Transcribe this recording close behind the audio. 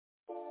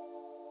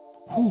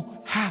Who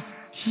ha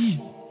he?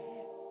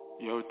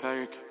 Yo,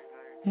 Tarek.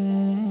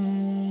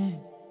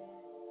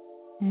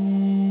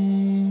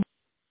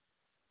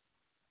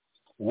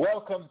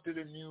 Welcome to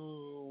the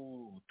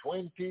new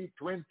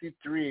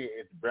 2023.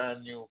 It's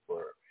brand new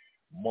for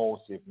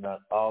most, if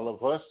not all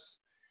of us.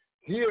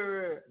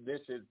 Here,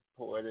 this is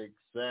Poetic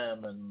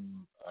Sam,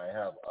 and I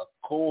have a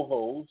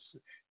co-host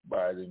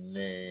by the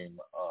name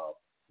of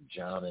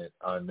Janet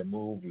on the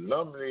Move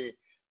Lumley,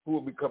 who will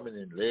be coming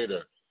in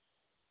later.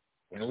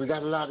 And we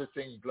got a lot of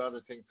things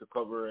to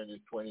cover in this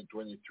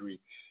 2023.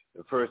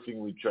 The first thing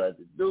we tried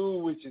to do,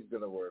 which is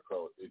going to work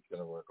out, it's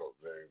going to work out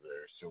very,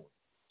 very soon,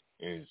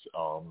 is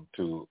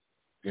to,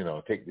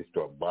 take this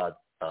to a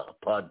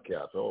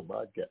podcast.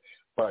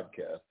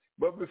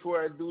 But before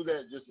I do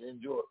that, just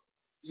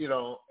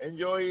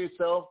enjoy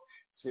yourself.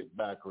 Sit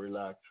back,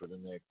 relax for the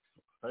next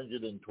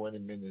 120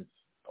 minutes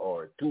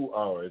or 2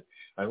 hours.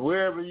 And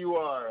wherever you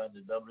are on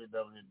the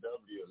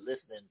www,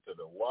 listening to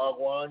the Wha A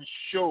Gwaan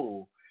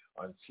Show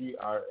on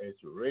CRS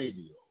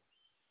Radio.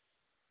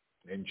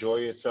 Enjoy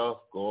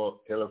yourself. Go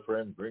out, tell a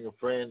friend, bring a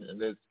friend, and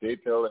let's stay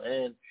till the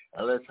end.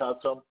 And let's have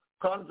some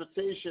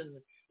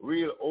conversation,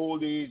 real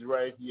oldies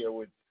right here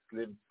with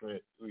Slim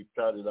Smith. We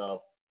started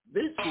off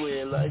this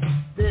way like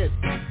this.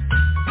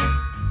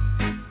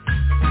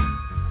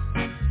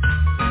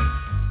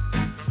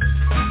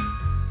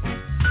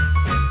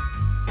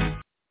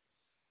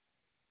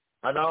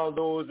 And all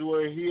those who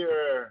are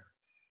here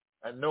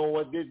and know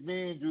what this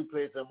means, we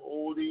play some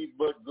oldies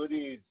but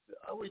goodies.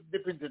 We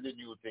dip into the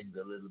new things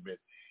a little bit.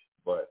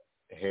 But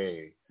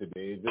hey,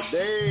 today is the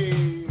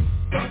day.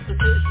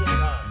 Conversation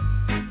time.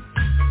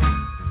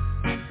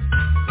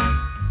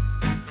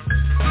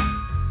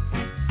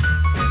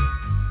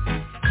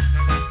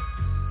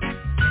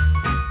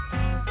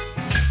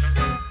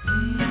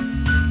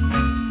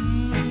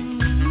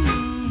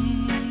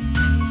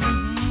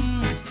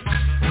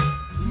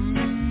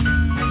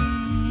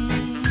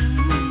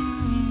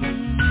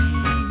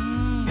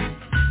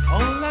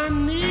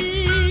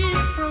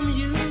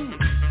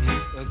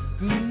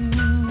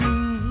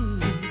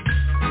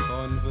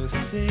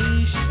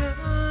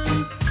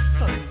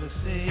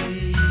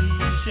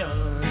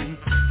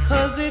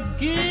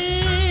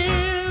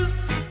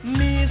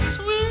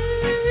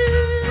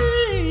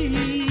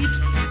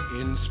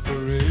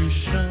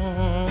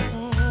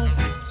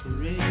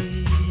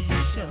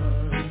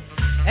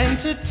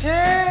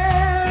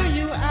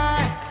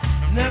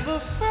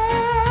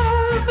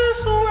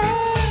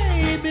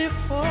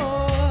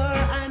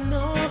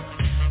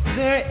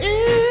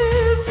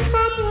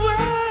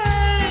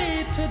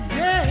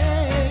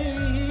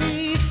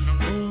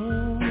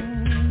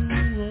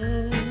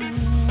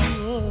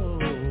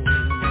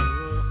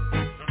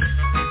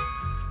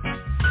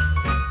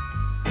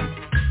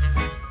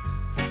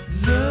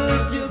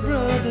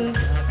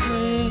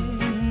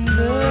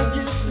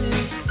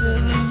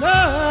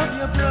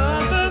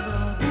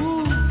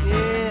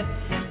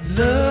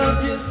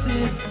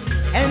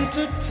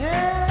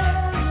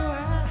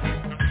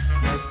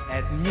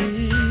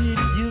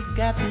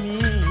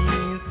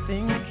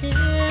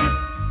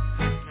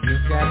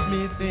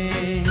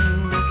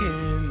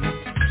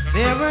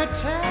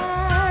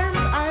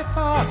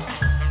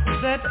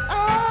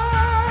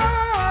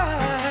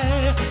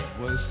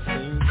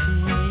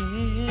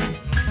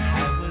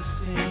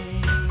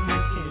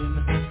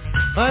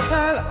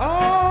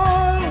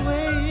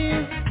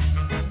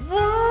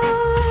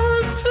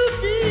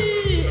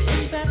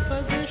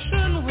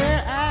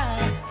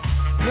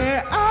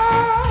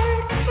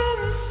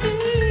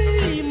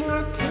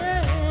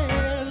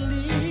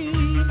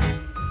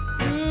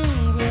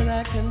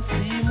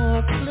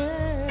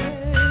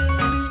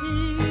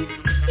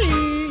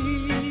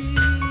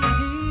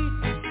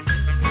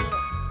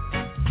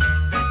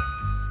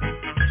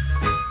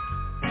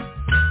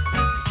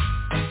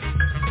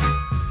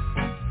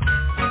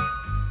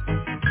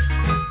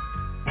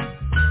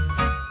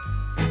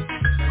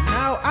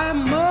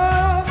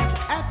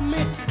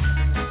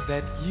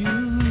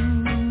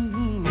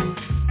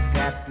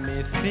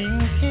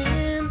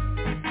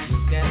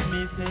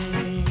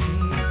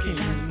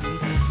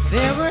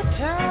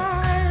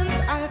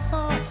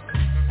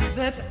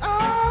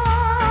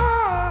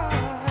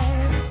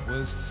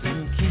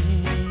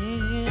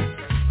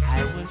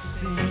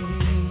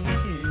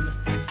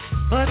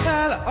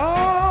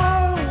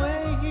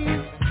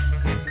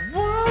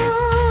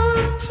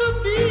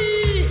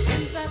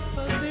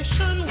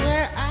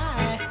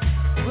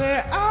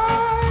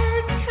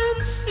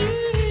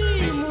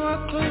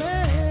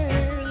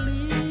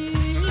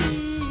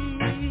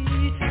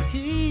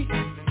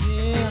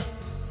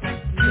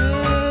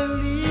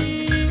 Really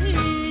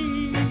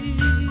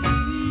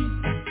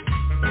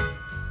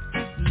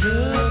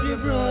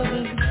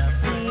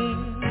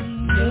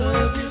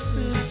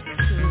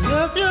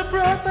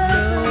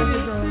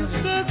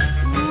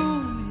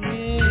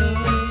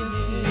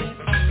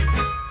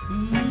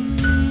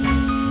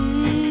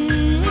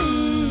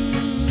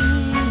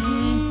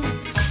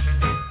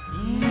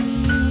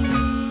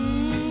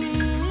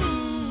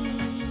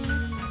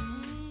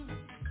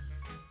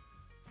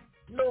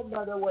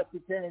what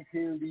you can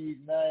kill these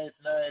nice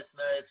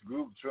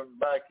groups from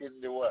back in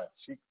the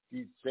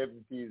 60s,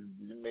 70s,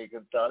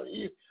 Jamaican style,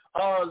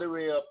 all the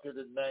way up to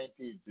the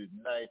 90s with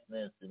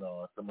niceness,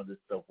 some of the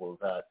stuff was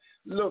had.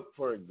 Look,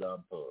 for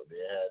example, they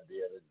had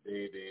the other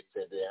day, they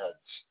said they had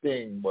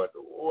Sting, but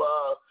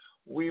wow,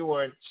 we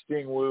weren't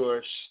Sting, we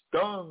were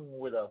stung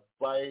with a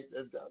fight.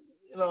 And,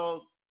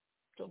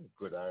 some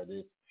good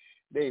artists.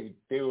 They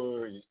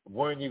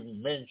weren't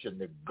even mentioned.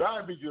 The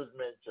garbage was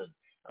mentioned.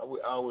 And we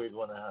always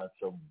want to have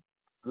some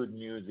good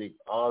music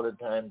all the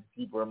time to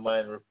keep our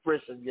mind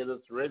refreshed and get us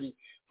ready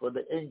for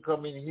the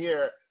incoming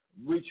year,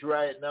 which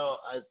right now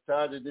I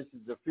started. This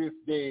is the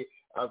 5th day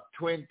of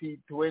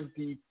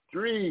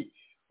 2023.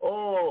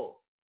 Oh,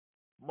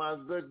 my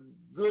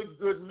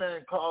good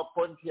man Carl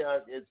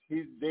Pontiac, it's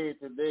his day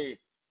today.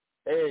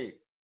 Hey,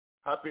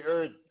 happy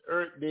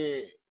Earth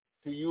Day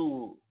to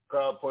you,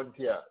 Carl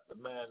Pontiac, the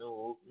man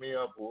who hooked me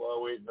up, who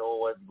always know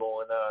what's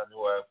going on,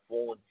 who I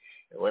phone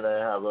when I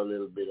have a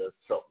little bit of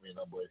something,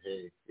 but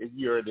hey, it's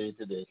your day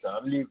today, so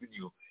I'm leaving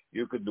you.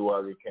 You can do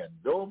all you can.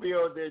 Don't be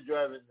out there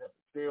driving.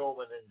 Stay home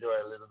and enjoy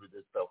a little bit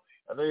of stuff.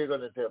 I know you're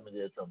going to tell me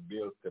there's some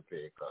bills to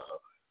pay,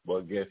 Carl,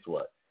 but guess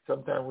what?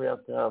 Sometimes we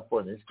have to have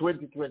fun. It's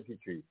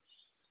 2023.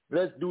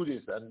 Let's do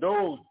this. And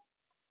those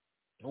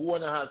who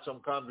want to have some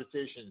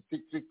conversation,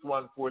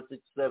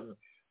 661-467-2407.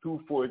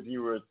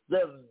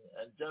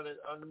 And Janet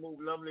on the Move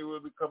Lumley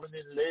will be coming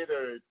in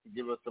later to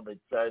give us some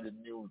exciting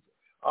news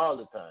all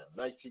the time,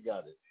 like she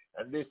got it.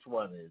 And this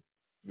one is,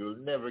 you'll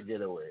never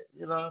get away.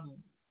 I'm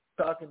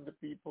talking to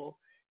people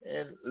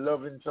and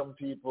loving some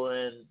people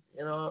and,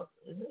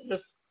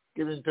 just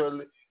get into a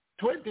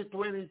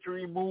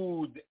 2023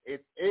 mood.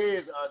 It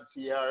is on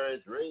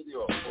CRS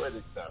Radio.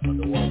 Poetic Sam on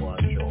the Wha A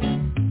Gwaan Show.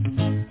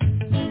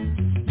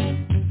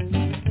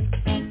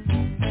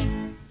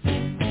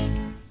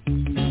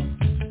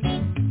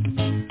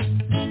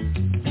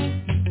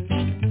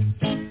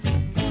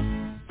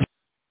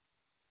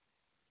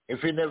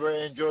 If you never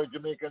enjoyed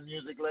Jamaican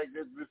music like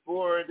this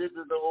before, this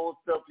is the old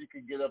stuff. You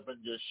can get up and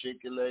just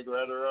shake your leg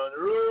right around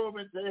the room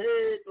and say,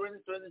 hey,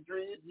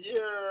 2023 is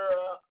here.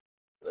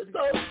 Let's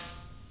go.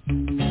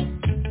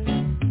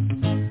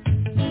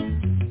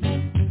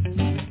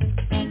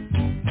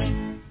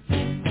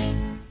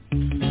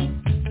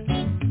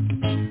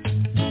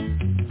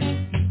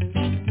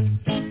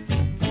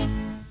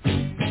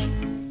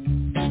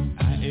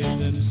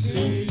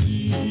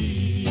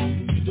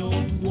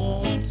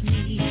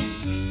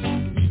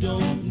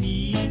 Don't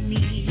need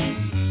me.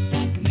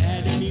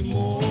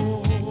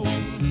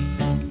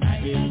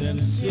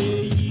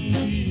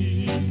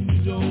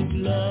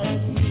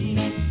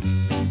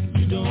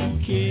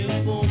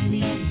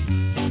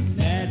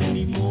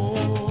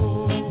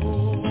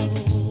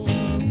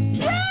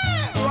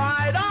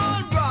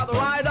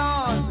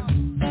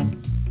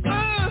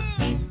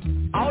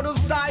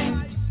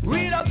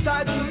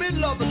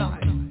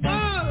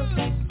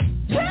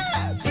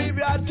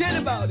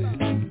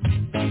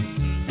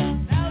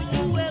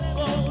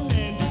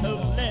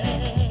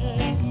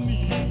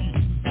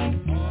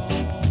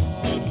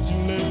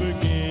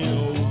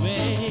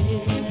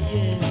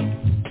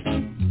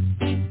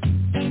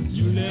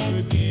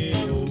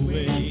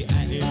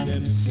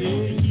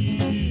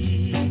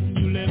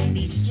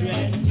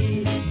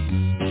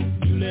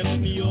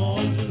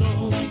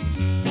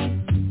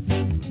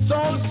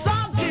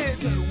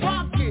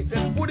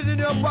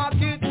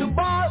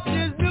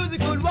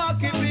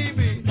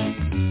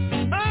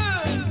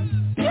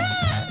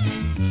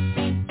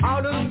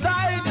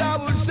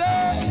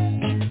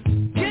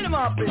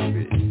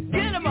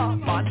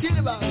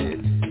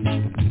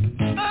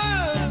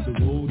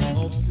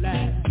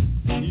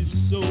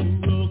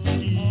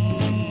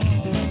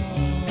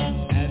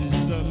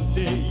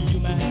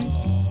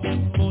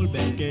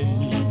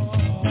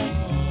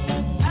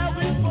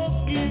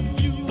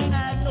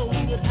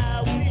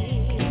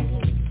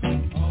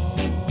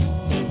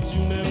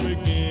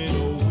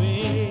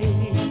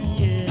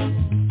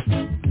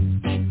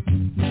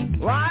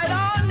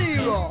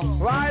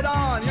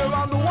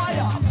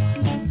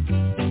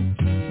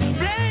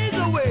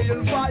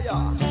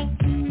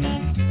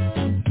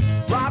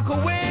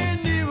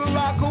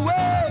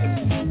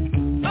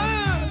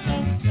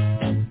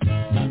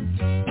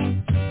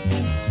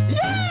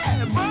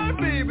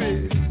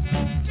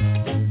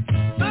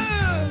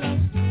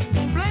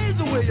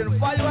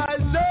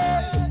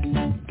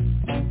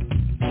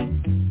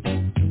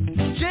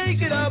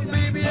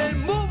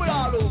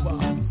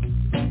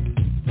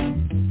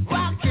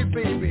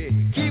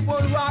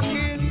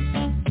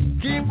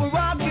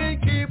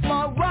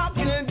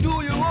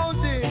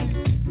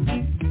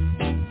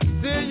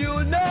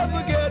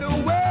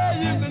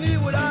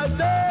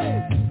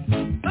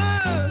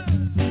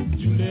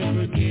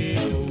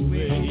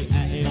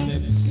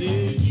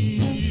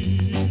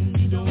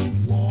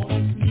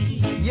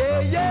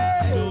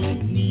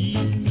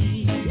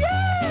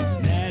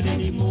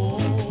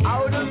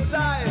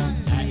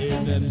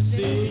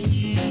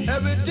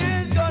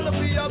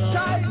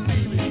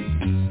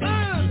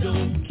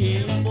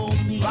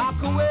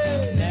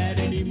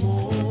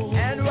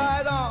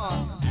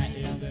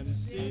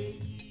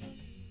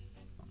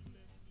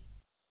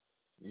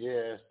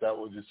 Yes, that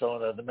was the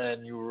sound of the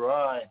man you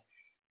right.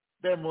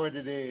 Them were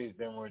the days,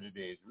 them were the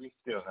days. We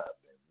still have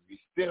them. We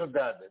still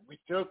got them. We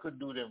still could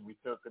do them. We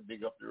still could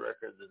dig up the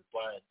records and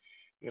find,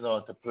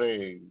 to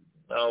play.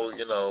 Now,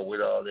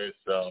 with all this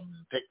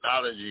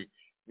technology,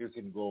 you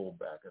can go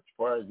back as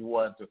far as you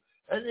want to.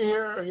 And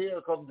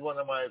here comes one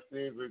of my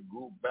favorite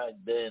group back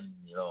then,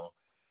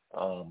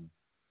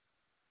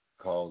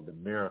 called The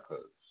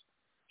Miracles.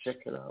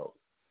 Check it out.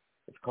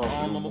 It's called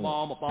Blue Moon.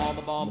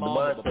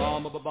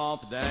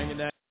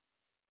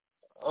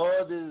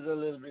 Oh, this is a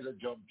little bit of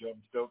jump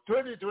stuff.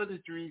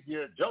 2023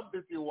 here. Jump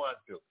if you want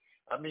to.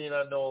 I mean,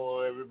 I know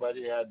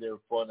everybody had their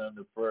fun on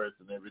the first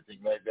and everything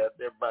like that.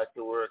 They're back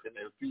to work and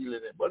they're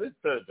feeling it. But it's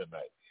Thursday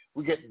night.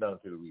 We're getting down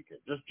to the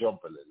weekend. Just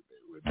jump a little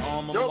bit with me.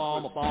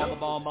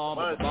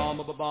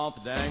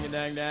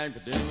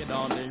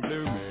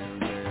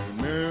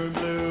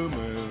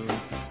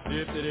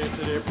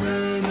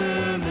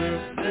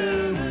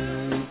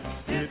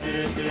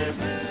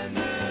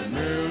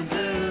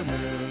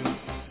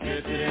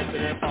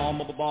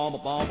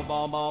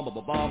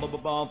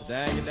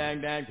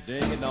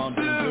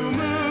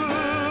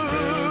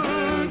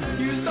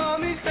 You saw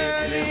me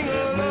standing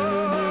alone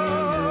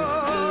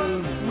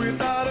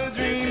without a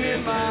dream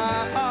in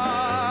my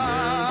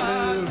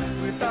heart,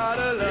 without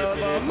a love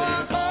of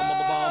my own.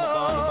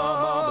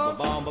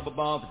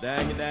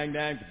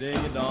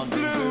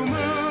 Blue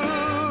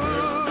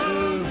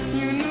moon,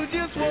 you knew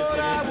just what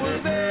I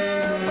was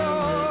there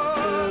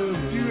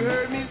for. You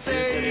heard me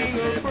saying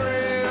a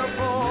prayer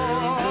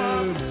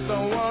for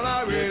someone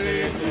I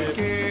really did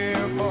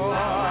care for.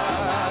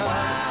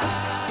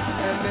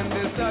 And then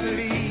they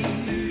suddenly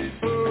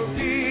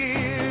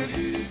appeared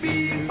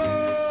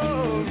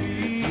before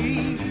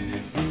me,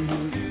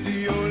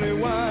 the only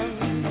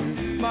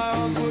one my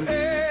arms would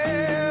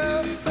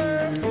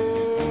ever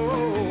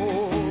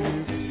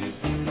hold.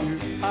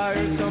 I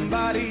heard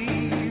somebody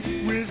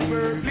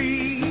whisper,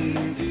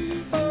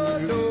 please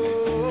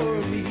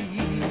adore me.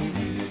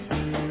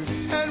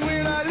 And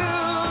when I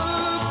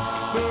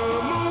looked, the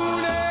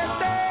moon had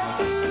set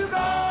to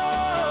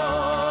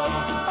gold.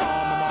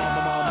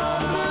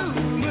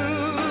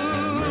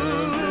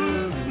 Blue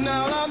moon,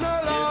 now I'm no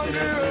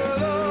longer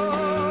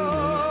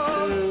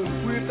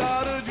alone,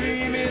 without a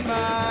dream in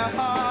my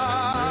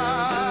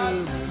heart,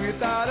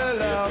 without a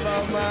love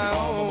of my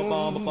own.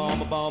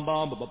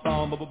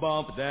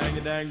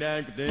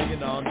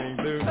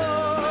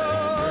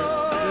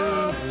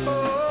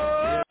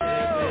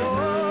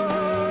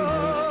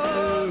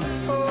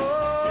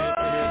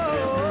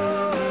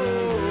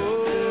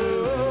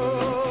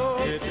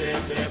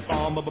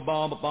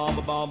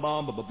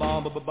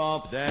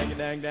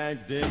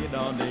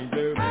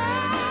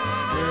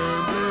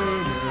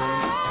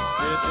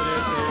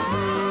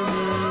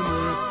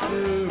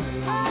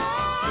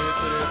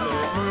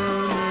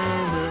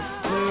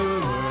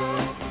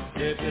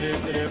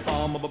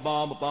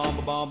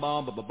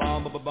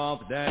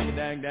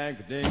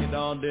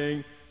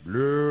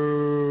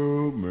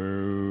 Blue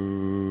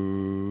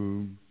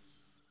moon.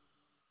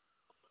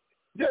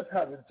 Just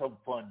having some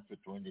fun for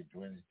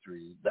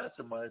 2023. That's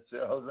myself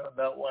on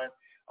that one.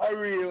 I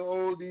really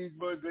oldies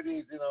but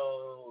goodies,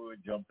 we're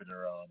jumping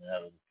around and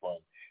having fun.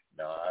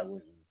 No, I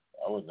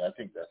wasn't. I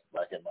think that's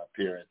back in my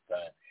parents'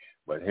 time.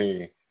 But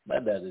hey, my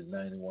dad is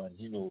 91.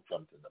 He knows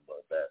something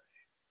about that.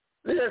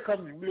 There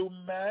comes Blue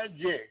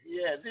Magic.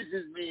 Yeah, this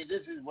is me.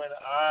 This is when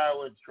I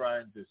was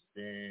trying to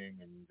sing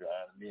and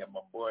me and my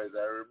boys.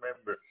 I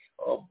remember,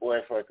 oh boy,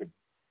 if I could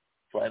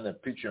find a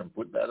picture and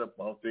put that up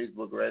on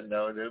Facebook right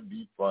now, it'll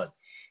be fun.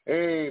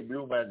 Hey,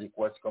 Blue Magic,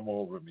 what's come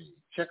over me?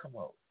 Check them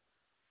out.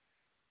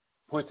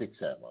 Poetic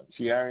Sam on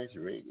CRS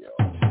Radio.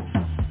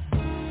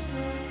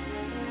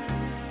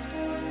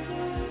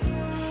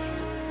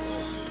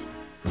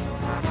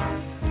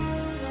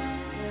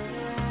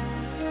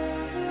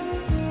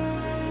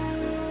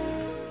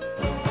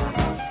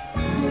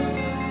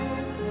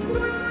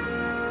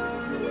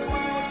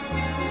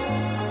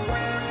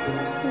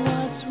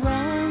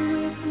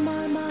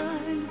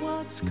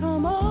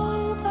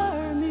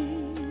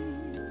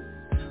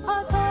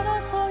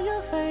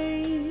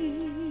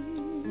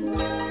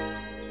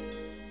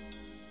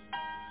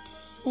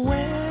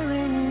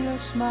 Wearing your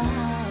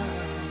smile,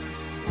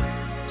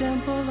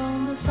 dimple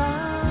on the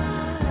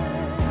side.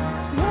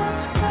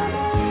 What's come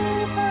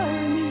over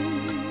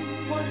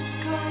me? What's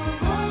come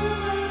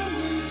over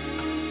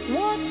me?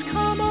 What's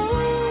come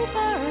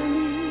over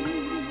me?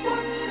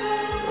 What's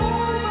come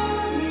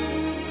over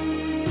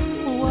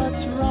me?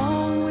 What's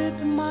wrong with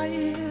my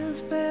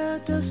ears? They're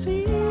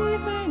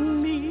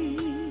deceiving me.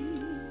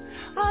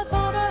 I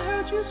thought I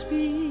heard you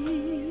speak.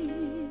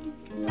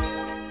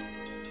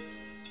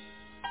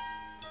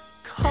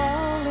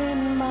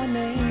 Calling my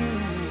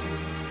name,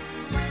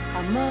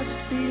 I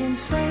must be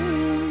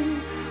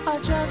insane, I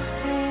just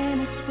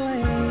can't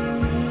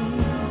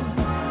explain.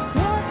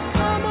 What's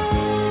come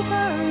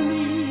over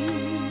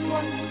me?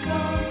 What's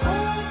come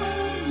over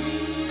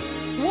me?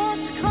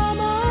 What's come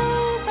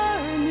over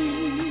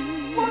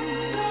me? What's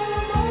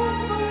come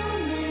over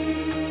me?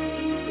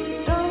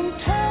 Don't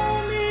tell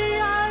me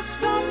I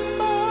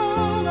stumbled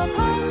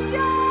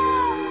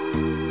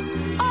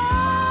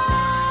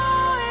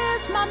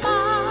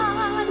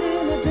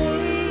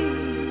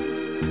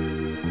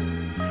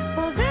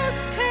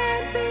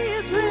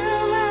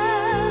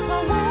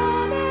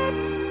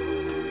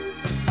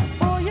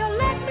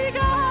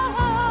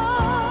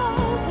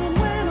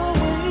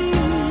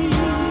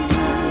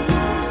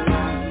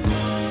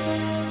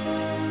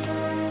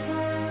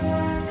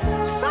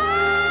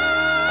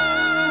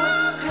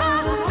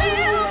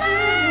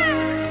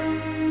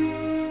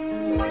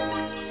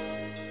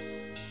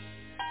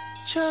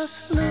Just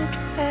look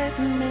at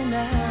me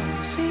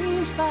now.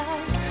 Seems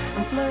like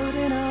I'm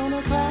floating on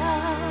a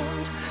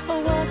cloud.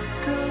 What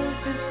could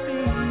this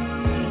be?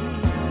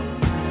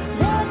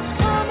 What's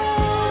come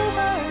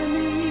over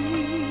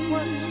me?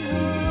 What's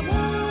come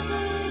over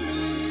me?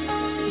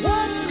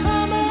 What's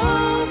come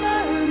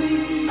over me?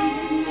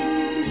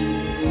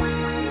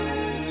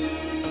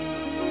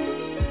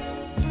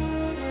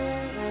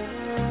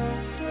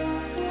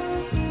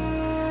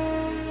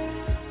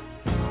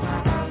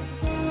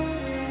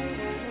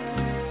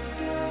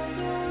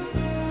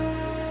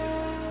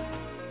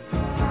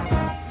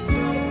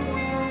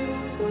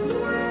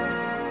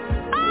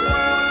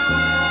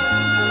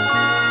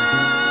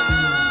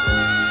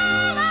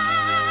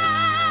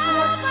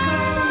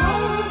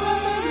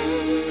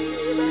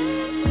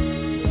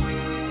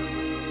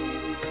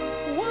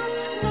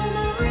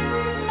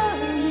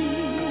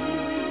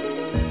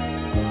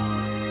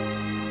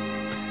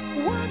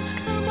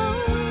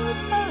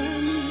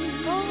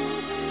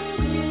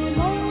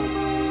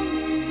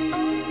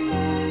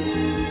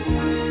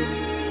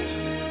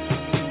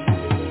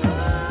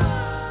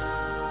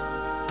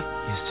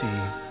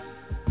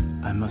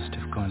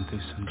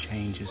 Some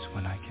changes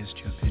when I kissed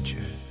your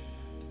picture.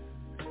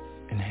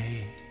 And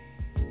hey,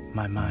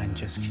 my mind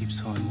just keeps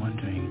on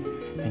wondering,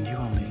 and you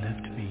only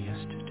left me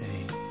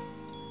yesterday.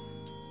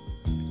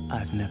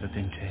 I've never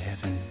been to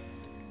heaven.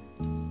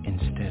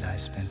 Instead, I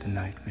spent the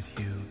night with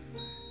you.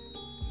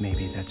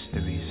 Maybe that's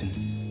the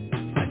reason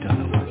I don't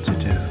know what to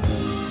do.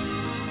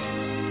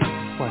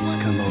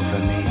 What's come over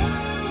me?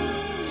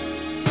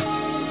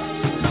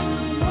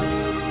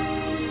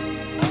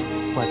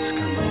 What's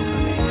come over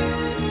me?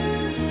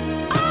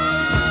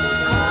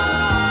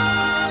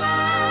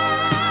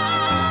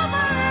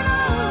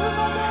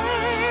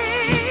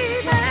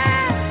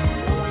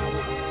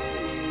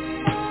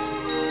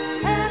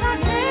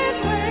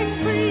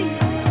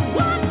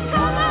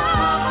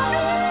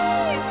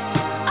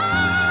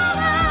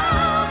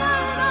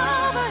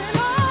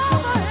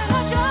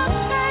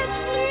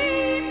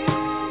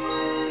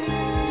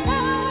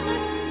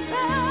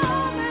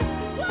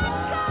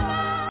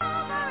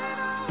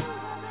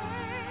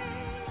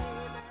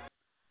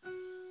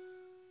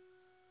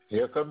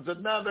 Here comes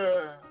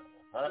another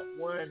hot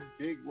one,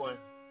 big one.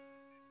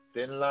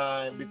 Thin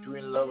line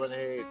between love and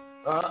hate.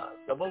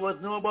 Some of us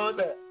know about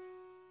that.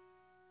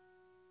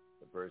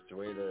 The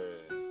persuader,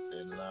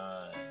 thin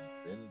line,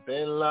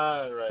 thin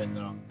line right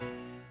now.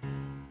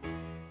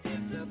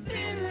 It's a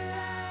thin line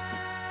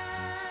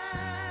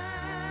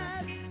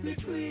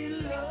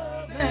between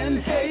love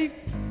and hate.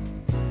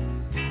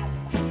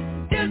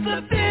 It's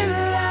a thin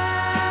line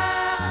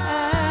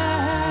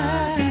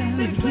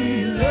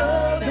between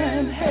love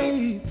and hate.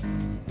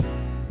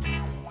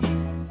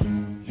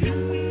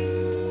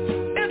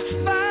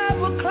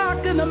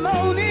 In the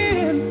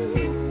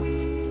morning,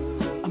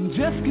 I'm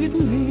just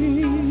getting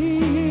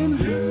in.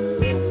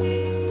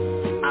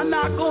 I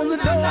knock on the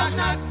door,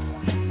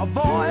 a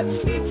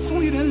voice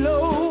sweet and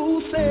low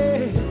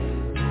says,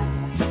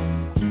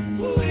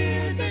 "Who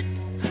is it?"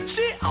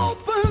 She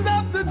opens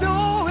up the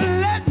door and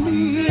let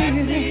me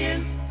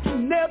in.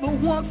 Never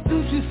once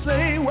do she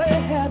say,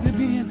 "Where have you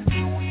been?"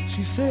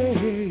 She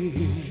says,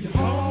 "You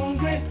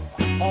hungry?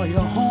 Are you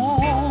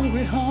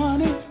hungry,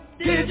 honey?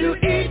 Did you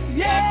eat?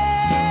 Yeah.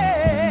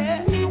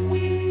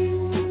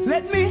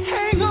 Let me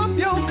hang up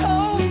your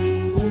coat."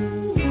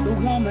 The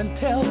woman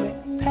tells me,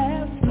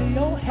 "Pass me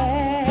your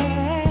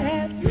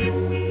hat."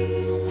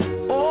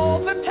 All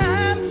the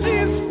time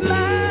she's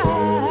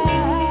smiling,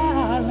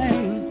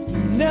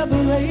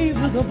 never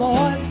raises a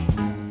voice.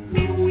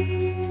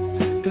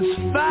 It's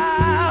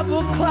 5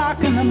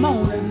 o'clock in the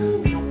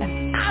morning,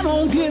 and I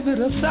don't give it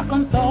a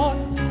second thought.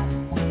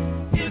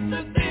 It's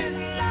a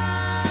thin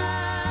line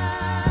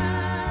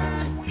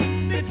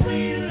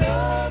between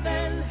love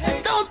and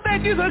hate. Don't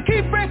think you can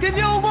keep breaking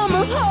your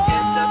woman's heart.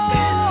 It's a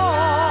thin line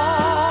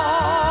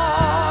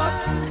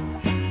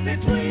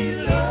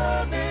between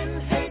love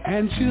and hate.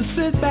 And she'll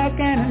sit back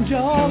and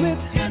enjoy it.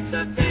 It's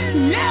a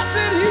thin yes,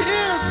 it is.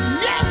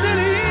 Yes, it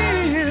is.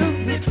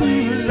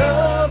 Between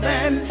love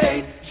and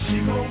hate. She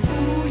gon'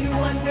 fool you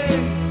one day.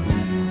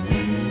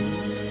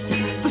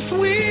 The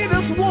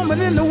sweetest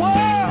woman in the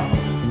world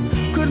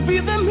could be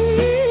the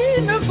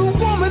meanest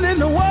woman in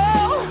the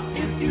world.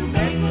 If you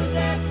make her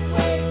that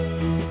way,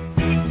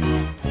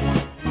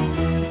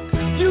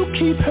 you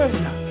keep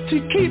hurting her. She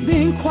keep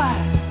being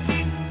quiet.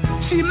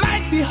 She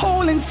might be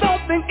holding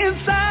something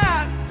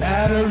inside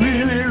that'll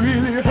really,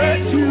 really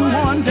hurt you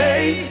one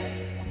day.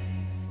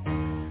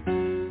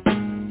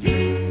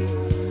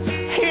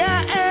 Here I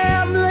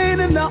am laying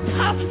in the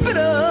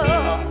hospital,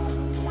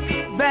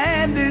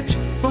 bandaged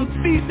from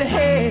feet to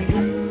head,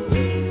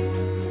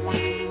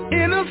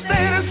 in a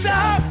state of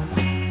shock,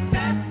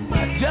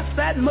 just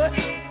that much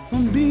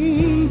from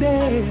being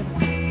dead.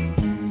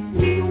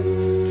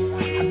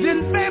 I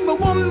didn't think my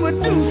woman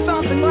would do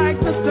something like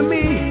this to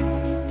me.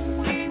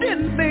 I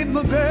didn't think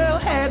my girl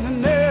had the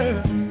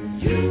nerve.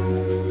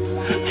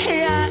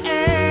 Here I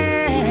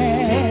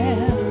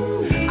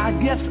am. I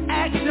guess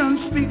action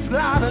speaks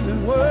louder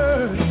than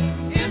words.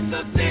 It's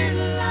a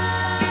thin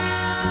line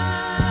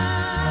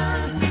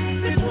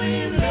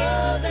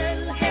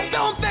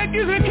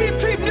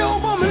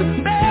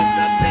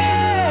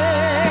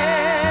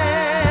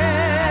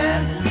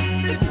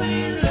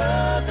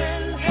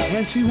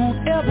she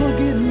won't ever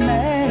get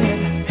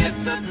mad.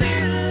 It's a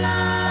thin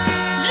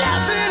line.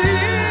 Yes, it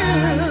is.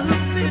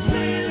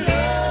 Between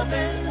love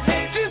and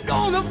hate. She's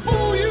gonna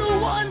fool you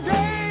one day.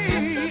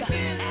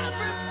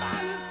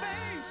 Everybody's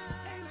face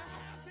ain't a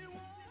happy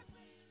one.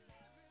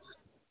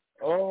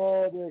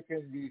 Oh, there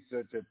can be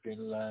such a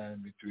thin line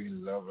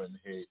between love and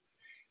hate.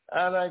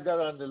 And I got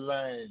on the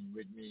line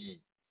with me,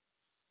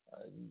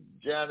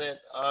 Janet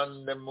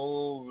on the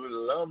move,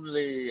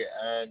 lovely.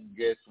 And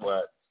guess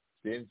what?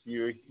 Since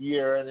you're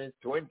here and it's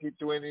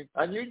 2020,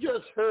 and you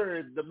just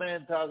heard the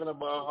man talking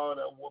about how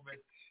that woman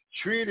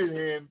treated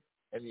him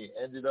and he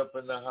ended up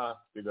in the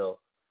hospital.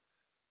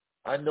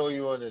 I know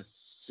you want to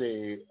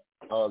say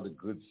all the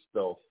good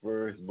stuff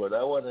first, but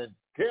I want to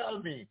tell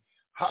me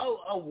how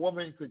a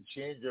woman could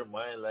change her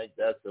mind like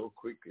that so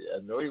quickly.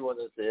 I know you want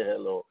to say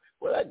hello,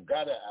 but I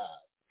got to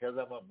ask. Because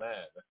I'm a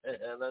man,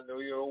 and I know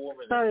you're a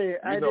woman. Sorry,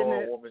 I didn't.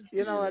 A woman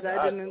you know what?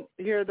 I didn't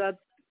hear that.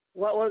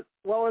 What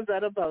was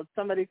that about?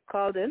 Somebody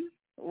called in.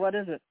 What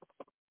is it?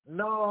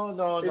 No.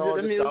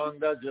 The song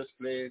that just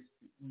played,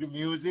 the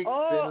music,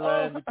 thin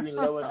line between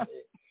love and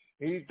hate.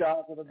 He's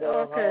talking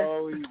about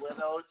how he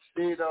went out,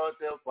 stayed out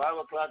till 5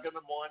 o'clock in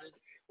the morning.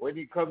 When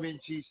he come in,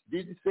 she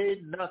didn't say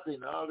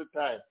nothing all the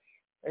time,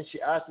 and she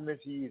asked him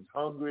if he is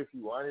hungry, if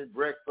he wanted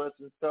breakfast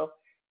and stuff.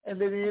 And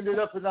then he ended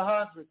up in the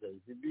hospital.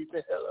 He beat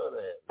the hell out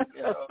of him.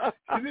 You know,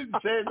 he didn't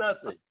say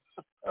nothing.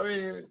 I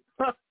mean,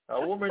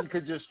 a woman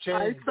could just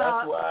change.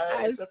 That's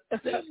why it's a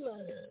thin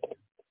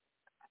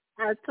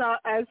line.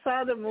 I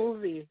saw the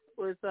movie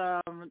with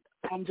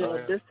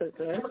Angela Bissett,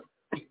 right?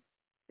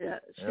 Yeah,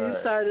 she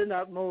starred in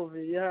that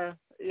movie. Yeah,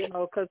 you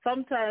know, because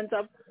sometimes,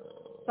 to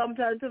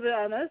be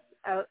honest,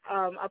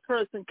 a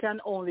person can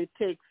only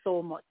take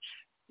so much.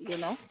 You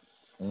know.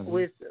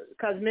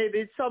 Because maybe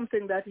it's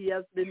something that he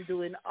has been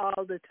doing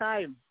all the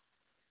time,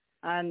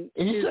 and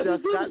he's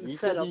just gotten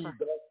fed up.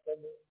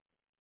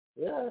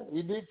 Yeah,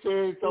 he did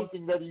say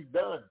something that he's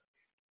done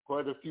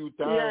quite a few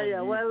times.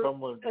 Yeah.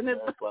 Well,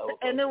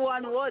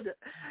 anyone would.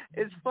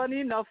 It's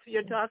funny enough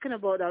you're talking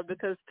about that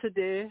because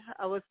today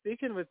I was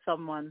speaking with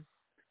someone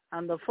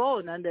on the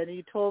phone, and then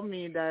he told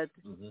me that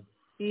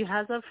he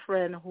has a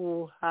friend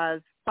who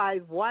has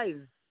 5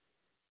 wives.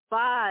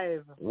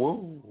 5.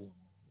 Whoa.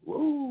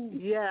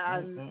 Yeah,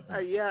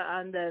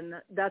 and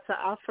then that's an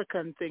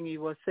African thing he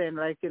was saying.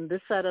 Like in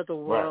this side of the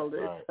world,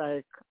 it's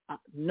like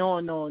no.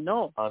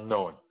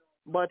 Unknown.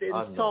 But in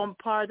some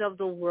part of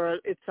the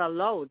world, it's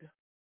allowed.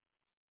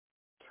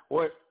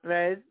 What?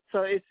 Right.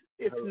 So it's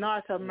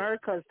not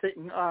America's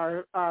thing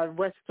or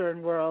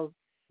Western world.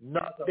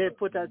 They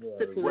put a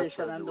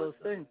stipulation on those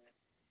things.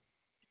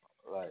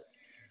 Right.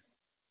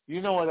 You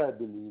know what I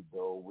believe,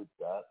 though, with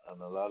that,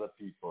 and a lot of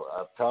people,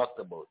 I've talked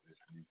about this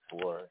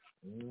before,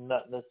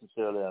 not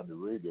necessarily on the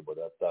radio, but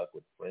I've talked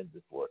with friends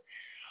before.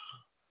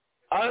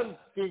 I'm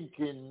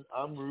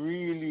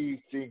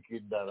really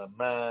thinking that a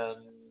man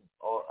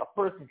or a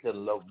person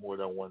can love more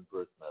than one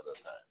person at a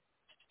time.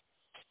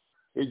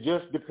 It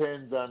just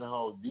depends on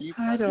how deep,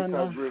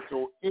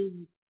 because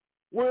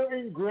we're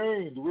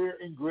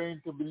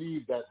ingrained to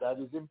believe that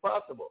is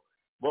impossible.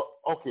 But,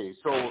 okay,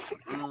 so...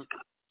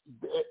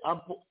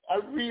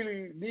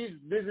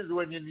 this is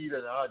when you need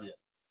an audience.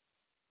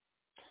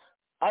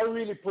 I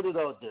really put it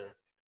out there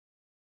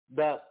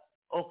that,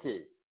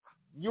 okay,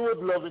 you were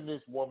loving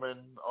this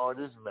woman or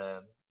this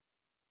man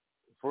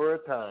for a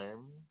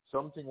time,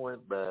 something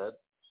went bad,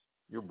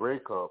 you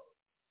break up,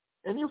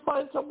 and you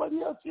find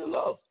somebody else you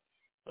love,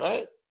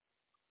 right?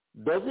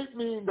 Does it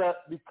mean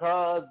that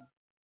because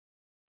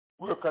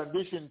we're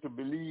conditioned to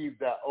believe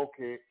that,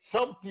 okay,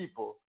 some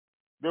people,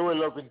 they were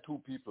loving 2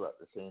 people at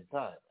the same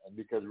time. And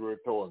because we were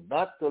told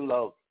not to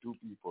love 2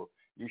 people,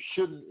 you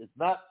shouldn't, it's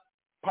not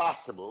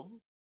possible,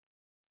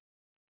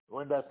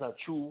 when that's not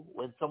true,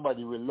 when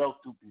somebody will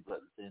love 2 people at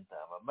the same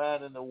time. A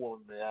man and a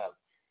woman,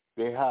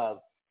 they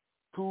have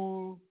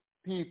 2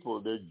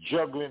 people, they're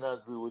juggling, as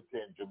we would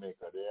say in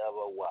Jamaica. They have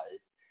a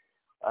wife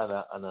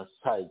and a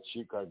side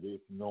chick, as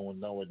it's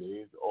known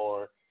nowadays,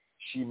 or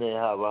she may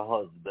have a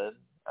husband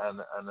and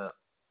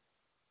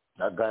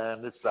a guy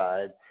on the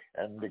side,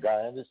 and the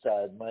guy on the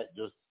side might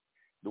just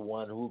the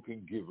one who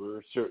can give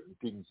her certain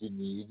things she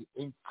needs,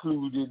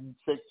 including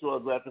sexual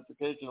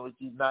gratification, which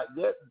he's not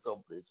getting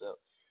someplace else.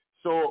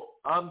 So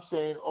I'm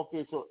saying,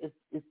 okay, so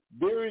if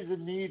there is a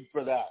need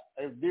for that,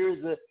 if there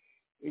is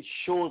it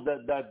shows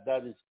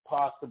that is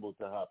possible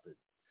to happen.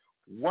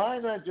 Why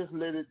not just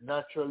let it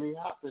naturally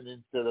happen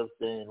instead of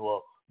saying,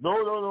 well,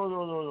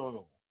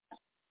 no.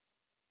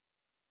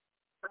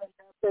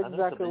 That's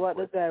exactly what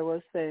the guy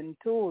was saying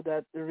too,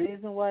 that the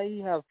reason why he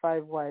have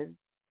 5 wives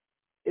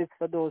is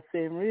for those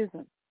same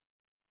reasons.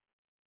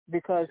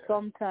 Because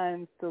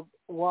sometimes to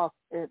walk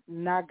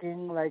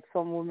nagging, like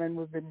some women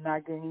will be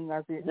nagging,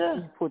 as he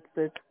puts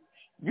it,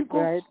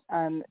 right?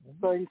 And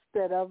so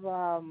instead of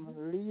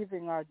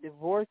leaving or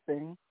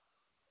divorcing,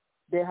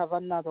 they have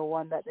another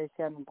one that they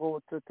can go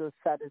to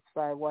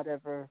satisfy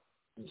whatever.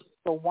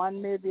 So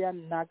one may be a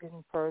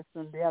nagging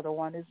person, the other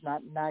one is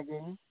not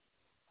nagging.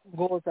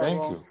 Goes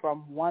around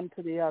from one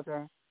to the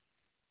other.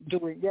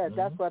 doing. Yeah,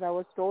 that's what I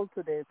was told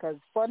today. Because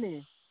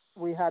funny,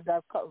 we had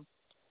that.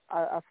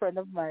 A friend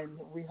of mine,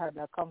 we had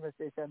that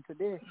conversation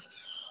today,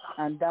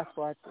 and that's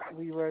what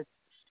we were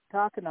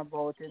talking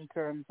about in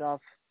terms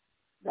of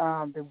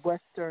the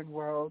Western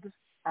world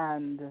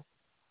and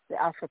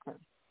the African.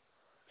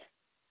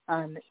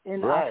 And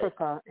in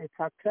Africa, it's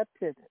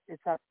accepted.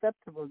 It's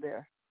acceptable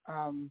there,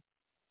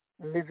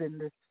 living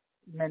this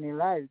many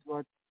lives.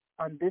 But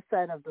on this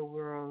side of the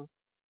world,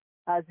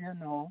 as you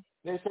know,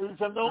 they tell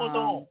it's a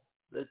no.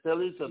 They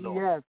tell it's a no.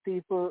 Yeah,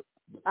 people.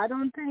 I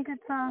don't think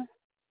it's a.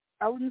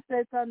 I wouldn't say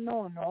it's a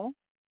no.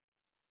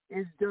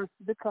 It's just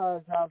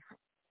because of.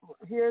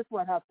 Here's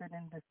what happened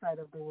in this side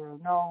of the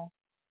world. Now,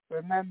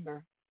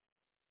 remember,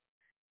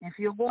 if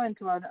you go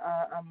into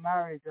a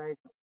marriage like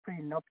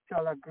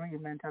prenuptial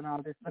agreement and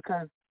all this,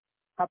 because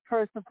a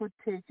person could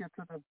take you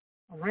to the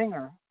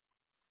ringer,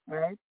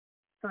 right?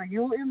 So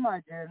you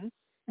imagine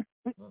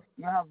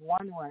you have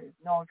one wife.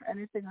 Now, if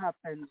anything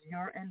happens,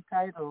 you're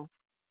entitled,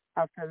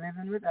 after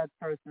living with that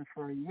person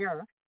for a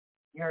year,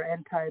 you're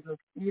entitled,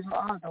 even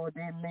although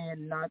they may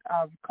not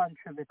have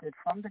contributed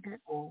from the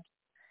get-go,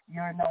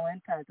 you're now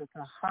entitled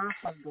to half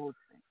of those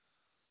things.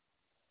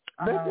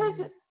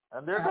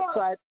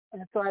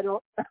 So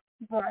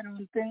I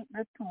don't think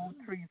the 2,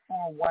 3,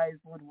 4 wives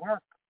would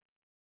work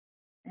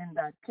in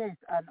that case.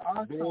 And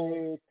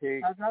also,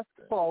 as a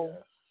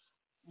spouse,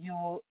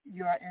 you're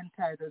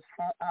entitled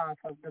for half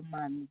of the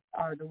man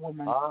or the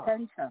woman's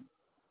pension.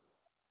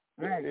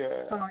 Right.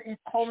 Yeah. So it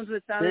comes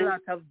with a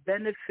lot of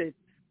benefits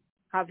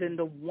having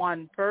the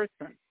one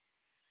person.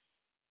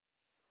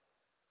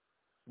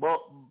 But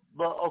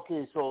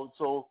okay,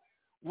 so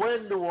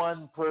when the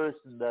one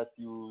person that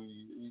you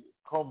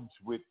comes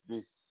with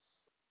this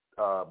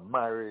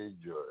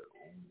marriage or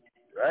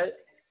right,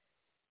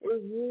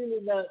 it's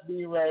really not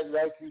being right,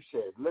 like you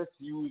said. Let's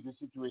use the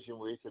situation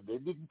where you said they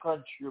didn't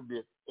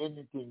contribute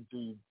anything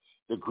to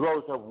the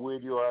growth of where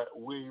you are,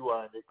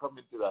 and they come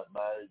into that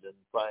marriage and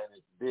find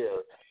it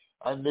there,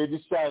 and they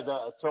decide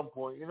that at some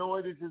point, you know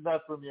what, this is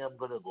not for me, I'm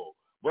gonna go.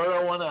 But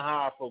I want a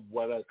half of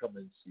what I come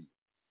and see.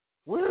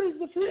 Where is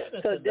the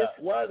fairness in that?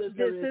 Why this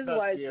is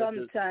why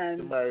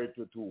sometimes to marry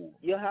to two?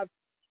 You have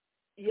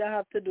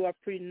to do a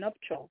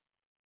prenuptial.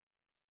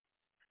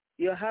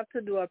 You have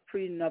to do a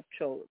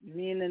prenuptial,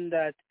 meaning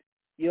that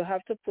you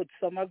have to put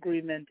some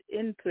agreement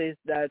in place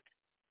that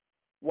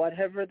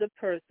whatever the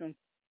person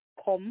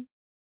come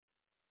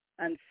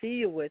and see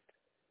you with,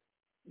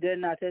 they're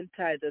not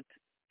entitled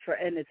for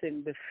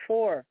anything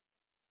before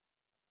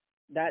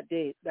that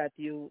date that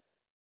you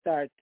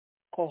start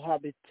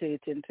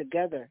cohabitating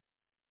together.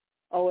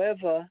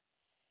 However,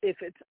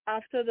 if it's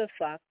after the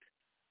fact,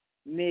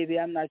 maybe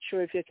I'm not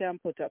sure if you can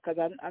put up,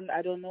 because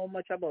I don't know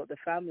much about the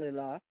family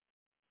law,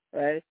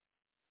 right?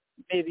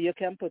 Maybe you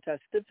can put a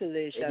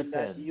stipulation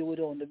that you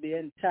would only be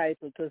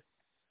entitled to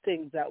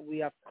things that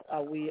we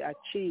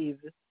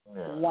achieved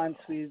once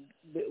we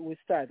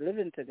start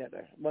living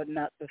together, but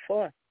not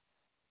before.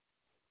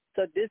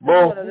 So this is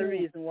one of the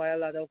reasons why a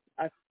lot of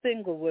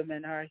single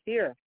women are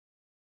here,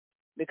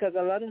 because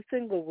a lot of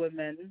single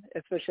women,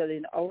 especially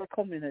in our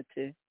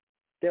community,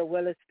 they're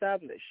well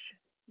established.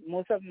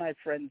 Most of my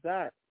friends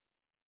are.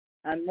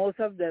 And most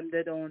of them,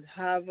 they don't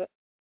have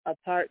a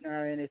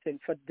partner or anything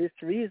for this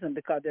reason,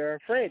 because they're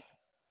afraid.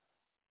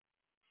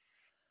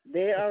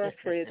 They are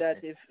afraid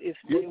that if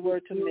they were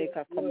to make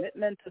a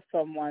commitment to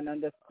someone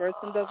and the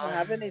person doesn't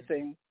have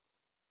anything,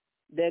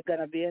 they're going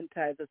to be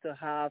entitled to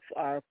half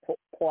or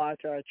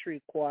quarter or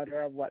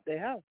 3/4 of what they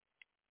have.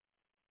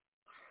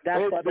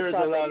 That's what the problem is.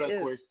 There's a lot of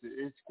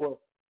questions.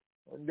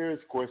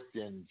 There's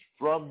questions.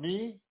 From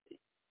me,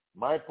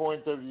 my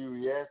point of view,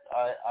 yes,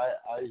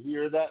 I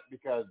hear that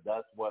because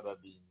that's what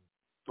I've been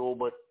told.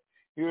 But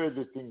here's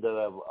the thing that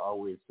I've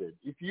always said.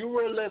 If you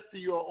were left to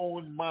your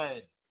own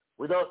mind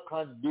without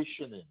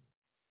conditioning,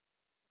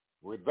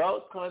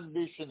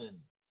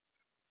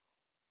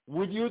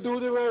 would you do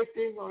the right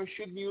thing or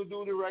shouldn't you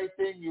do the right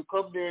thing? You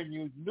come there and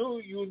you know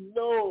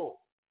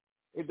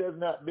it does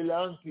not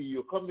belong to you.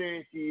 You come there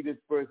and see this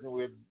person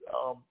with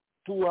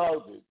 2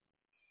 houses,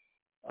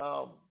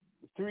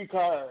 3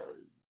 cars,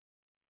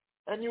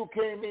 and you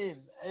came in,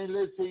 and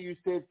let's say you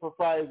stayed for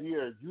 5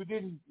 years. You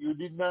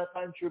did not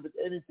contribute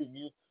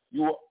anything.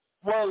 Let's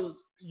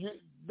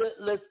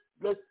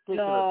take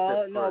a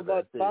step further.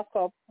 But back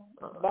up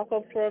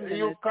for a minute.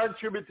 You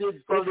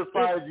contributed for the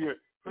 5 years.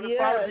 For the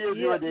 5 years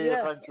you were there, you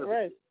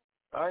contributed.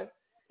 Right.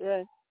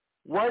 Right?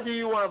 Why do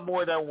you want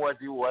more than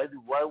what you? Why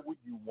would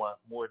you want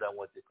more than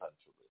what you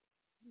contribute?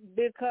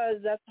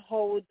 Because that's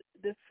how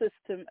the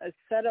system is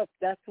set up.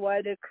 That's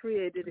why they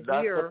created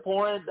that's here. That's the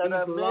point that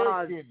I'm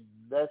making.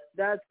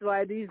 That's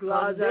why these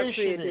laws are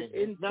created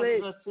in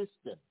place. Not a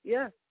system.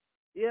 Yeah.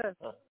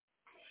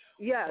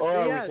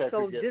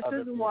 So this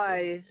is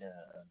why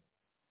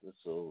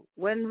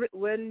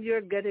when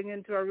you're getting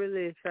into a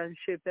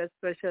relationship,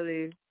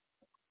 especially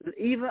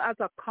even as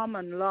a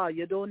common law,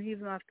 you don't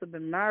even have to be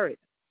married.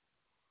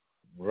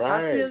 Right.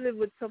 After you live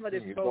with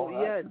somebody,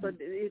 but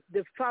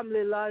the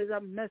family law is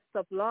a messed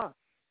up law.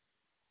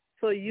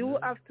 So you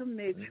have to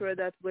make sure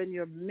that when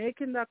you're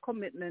making that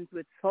commitment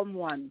with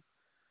someone,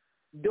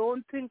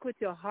 don't think with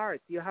your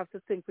heart. You have to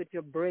think with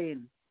your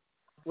brain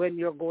when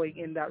you're going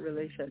in that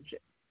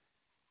relationship.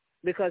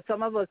 Because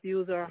some of us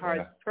use our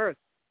hearts first,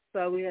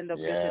 so we end up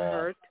getting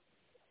hurt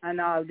and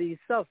all these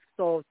stuff.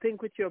 So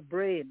think with your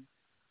brain.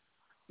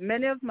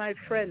 Many of my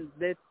friends,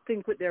 they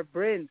think with their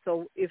brain.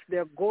 So if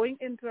they're going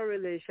into a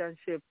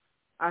relationship,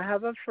 I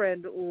have a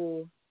friend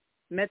who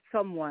met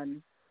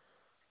someone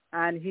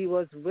and he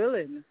was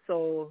willing.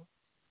 So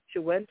she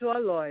went to a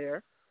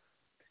lawyer.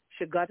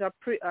 She got a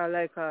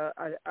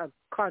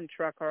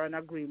contract or an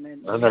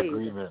agreement. An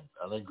agreement.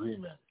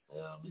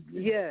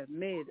 Yeah,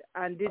 made.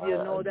 And did you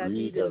know that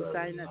he didn't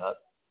sign it?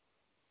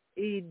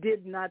 He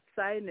did not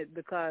sign it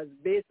because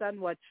based on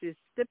what she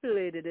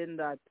stipulated in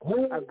that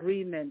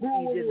agreement,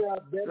 he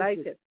didn't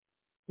like it.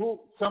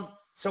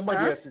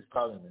 Somebody else is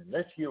calling in.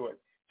 Let's hear what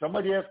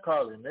somebody else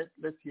calling.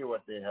 Let's hear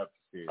what they have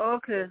to say.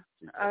 Okay.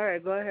 All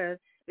right, go ahead.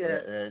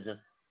 Yeah.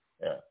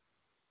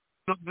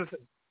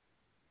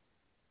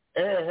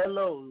 Hey,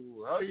 hello.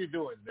 How are you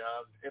doing?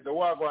 In the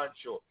Wha A Gwaan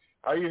Show.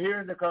 Are you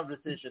hearing the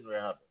conversation we're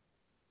having?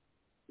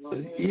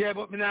 Yeah,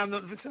 but I'm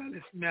not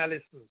listening.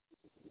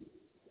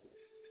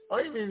 Oh,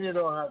 you mean you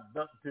don't have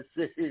nothing to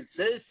say?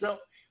 Say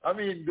something. I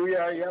mean, do you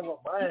have a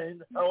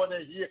mind? I want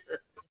to hear.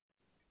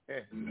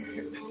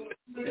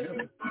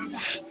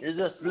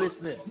 You're just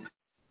listening.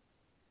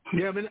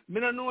 Yeah, me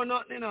don't know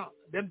nothing, you know.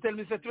 Them tell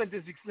me say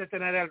 26 letter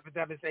and help it,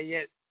 I say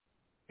yes.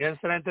 You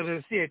understand?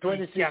 Them say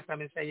 26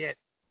 and I say yes.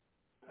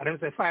 And them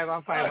say 5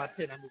 and 5 and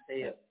 10 and I say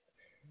yes.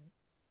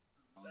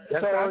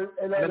 So,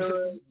 in other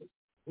words,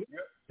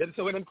 them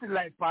say when them still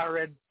like pan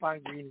red,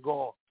 pan green,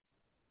 go.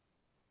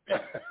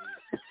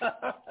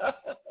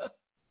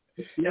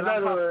 In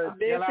other words,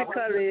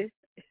 basically,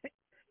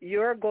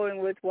 you're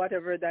going with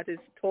whatever that is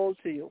told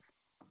to you.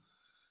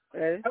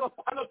 Right? I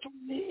know to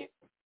me,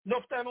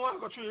 enough time I want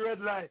to go through the red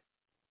light.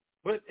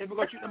 But if we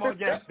go through them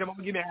again, they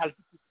won't give me a help.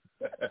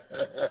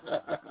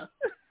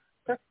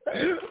 That's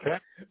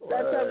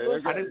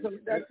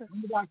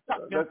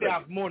a good they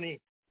have money.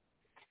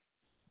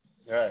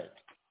 Right.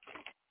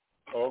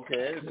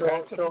 Okay.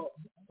 So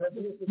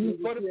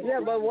yeah,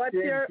 but what's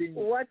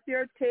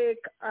your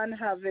take on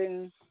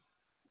having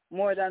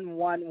more than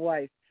one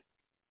wife?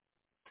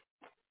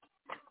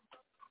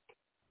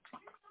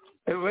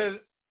 Well,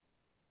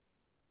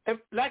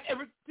 like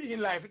everything in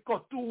life, it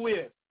goes two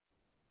ways.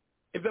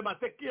 If they must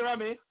take care of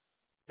me,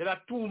 there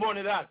are two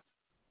money that.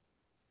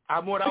 I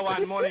have more than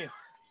one money.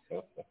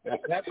 If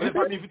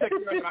you take care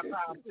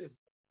of me,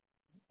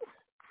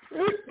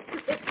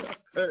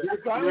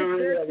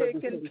 they're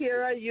taking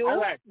care of you,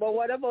 but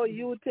what about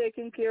you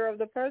taking care of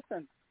the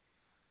person?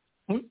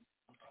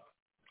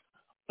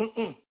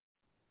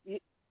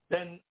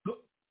 Then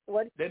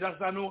what? They just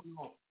don't know.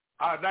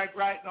 Like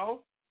right now,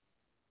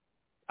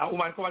 a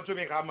woman come to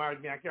Jamaica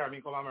married me and carry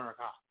me come to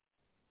America.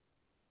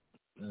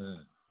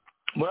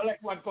 But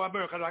like one come to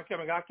America and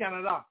carry me to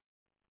Canada.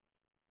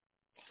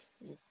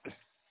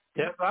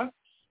 Yes, sir?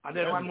 And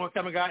then one more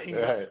come to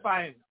England. Right.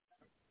 Fine.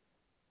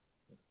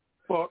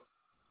 But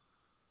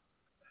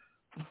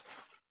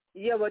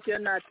yeah, but you're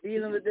not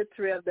dealing with the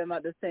three of them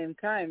at the same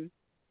time.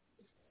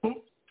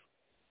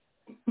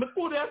 But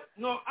who that?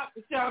 No,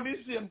 it can't be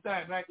the same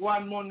time. Like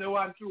one Monday,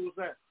 one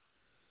Tuesday.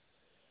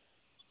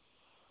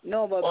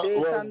 No, but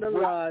based on the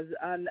laws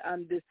and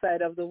this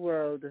side of the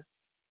world,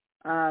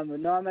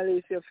 normally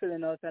if you're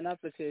filling out an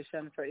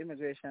application for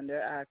immigration,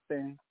 they're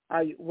asking,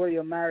 were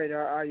you married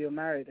or are you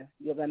married?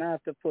 You're going to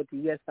have to put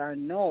yes or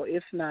no.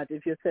 If not,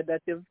 if you said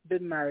that you've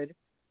been married,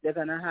 they're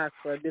going to ask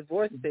for a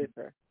divorce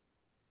paper.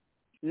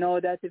 Know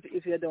that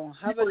if you don't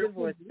have a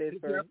divorce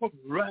paper,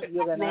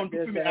 you're going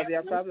to be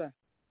a problem.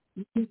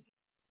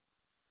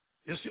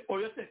 You see,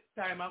 you say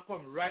time and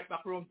come right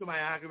back home to my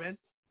argument.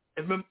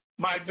 If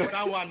my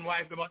daughter one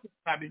wife, they must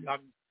have been on.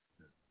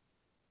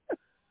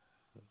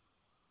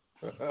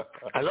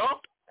 Hello?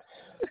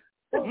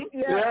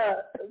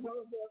 Yeah.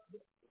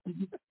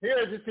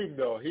 Here's the thing,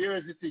 though.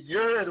 Here's the thing. You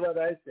heard what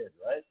I said,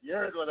 right? You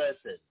heard what I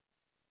said.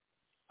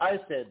 I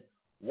said,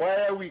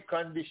 why are we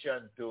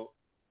conditioned to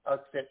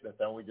accept that?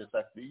 And we just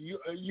actually,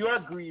 you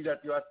agree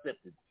that you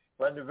accepted.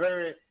 From the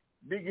very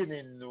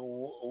beginning,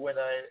 when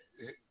I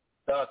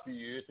talked to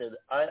you, you said,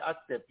 I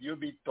accept. You'll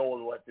be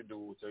told what to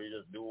do, so you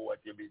just do what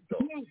you've been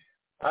told.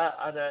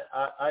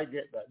 I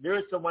get that. There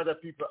are some other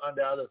people on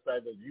the other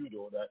side of you,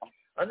 though, that,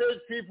 and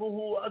there's people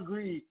who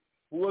agree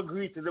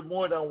to the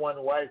more than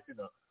one wife, you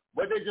know,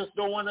 but they just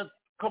don't want to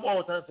come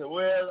out and say,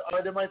 well,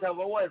 or they might have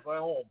a wife at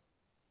home,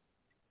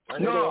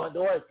 and they don't want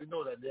the wife to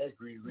know that they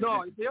agree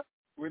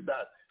with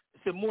that.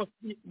 It's a most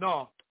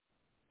no.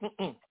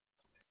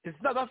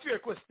 It's not a fair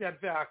question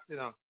to ask, you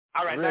know.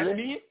 All right, really? Like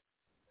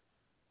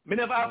me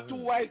never have two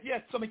wives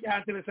yet, so I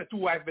can't tell you say two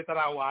wives better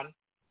than one.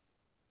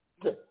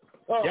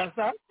 Oh. Yes,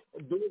 sir?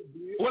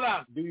 Hold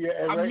on. Do you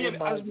ever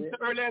as we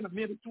said earlier,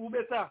 maybe two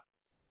better.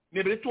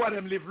 Maybe the two of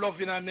them live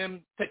loving and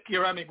them take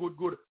care of me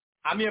good.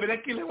 And maybe they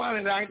kill one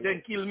and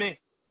then kill me.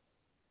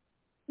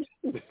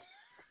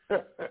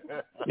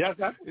 Yes,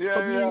 sir?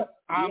 Yeah.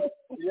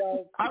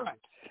 All right.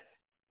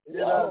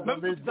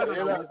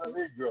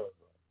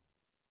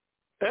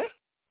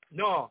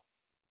 No.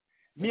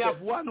 Me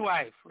have one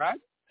wife, right?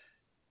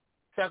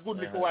 For a good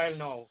little while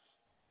now.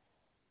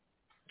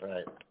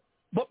 Right.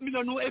 But me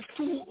don't know if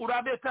two would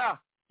have better.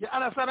 You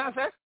understand what I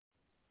say?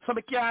 So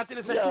me can't tell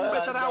you say two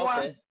better than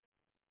one.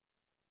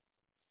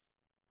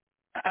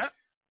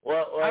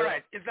 Well, all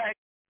right. It's like,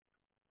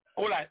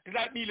 it's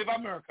like me live in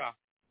America.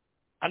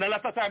 And a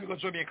lot of time I go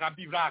to Jamaica and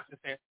people ask me,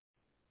 say,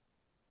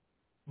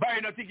 Barry,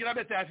 you don't think you're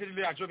better if you live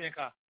in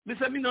Jamaica?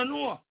 Listen, me don't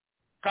know.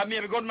 Because me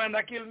have a gunman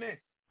that kill me.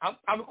 I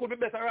could be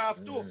better off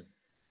too.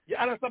 You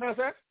understand what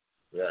I say?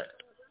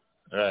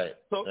 Right.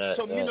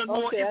 So me don't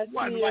know if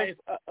one wife.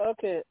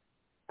 Okay,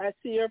 I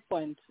see your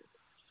point,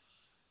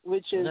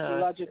 which is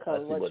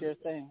logical, what you're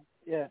saying.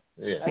 Yeah.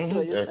 That's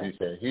what you're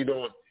saying. He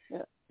don't.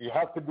 Yeah. You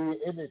have to be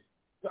in it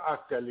to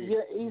actually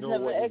know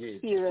what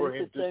it is for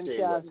him to say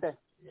what it is.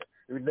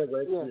 We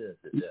never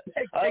experienced it. Yeah.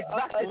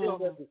 Exactly.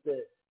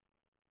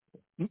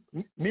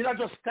 Me not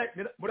just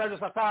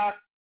attack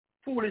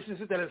foolishness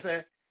to tell you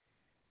say,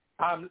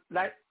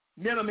 like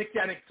me no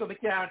mechanic, so me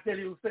can't tell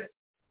you say,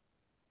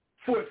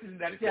 forcing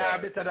that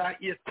can't better than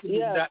that.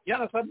 You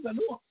understand?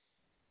 No.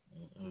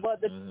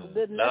 But the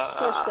next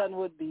question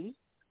would be,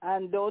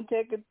 and don't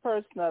take it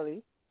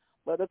personally,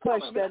 but the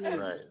question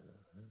is,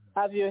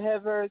 have you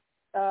ever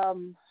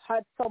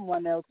had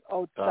someone else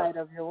outside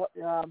of your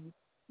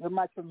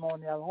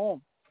matrimonial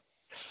home?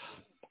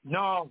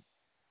 No.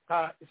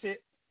 You see,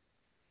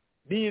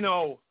 me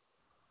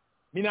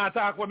not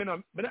talk what me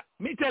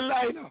tell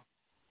lie now.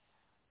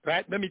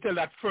 Right? Let me tell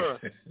that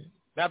first.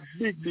 That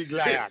big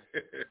lie.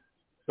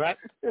 Right?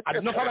 And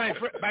enough of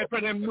my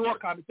friend them know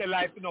because I tell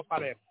life enough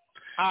of them.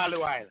 All the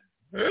while.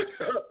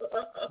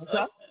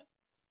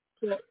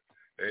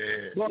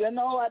 You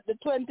know what? The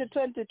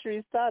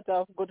 2023 start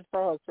off good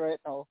for us right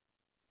now.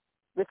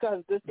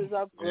 Because this is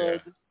a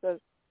good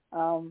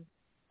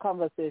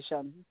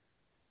conversation.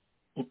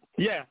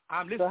 Yeah,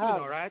 I'm listening,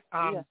 all right?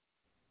 All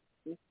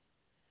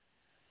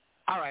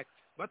right.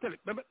 But tell you,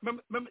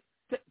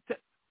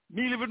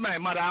 me live with my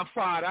mother and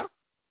father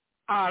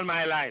all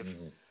my life.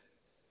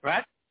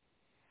 Right?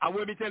 And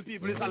when me tell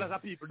people, a lot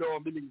of people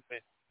don't believe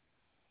me.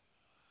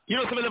 You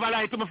know, somebody never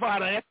lied to my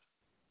father yet?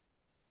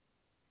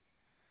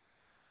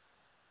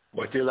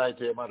 But you lie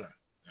to your mother?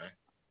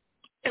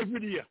 Every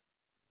day.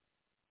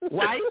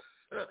 Why?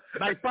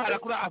 My father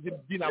could have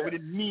dinner with the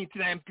meat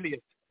in his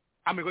plate.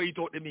 I'm going to eat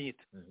out the meat.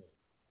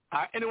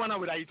 Anyone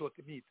would eat out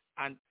the meat.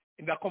 And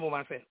in that come over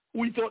and say,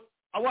 who eat out?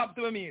 I want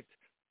to meat.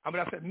 I'm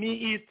going to say, me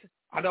eat.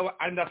 And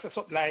I say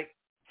something like,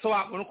 so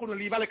I'm going to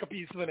leave a little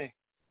piece for me.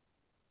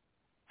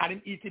 And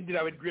him eating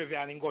dinner with gravy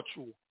and him go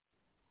through.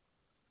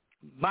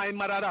 My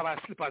mother have her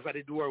slippers at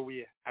the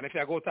doorway. And if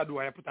I go to the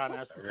door, I put on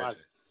her slippers.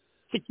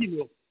 She kill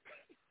you.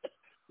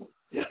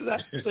 Yes, sir.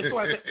 So she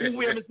want to say, who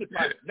wear my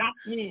slippers? Not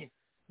me.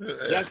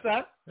 Yes,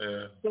 sir?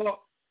 Yeah. So,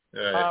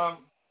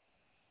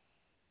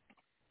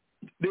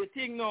 the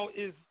thing now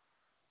is,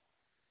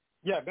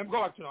 let me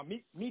go back to now.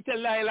 Me tell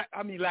lie,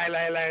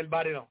 lie,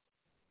 bad enough.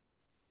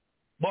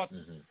 But,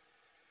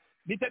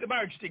 me take the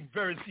marriage thing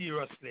very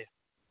seriously.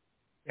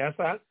 Yes,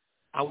 sir?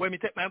 And when me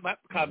take my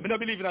because me don't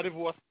believe in a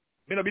divorce,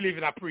 me don't believe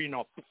in a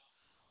prenup.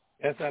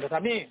 Yes, sir, that's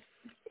what I mean.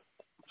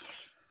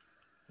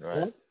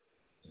 Right.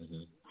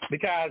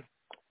 Because,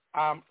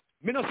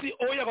 me don't see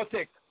how you going to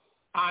take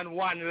on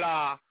one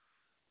law,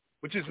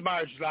 which is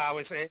marriage law,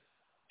 we say,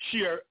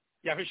 you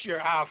have to share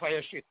half of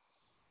your shit.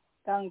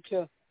 Thank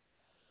you.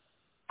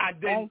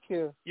 And then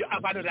you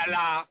have another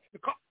law,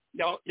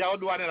 you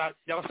do another,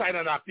 you sign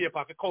another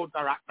paper to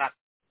counteract that.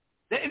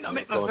 They don't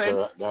make no sense.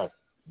 That.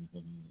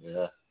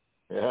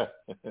 Yeah.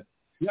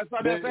 Yes,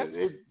 what I said?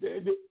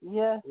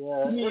 Yeah.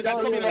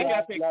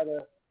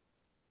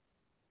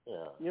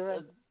 You're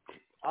right.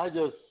 I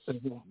just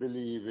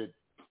believe it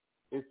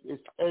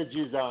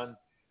edges on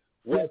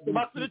what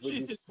back to the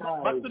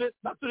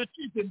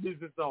cheating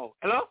business now.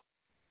 Hello?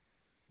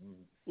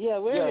 Yeah,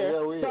 we're here.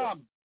 Yeah, we're here.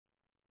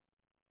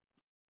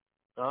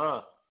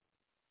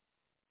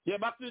 Yeah,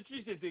 back to the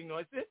cheating thing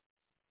now, see?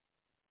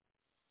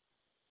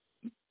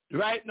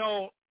 Right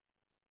now,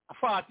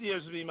 40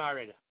 years we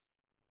married.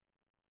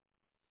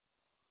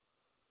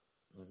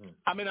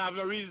 I mean, I have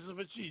no reason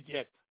for cheat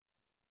yet.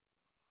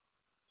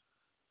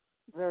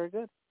 Very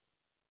good.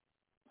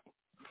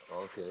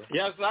 Okay.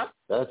 Yes, sir?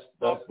 That's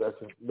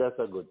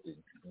a good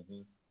thing.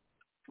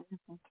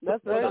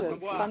 That's very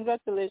good.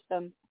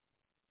 Congratulations.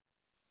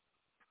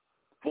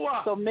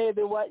 So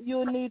maybe what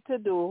you need to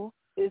do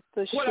is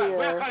to share.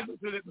 Where can I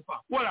congratulate the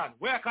past? Hold on.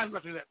 Where can I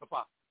congratulate the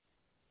past?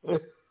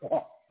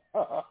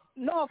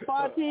 No,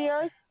 40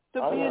 years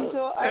to be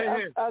into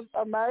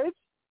a marriage.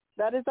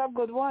 That is a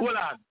good one. Hold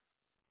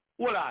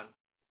on.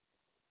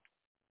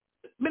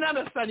 Me not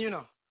understand, you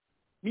know.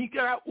 Me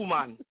care a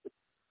woman,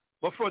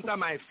 but front of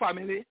my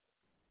family,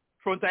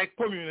 front of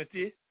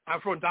community,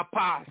 and front of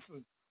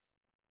person,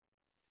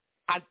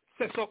 and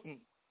say something,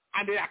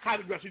 and they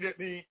can't congratulate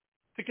me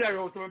to carry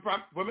out my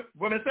problem.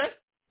 What I say?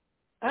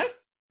 Eh?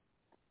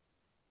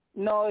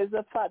 No, it's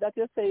the fact that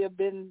you say you've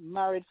been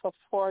married for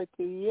 40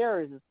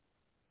 years.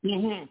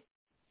 Mm-hmm.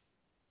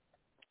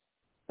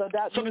 So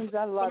that means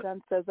a lot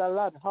and says a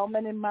lot. How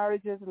many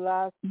marriages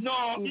last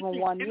even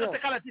 1 year?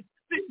 It's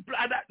simple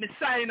as that. Me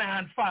sign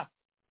and fast.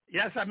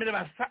 Yes, I mean,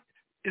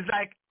 it's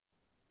like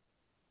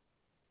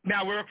me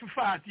I work for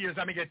 40 years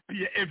and I get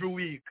paid every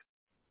week.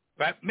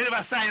 Right? Me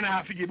never sign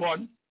and to give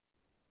on.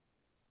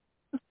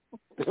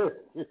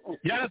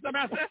 You understand what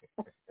I say?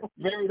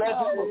 Maybe that's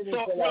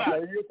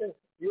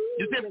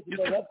you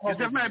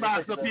say my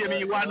boss to pay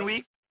me 1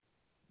 week.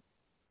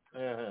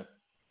 Uh-huh.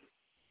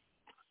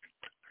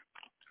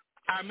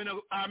 I'm not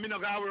going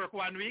to work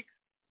 1 week.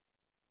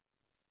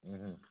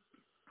 Mm-hmm.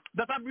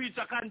 That a breach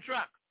of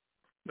contract,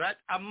 right?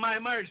 And my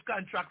marriage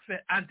contract say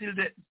until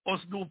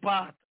us do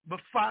part,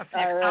 but fast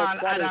all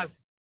others.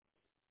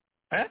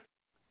 Eh?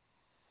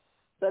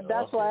 So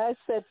that's why I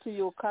said to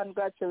you,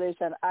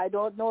 congratulations. I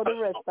don't know the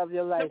rest of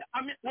your life.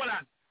 I mean, hold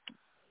on.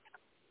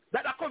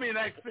 That I come in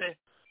like say,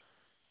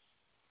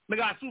 I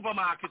got a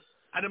supermarket,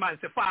 and the man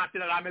say,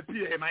 $40, I may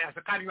pay him. I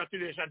say,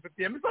 congratulations to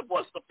pay him. I'm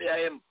supposed to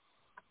pay him.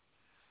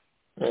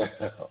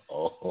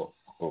 All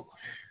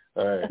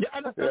right.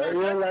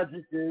 You're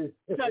logical.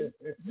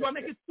 You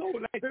make it so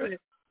like say,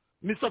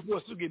 me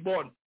supposed to get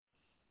born.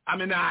 I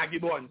mean, I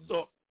get born.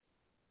 So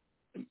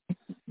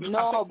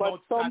no,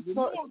 but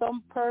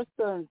some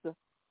persons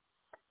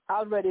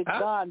already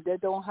gone. They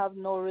don't have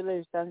no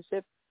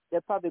relationship.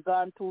 They're probably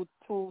gone 2,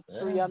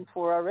 3, and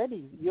 4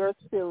 already. You're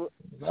still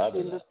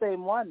in the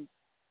same one.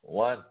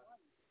 One.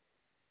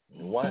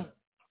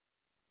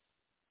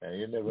 And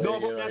you never, you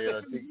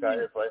don't think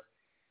sacrifice.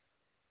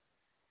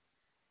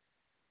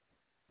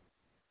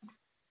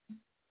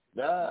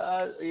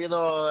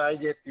 I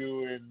get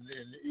you, and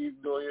even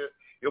though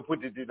you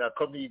put it in a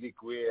comedic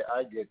way,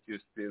 I get you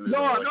still.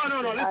 No.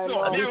 Let's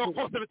go. I never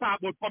supposed to talk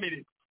about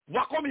comedy.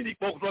 What comedy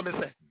book do I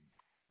say?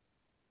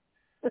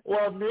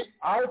 Well,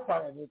 I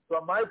find it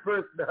from my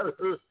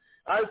personal.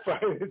 I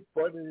find it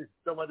funny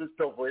some of the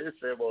stuff what you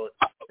say about.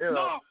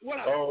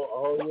 Which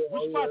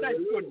part is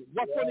funny?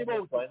 What's funny about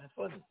it? I find it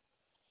funny.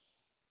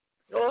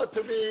 Oh,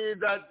 to me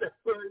that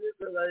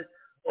like.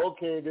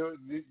 Okay,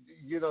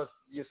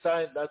 you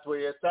sign. That's what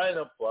you sign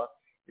up for.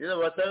 You know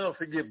what? I don't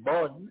forget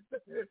bond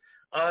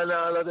and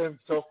all of them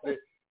stuff.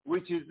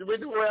 Which is we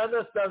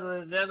understand.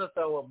 We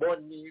understand what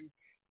bond means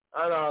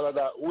and all of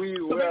that. We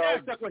are.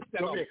 Ask the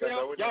question.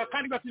 You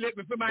congratulate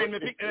me for mine. Me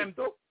pick them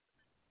too.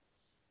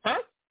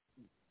 Huh?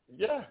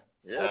 Yeah.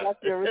 So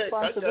that's your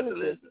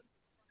responsibility.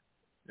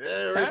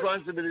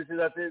 Responsibility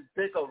that is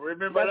take up.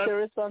 Remember that's your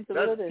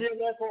responsibility.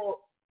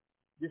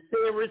 The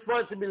same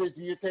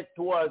responsibility you take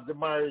towards the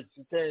marriage,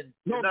 you saying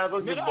you're not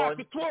going to get born.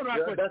 That's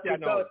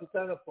what you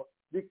sign up for.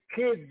 The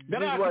kids is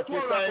what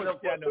you sign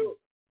up for too.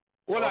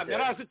 Hold on,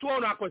 that's the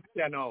 $200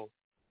 question now.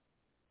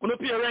 Want to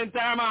pay rent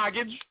or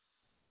mortgage?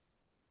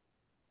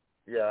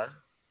 Yeah.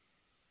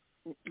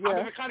 I'm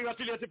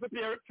congratulate you for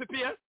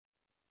pay?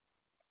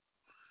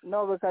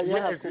 No, because you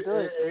have to do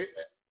it.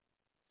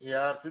 You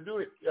have to do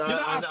it.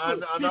 And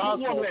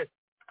also, homeless.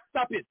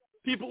 Stop it.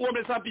 People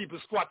homeless and people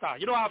squatter.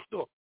 You don't have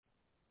to.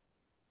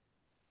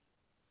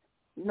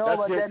 No,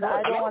 but then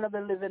I don't want to be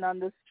living on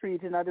the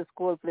street in a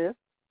school place.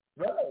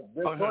 No,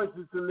 the choice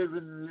is to live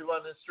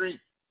on the street.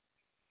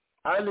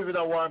 I live in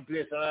a warm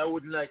place, and I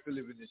wouldn't like to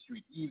live in the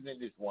street, even in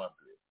this warm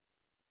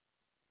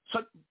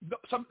place.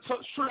 So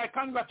should I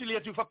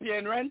congratulate you for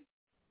paying rent?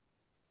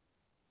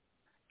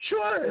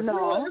 Sure.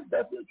 No.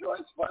 That's your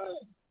choice.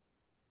 Fine.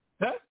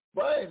 Huh?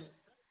 Fine.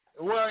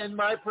 Well, in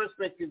my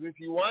perspective, if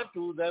you want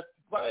to, that's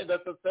fine.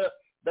 That's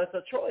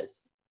a choice.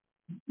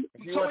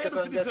 If you want to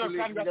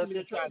congratulate me, that's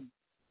your choice.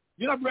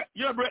 You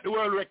break the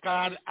world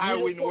record. I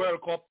win the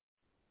World Cup.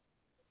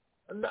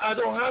 I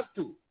don't have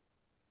to.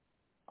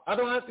 I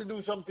don't have to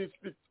do something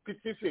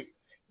specific.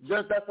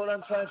 Just that's what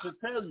I'm trying to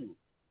tell you.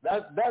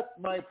 That's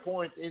my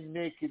point in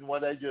making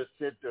what I just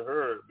said to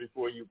her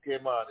before you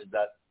came on. Is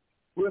that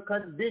we're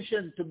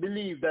conditioned to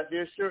believe that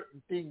there are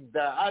certain things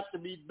that have to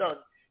be done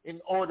in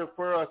order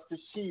for us to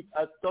see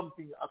at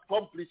something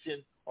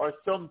accomplishing or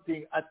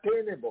something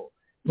attainable.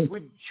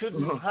 We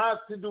shouldn't have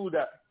to do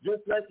that.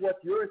 Just like what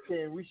you're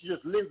saying, we should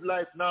just live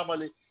life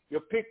normally. You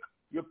pick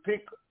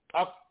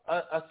up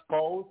a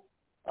spouse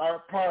or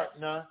a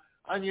partner,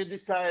 and you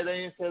decide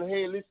and you say,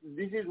 hey, listen,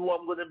 this is who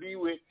I'm going to be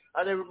with,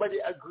 and everybody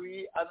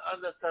agree and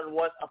understand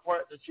what a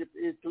partnership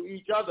is to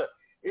each other.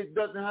 It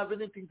doesn't have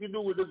anything to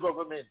do with the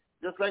government.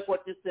 Just like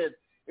what you said,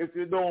 if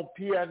you don't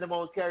pay and them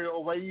will carry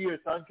over years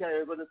and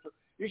carry over,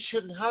 it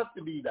shouldn't have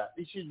to be that.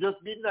 It should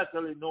just be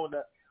naturally known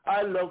that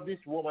I love this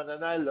woman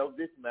and I love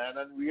this man,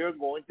 and we are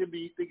going to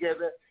be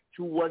together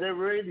to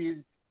whatever it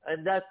is,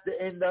 and that's the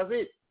end of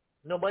it.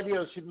 Nobody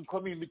else shouldn't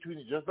come in between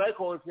it. Just like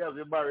how if you have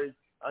your marriage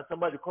and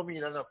somebody come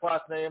in and a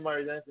partner in your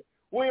marriage and say,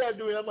 what are you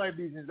doing in my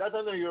business? That's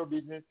none of your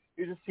business.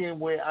 It's the same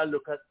way I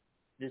look at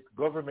this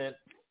government,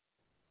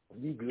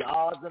 these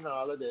laws and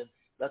all of them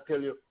that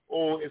tell you,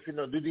 oh, if you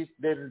don't do this,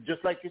 then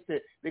just like you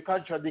said, they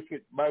contradict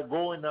it by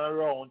going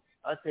around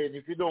and saying,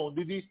 if you don't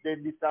do this,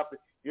 then this happens.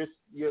 You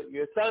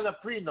sign a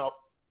prenup.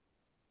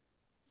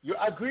 You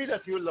agree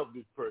that you love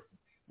this person,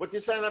 but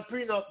you sign a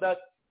prenup that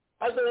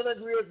I don't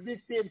agree with this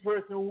same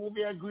person whom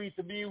I agree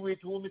to be with,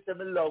 whom I say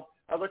I love,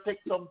 I will take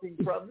something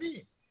from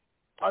me.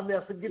 And I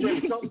have to give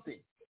them something.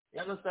 You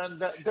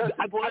understand? That's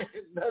the point.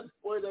 That's the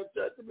point I'm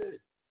trying to make.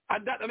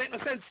 And that makes no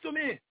sense to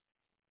me.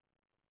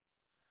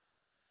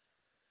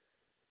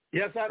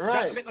 Yes, that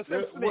makes no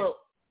sense to me. Well,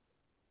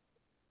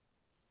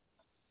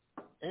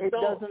 it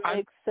doesn't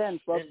make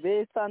sense, but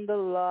based on the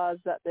laws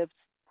that they've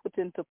put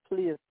into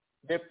place.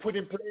 They put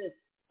in place,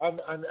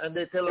 and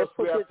they tell us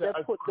we have to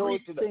agree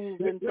to that.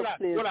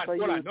 Hold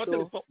on.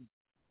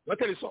 I'll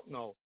tell you something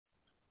now.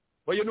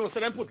 But you know, so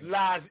they put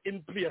laws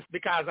in place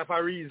because of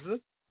a reason.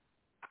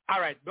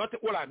 All right,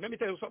 hold on. Let me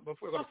tell you something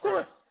before you go. Of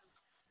course.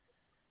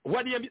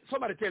 What do you?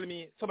 Somebody tell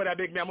me, somebody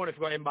beg me money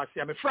for go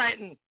embassy. I'm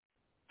frightened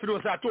to do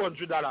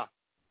 $200,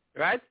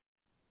 right?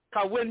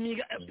 Because when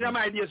me get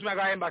my ideas, when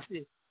I go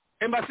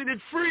embassy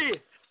did free.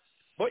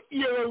 But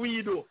here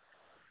we do.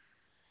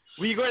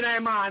 We go in the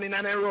morning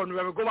and then run. We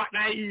go back in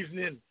the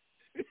evening.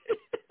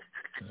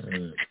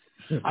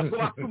 I go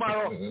back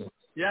tomorrow.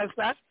 You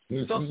understand?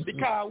 So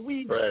because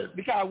we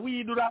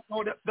do that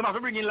now, they have to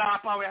bring in law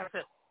power and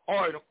say,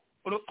 oh, you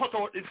know, cut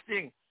out this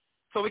thing.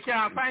 So we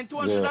can find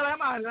 $200 a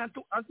man and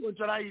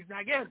 $200 evening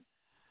again.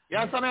 You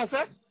understand what I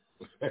said?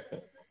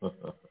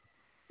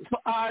 So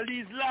all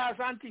these laws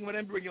and things when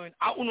they bring you in,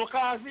 I don't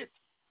cause it.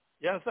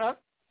 You understand?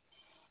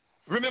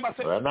 Remember,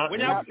 so when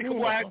you have people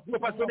who are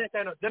group of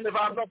Jamaica, they never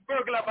have no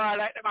burglar bar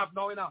like them have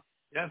now, you know.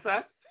 You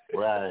understand?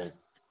 Right.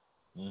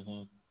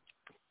 Mm-hmm.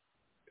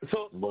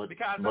 So,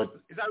 because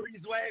it's a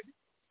reason why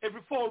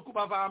every fall could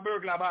have a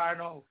burglar bar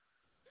now.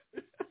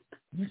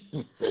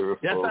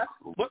 Yes, sir?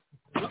 But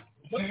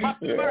back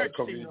to the marriage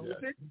thing now, you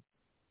see?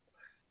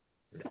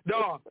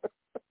 No.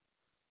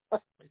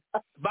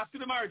 Back to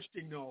the marriage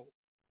thing now.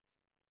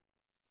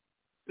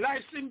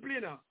 Life simply,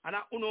 you know, and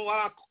I don't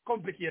want to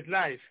complicate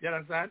life, you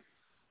understand?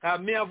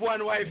 Me have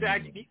one wife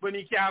that when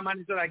he can't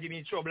manage to give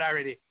me trouble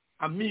already.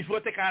 And me for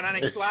take on the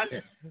next one.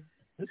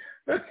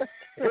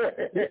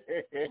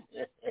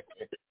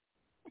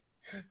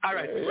 All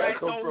right.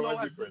 Right now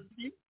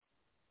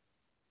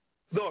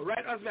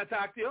as I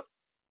talk to you,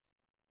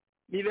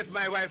 me left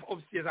my wife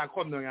upstairs and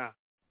come down here.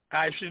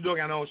 If she's down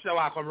here now, she'll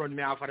walk and run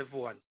me off of the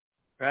phone.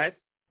 Right?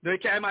 Now you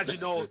can imagine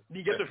now,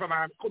 me get it from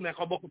her, come and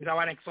come back with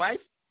our next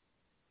wife.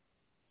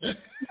 Yes,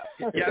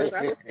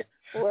 sir?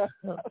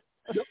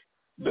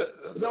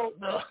 No,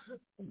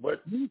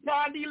 but we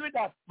can't deal with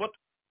that. But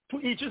to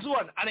each his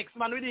own. And next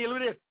man will deal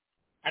with it.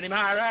 And him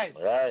all right.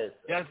 Right.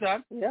 You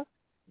understand? Yeah.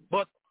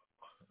 But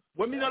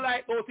when me don't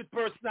like about it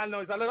personal now,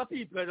 it's a lot of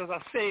people that just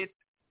say it.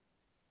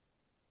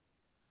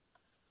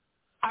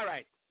 All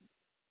right.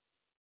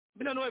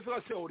 I don't know if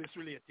I say how this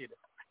related.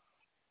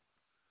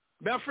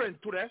 My friend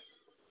today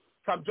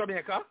from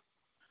Jamaica,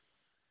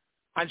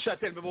 and she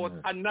tell me about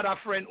another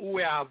friend who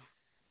have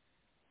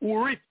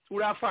rich,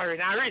 who are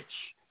foreign and rich.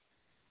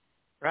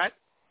 Right?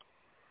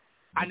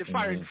 And the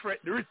foreign friend,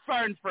 the rich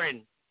foreign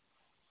friend,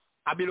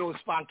 I belong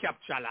span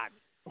capture land.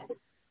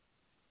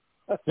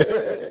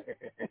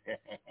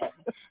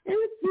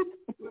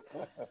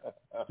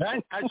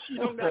 Right? And she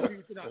don't agree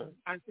with that.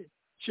 And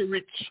she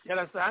rich, you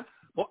understand?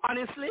 But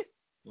honestly,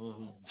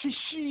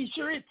 she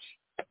rich.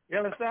 You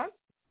understand?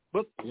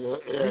 But we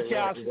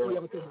can't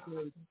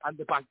and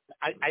the bank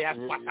I have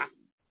water.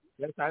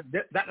 You understand?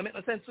 That makes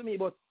no sense to me,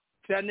 but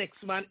to the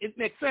next man, it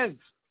makes sense.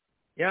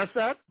 You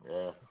understand?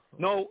 Yeah.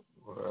 No.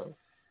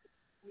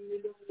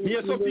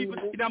 Here's some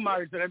people in a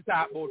marriage that them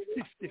talk about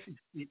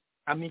 50-50.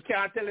 And me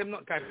can't tell them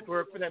not because it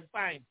work for them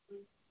fine.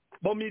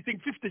 But me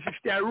think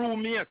 50-50 are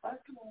roommate.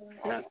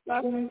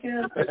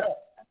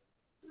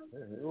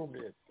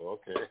 Roommate,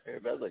 okay.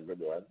 That's a good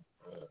one.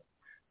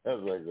 That's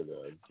a good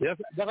one. Yes,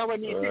 that's what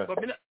me think. But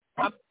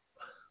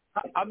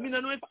I don't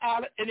know if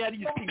all any of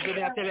these things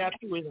that I tell you are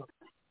true, you know.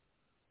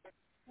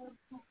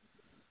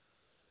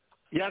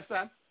 Yes,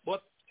 sir.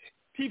 But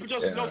people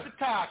just love to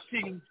talk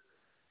things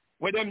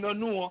where them don't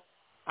know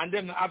and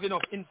them not have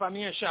enough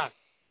information.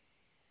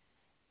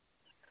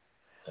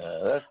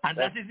 That's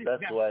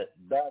why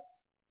that's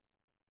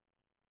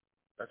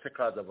the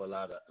cause of a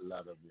lot of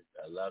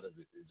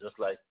it. It's just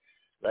like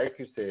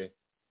you say,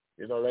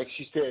 you know, like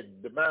she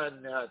said, the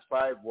man has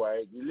 5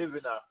 wives. He live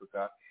in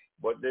Africa,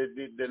 but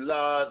the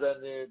laws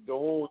and the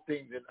whole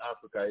things in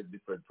Africa is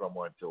different from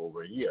what's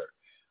over here,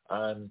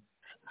 and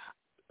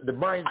the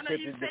mindset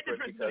is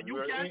different.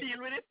 You can't deal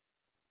with it.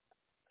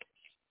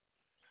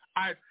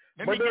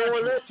 But they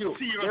won't let you.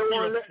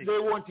 They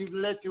won't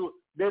even let you.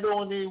 They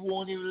won't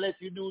even let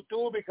you do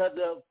 2 because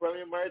from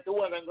you married to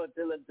one, I'm going to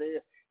tell them,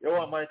 say, you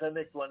want married to the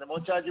next one. I'm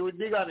going to charge you with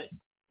big on it.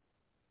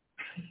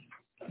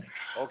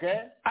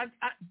 Okay?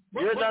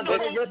 You're not going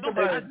to get the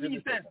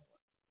marriage.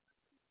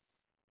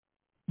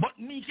 But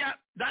me can't,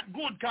 that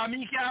good because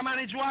me can't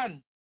manage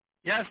one.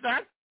 You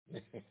understand?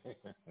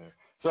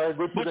 So I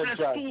go to the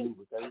charge you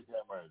because you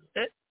can't manage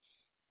it.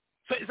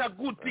 So it's a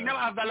good thing that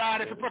I have the law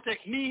to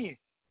protect me.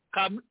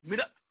 Because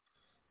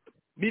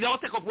me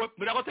don't take up what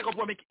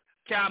me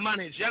can't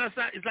manage. You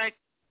understand? It's like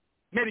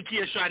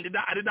medication.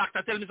 The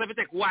doctor tell me if I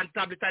take one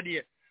tablet a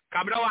day.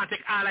 Because I don't want to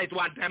take all at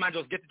one time and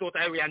just get it out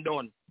of the way and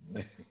done.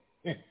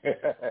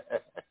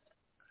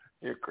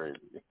 You're crazy.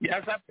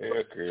 Yes, sir.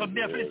 You're crazy. So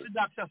me face the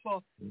doctor,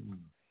 so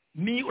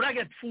me would I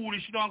get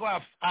foolish, you don't go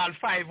have all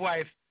 5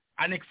 wives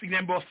and next thing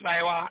them bust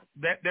my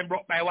them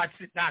broke my watch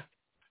it not.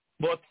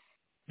 But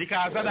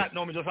because of that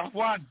now me just have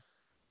one.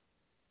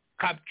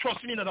 Cause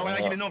trust me,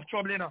 I get enough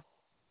trouble, you know.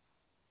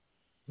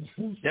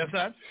 Yes,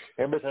 sir.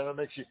 You better not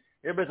make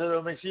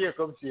sure you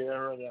come here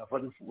and run out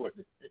for the food.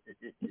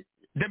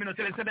 Them not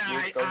tell you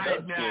I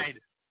hide.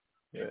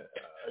 Yeah,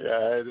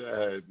 I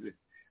hide.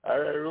 All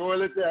right,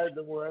 roll it out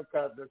the more I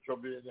can't no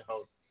trouble in the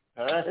house.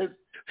 All right?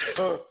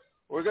 So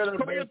we're going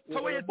to make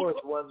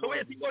one. So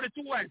wait, think about the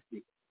 2 wives.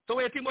 So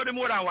wait, think about the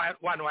more than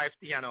one wife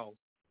thing, you know.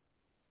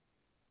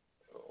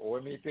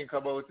 When you think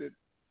about it,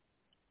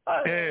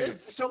 if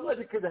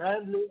somebody could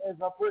handle it as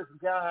a person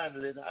can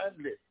handle it,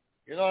 handle it.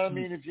 You know what I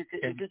mean? If you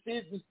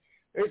see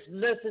it's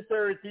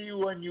necessary to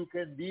you and you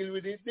can deal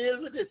with it,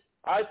 deal with it.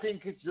 I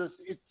think it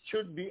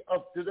should be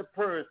up to the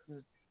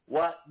person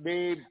what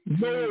they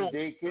feel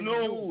they can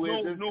do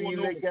with it,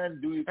 they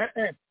can do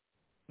it.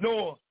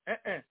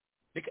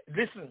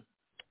 Listen,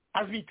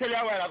 as we tell you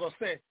what I was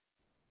say.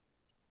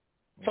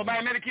 So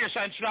my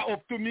medication should have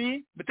up to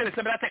me. But tell you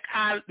something, I take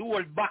all the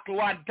whole bottle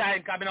one time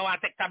because I don't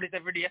want to take tablets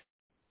every day.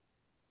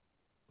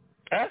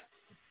 Huh?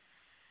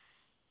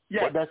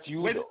 Yeah. But that's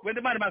you. When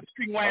the man has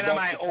string wine in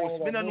my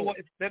house, I don't know what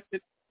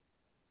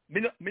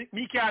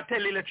me can't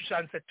tell the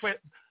electrician say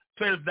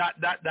 12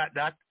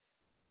 that.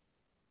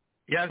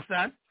 You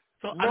understand?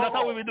 So and that's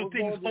how we do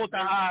things out of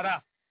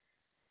order.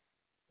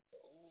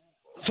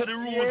 So the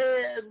rule.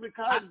 Yeah,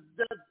 because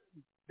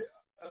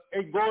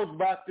it goes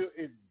back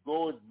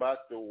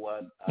to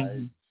what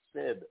I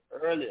said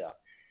earlier.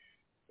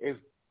 If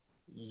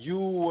you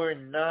were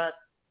not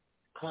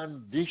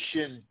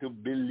conditioned to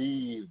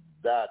believe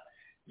that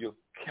you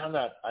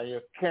cannot and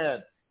you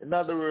can't, in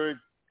other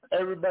words,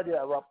 everybody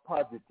have a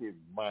positive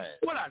mind.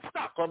 Hold on,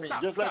 stop. Let me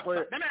ask you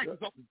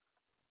something.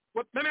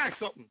 What do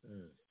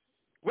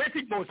you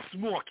think about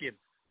smoking?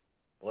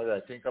 What do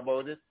I think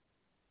about it?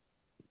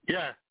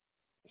 Yeah.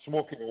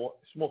 Smoking what?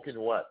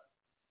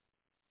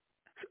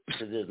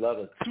 Because there's a lot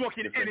of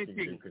smoking anything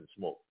anything you can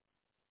smoke.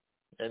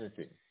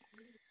 Anything.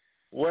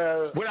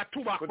 Well,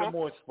 tobacco? For the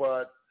most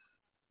part.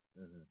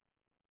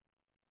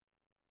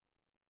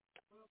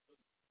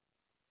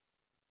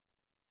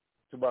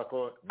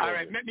 Tobacco. All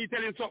right, let me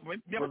tell you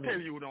something. Let me tell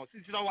you now,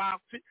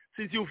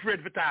 since you're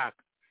afraid to talk.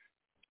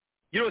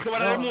 You know, so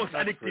one of the most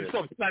addictive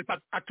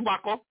substances are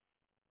tobacco.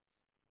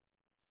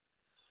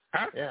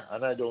 Huh? Yeah,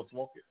 and I don't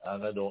smoke it,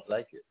 and I don't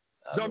like it.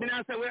 No, me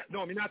not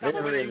talk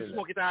about whether you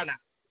smoke it or not.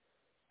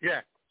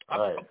 Yeah.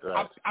 Right.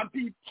 And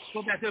people,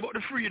 so I say about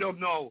the freedom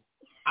now,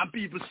 and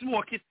people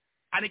smoke it,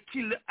 and they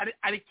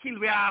kill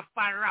we are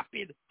far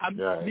rapid. And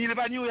me live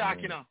in New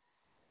York, you know.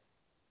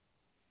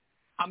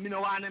 And me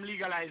no want them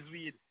legalize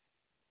weed.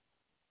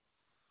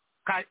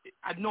 Cause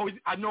I know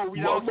we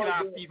don't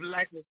have people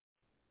like it.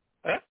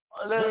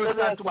 Let me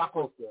ask you a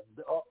question.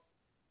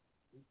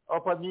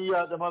 Up in New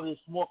York, them have the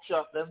smoke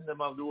shop, them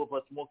have the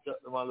open smoke shop,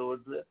 them all over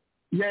the place.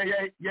 Yeah.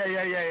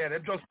 They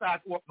just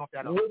start working up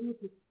there now.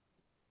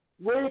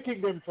 Where do you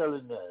think them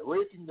selling there? Where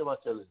do you think them are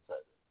selling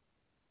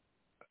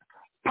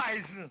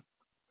inside? Poison.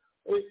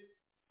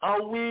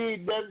 Are we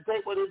then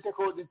take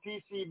out the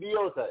TCB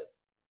outside?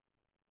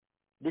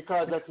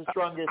 Because that's the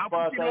strongest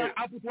part of it.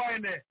 I'll put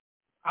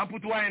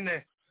wine in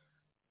there.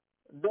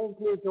 Don't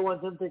place the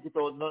ones and take it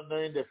out, not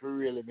knowing if you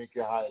really make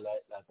you high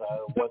like that.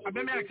 Let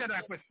me ask you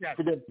that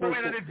question. So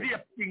when are the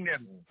vape thing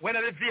them? When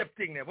are the vape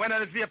thing them?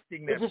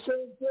 It's the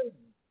same thing.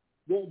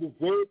 The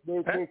vape,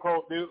 they take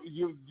out, the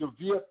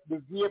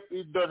vape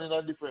is done in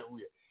a different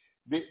way.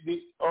 The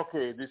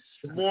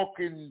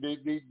smoking,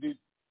 the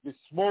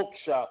smoke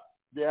shop,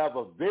 they have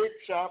a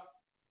vape shop,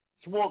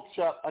 smoke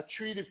shop,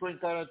 3 different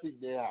kind of things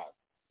they have,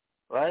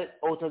 right?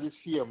 Out of the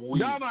same weed.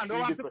 No, man, don't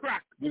want to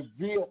crack. The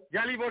vape.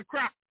 You leave out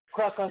crack.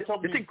 Crack and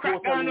something. You think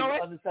crack on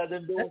the side,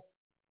 them don't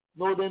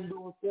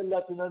sell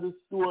that in the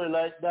store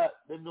like that.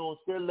 They don't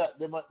sell that.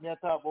 They might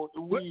talk about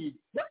the weed,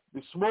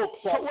 the smoke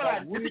shop. So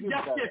what? You think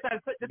gas sell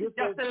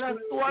in a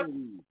store?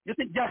 You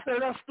think gas sell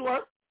in a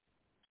store?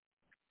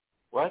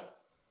 What?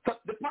 So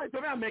the point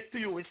that I make to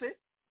you, is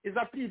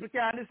that people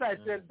can decide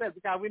to themselves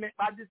because we make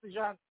bad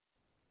decisions.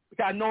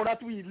 Because now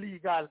that weed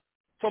legal,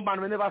 some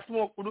man will never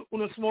smoke. Who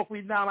don't smoke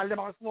weed now, and they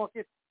never smoke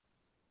it.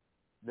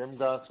 Them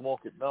don't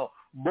smoke it now.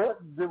 But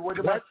the way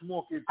they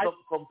smoke it is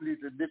something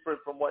completely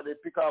different from what they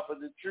pick off of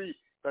the tree.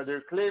 Because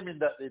they're claiming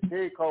that they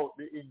take out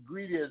the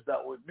ingredients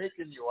that were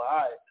making you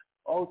high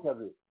out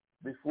of it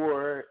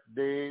before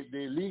they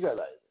legalize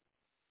it.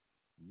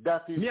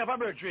 That is. Me have a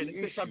brethren,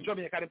 especially from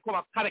Jamaica, they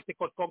come and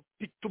come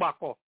pick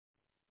tobacco.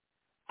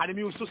 And they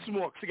used to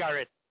smoke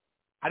cigarette.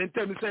 And they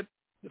tell me, said,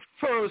 the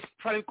first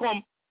time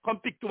come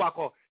pick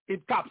tobacco,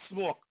 it top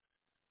smoke.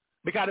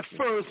 Because the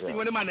first thing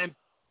when the man them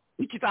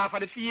pick it off of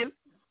the field,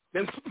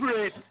 then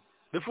spray it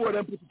before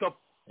they put it up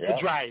to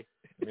dry.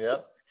 Yeah.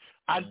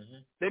 And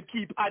they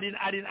keep adding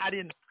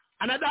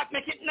And that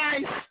make it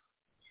nice.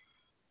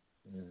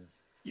 Mm.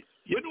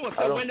 You know,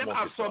 so when they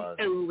have some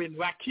heroin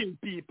that kill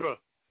people,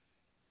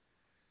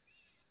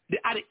 the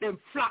addict them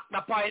flock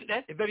the point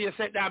there. If you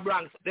said that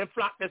Bronx, they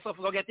flock they so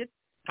forget it.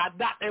 Cause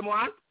that them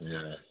want.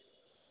 Yeah.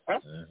 Huh?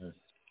 Mm-hmm.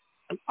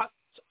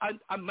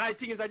 And my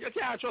thing is that you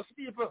can't trust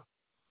people.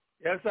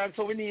 Yes, and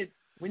so we need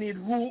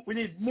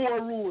more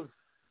rules,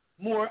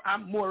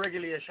 more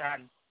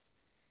regulation.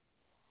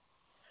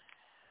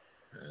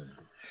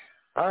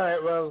 All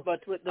right, well,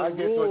 but with the I rules,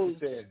 guess what you're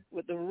saying.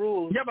 with the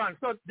rules. Yeah, man.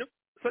 So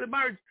the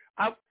marriage.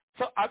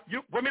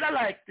 You when me not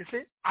like, you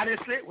see,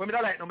 honestly, when me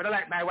not like, no, me not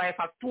like my wife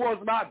has 2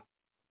 husbands.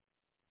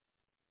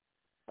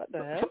 What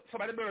the hell?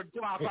 Somebody bird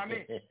come out for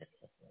me.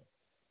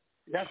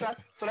 Yes, sir.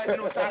 So like, you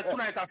know, so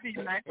tonight I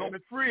feel like I'm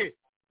free.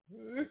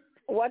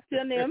 What's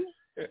your name?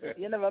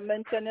 You never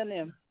mention your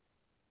name.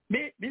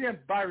 Me name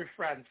Barry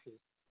Francis.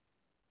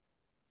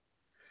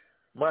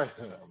 My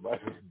Barry.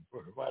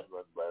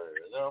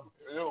 No,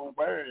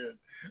 Barry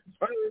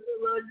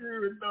never agree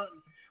with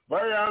nothing.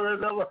 Barry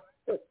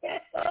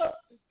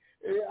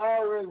he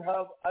always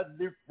have a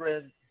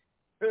different,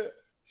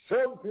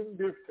 something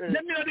different.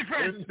 Let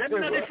me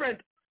know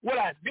different. What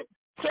I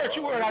search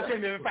your word, I'll tell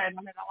you if I find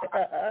it.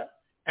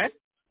 Eh?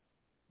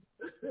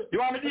 You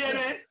want me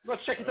DNA? Go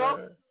check it out.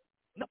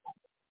 No.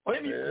 What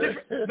do you mean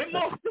different? The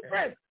most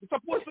different. It's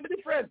supposed to be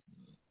different.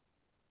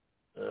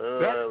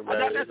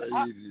 Right? That's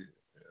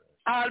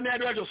all me I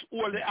do, I just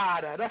hold the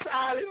order. That's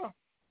all, you know.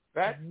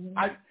 Right?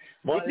 And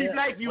people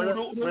like you don't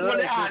hold the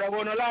order,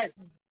 we don't like.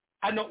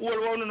 I don't hold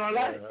one, don't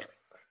like.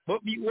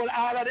 But me hold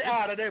all of the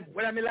order them.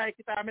 Whether I like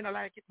it or I don't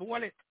like it, I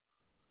want it.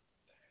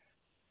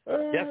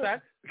 Yes,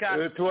 sir?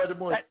 Because two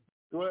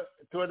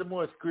of the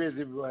most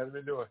crazy ones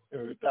we know.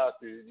 We talk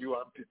to you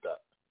and Peter.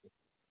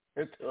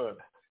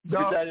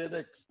 Peter, you're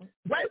next.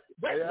 Wait.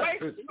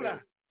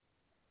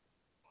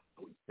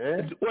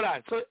 Hold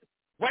on. So,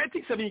 why do you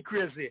think something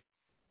crazy?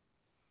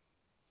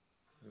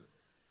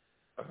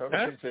 I don't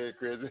think you're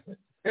crazy.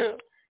 I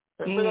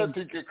don't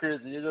think you're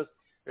crazy. You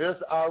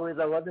just always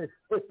have one.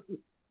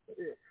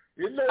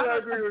 You never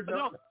agree with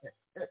them.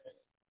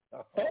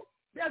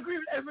 They agree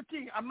with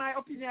everything. In my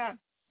opinion.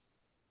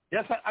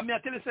 Yes, I mean, I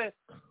tell you, say,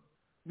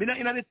 me not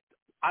in it.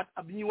 I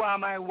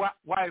want my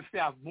wife to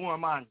have more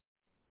man.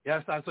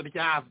 Yes, so they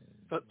can have.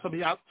 So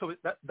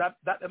that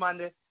the man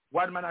there,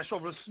 one man a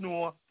shovel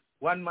snow,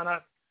 one man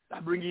a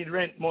bring in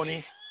rent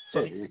money.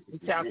 So he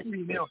can't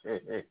free me up.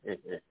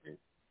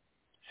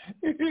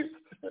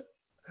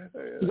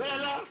 Well,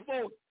 laugh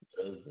about.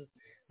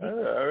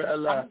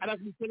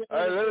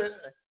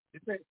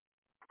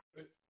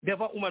 There's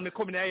a woman me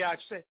come in here,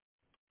 she say,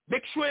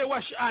 make sure you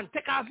wash your hand,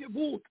 take off your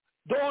boot,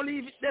 don't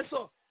leave it there,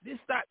 so this,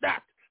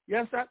 that. You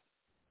understand?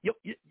 You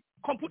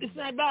come put this in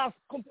the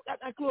basket, come put that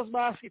in the clothes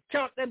basket,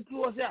 count them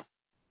clothes here.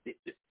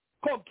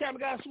 Come, can we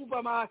go to the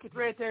supermarket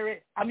right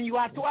there? I mean, you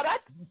want to do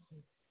that?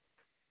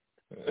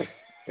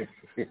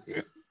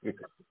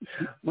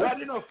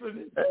 Well enough for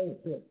me.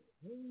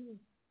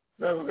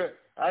 No,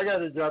 I got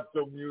to drop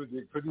some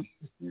music for these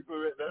people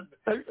right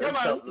now. Come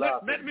on,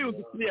 let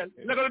music play.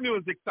 Look at the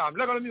music, Tom.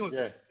 Look at the music.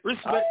 Yeah.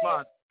 Respect,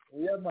 man.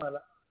 Yeah, man.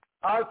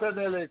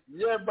 Alternate.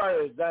 Yeah,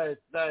 Barry. Nice.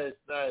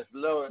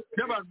 Love it.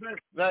 Come on, bless.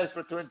 Nice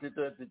for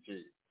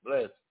 2023.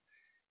 Bless.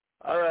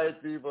 All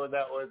right, people.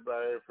 That was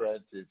Barry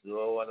Francis. You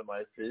are one of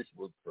my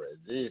Facebook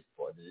friends. He's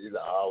funny. He's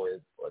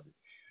always funny.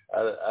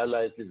 I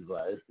like his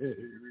vibe.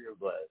 Real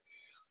vibe.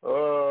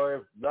 Oh,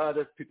 if not,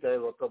 if Peter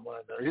ever come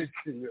on, he'll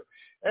kill you.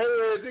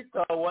 Anyway,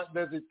 Victor, what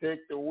does it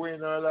take to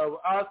win our love?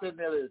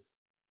 Alternate.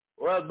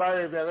 Well,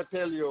 Barry, I'm going to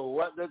tell you,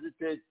 what does it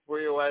take for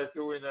your wife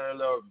to win her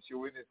love? She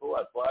win it for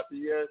what, 40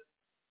 years?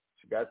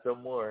 She got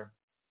some more.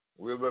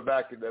 We'll be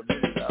back in a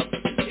minute after.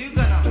 You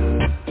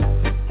gonna...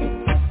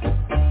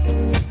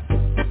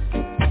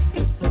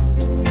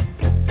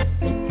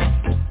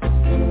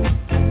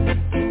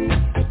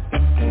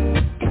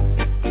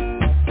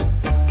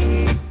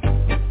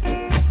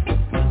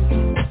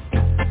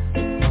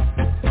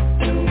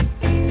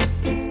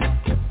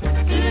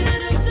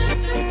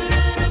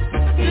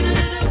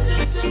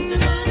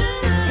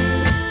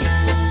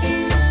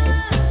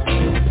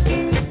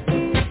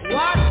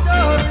 What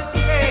does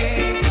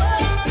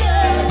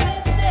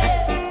it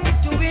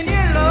take to win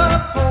your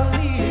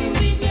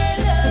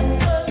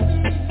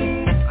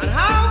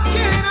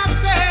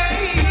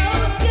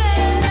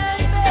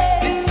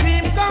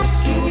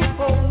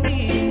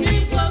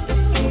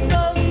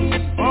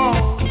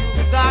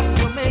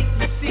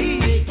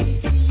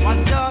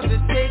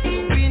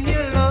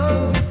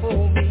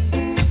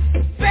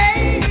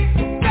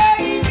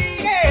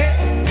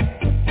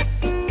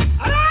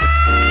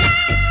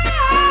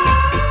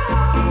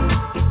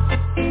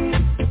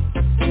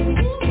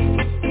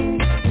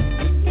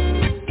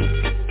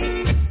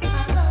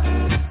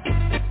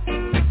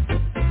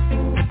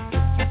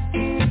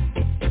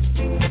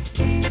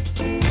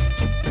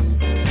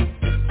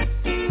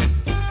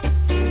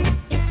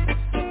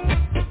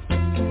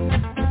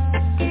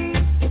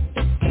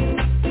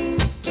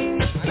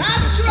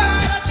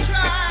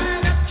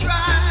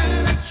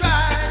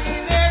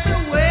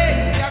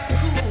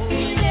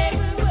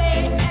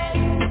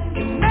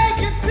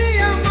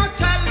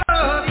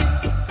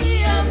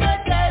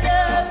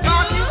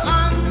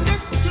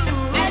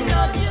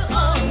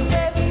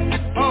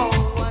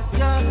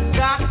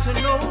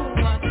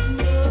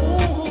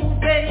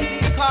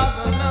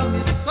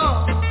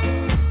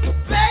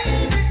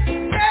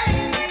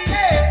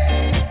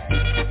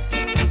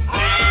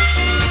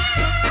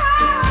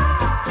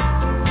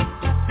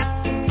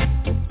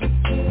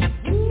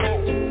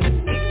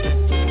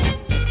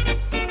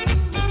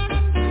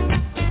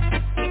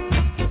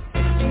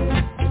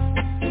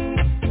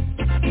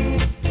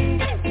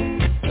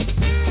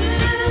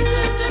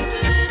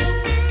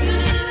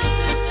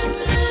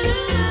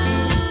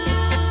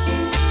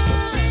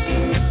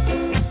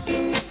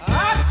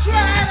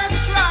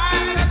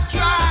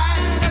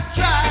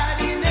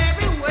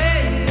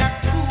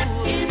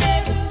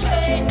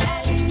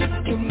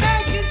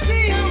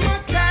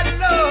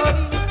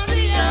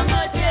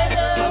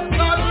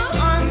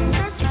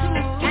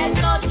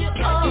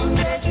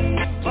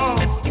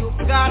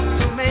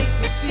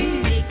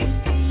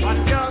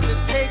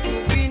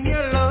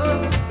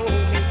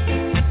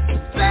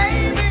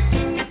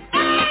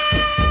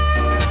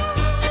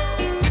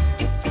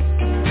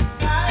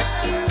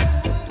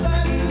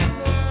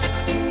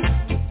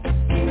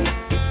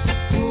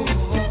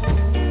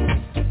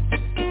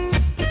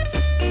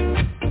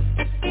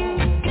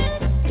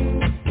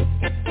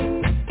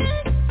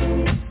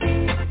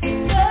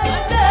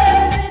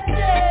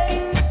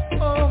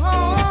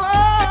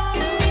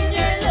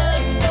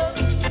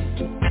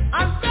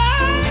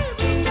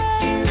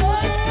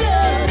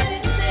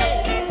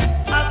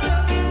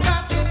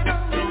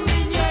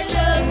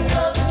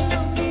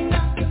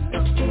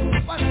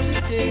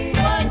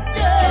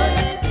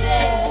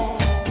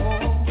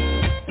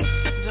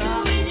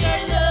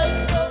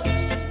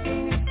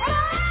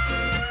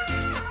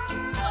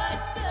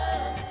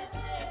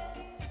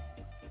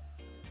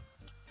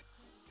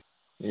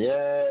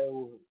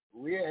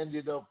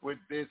ended up with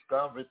this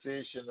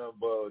conversation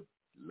about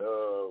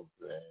love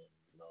and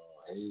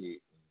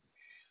hate,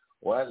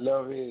 what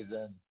love is,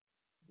 and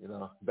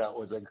that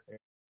was a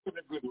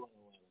good one.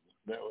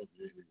 That was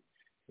really,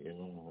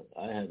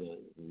 I had a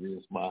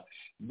real smile.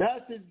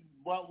 That is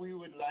what we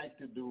would like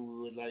to do.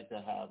 We would like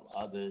to have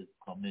others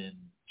come in,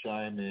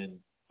 chime in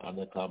on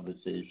the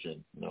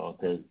conversation,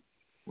 because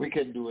we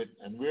can do it,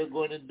 and we're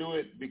going to do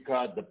it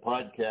because the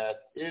podcast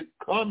is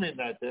coming.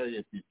 I tell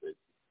you, people, it's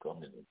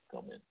coming.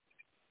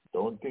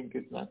 Don't think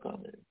it's not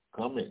coming. It's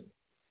coming.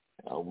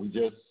 We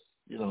just,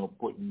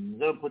 put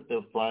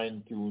the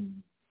fine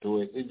tune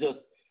to it. It's just,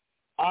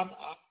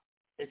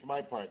 it's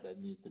my part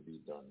that needs to be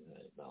done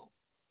right now.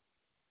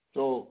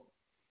 So,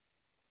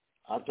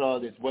 after all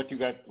this, what you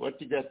got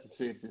to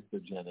say, Sister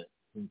Janet?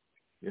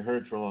 You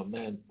heard from a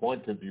man's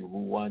point of view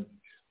who wants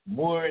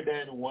more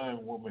than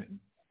one woman.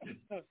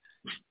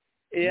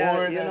 Yeah,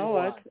 more you than know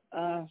one.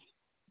 what?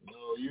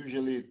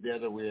 Usually it's the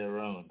other way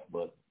around,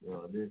 but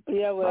this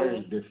well,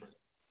 is different.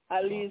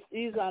 At least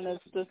he's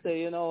honest to say,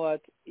 you know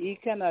what? He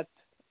cannot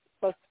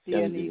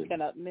sustain, he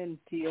cannot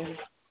maintain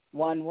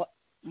more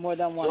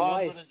than one so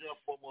wife. I'm going to drop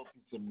one more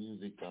piece of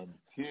music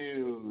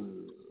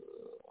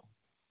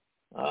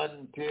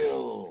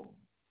until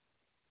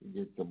we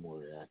get some more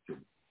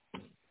reaction.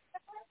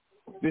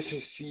 This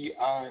is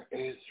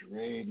CRS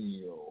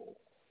Radio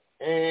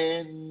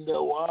and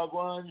the Wha A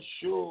Gwaan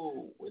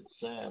Show with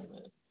Sam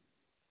and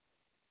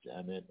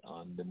Janet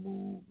on the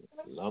move.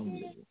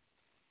 Lovely.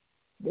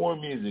 More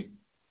music.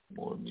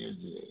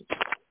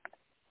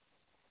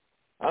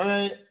 All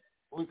right,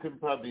 we can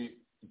probably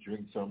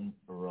drink some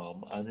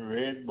rum and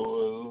Red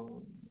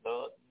Bull.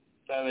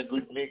 Not a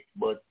good mix,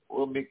 but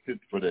we'll mix it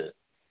for the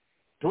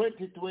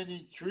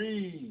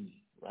 2023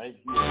 right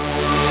here.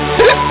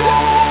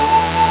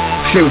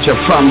 Future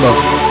Fambo.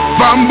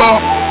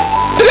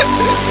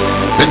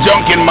 The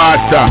Junkin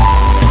Master.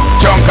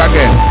 Junk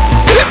again.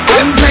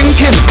 I'm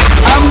drinking.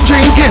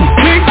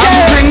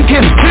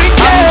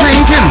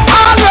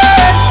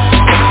 Alright.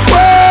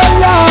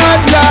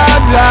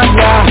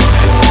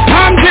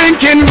 I'm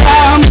drinking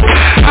rum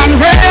and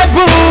Red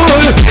Bull,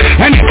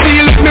 and it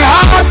feels me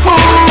heart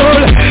full.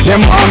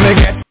 Them want me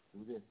get.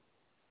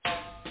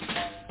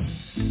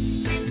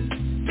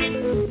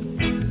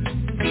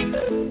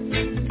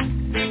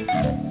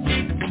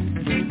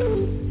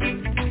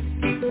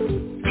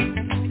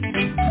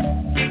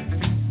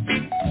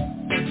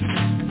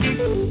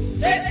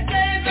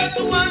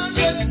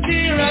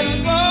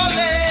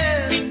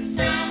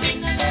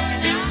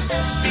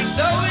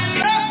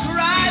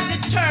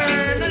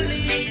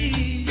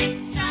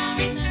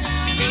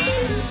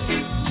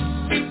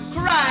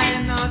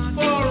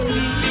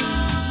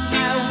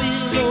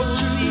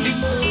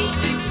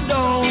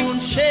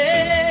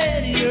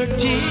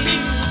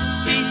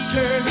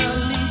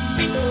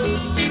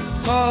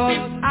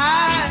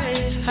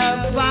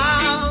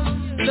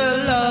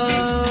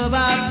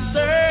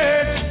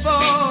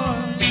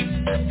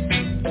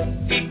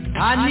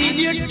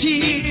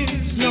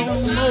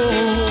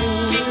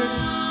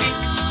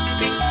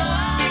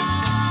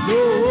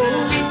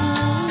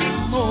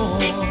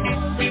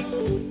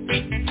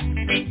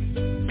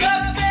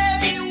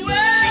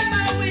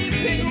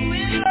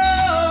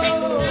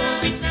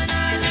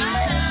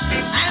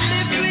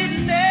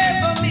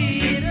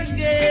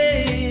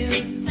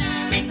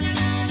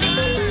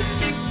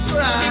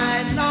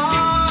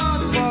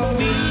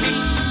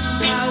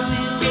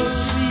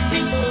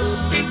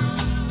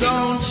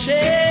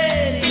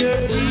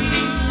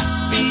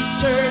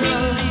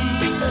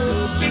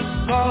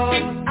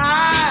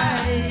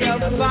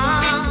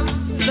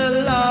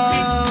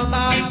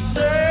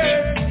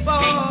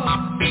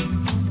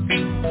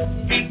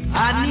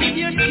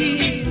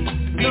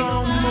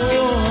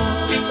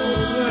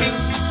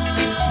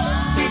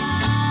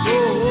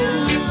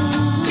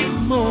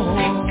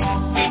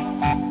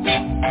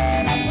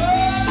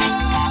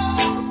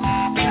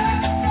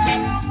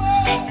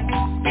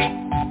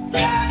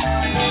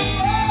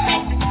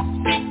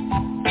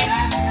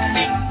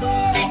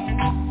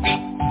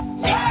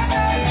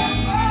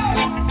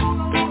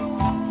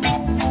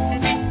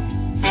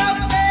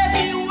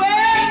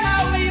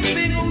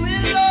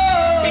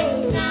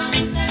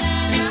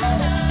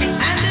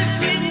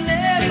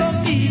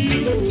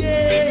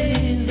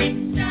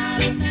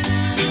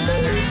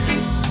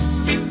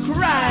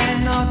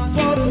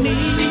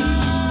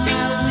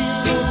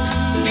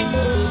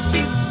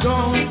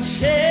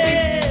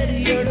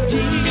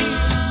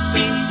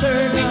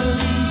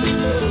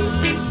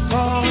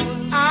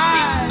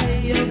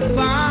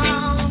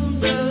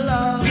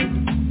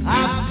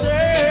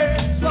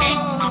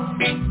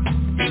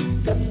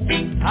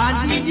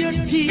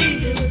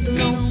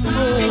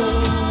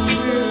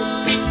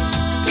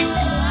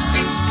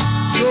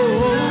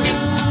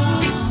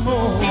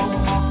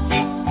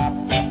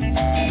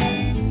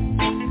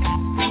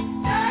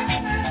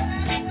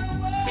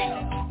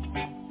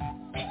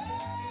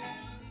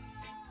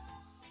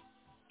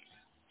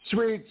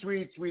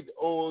 Sweet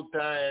old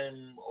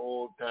time,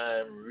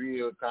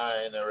 real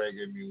kind of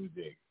reggae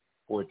music.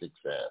 Portic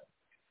Sam.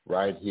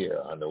 right here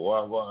on the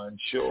Wha A Gwaan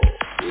Show.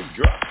 It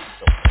drops.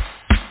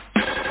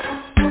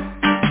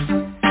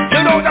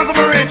 You know that's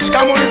a rich,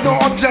 come on, it's no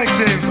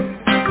objective.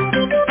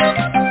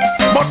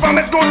 But from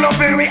it's good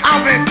loving, we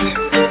have it.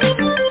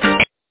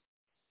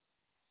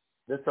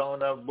 The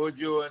sound of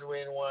Buju and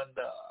Wayne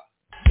Wonder.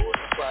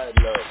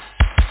 Bonafide love.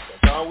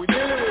 That's how we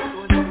deal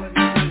with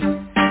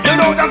 2023. You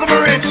know that's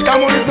a rich,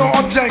 come on, it's no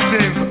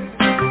objective.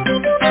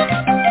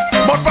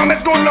 But from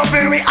it's good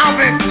loving, we have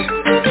it.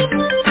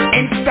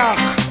 In stock.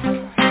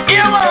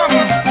 Yeah,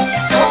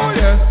 man. Oh,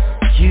 yes.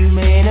 You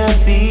may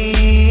not be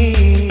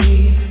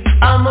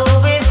a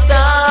movie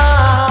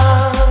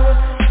star.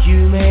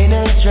 You may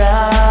not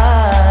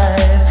drive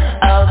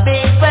a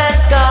big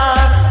fast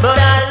car, but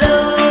I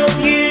love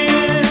you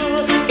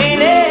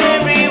in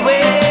every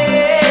way.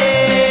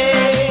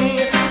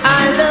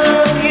 I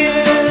love you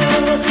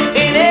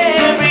in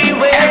every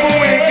way. Every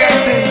way you can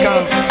think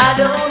of. I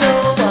don't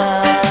know why.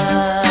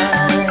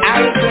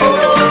 I'll tell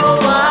you.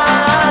 Oh, why?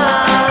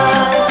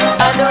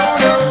 I don't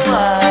know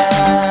why.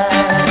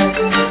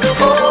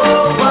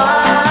 Oh,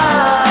 why?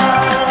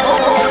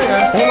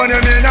 Woman,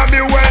 you may not be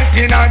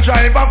wealthy, not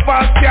drive a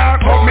fast car.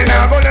 But me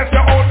now go left you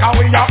out, cause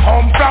we a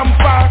come from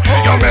far.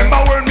 You remember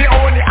when me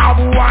only have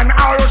one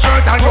arrow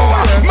shirt, and you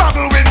a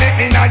muggle with me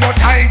in a your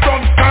tight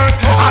up skirt.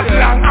 As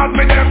long as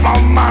me there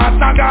from Mars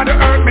and God the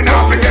earth, me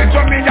now forget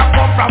where me a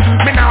come from.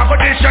 Me now go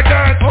dish your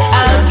dirt.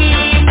 I'll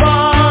keep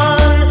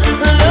on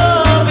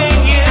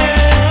loving you.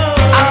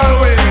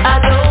 Always. I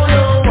don't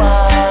know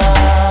why.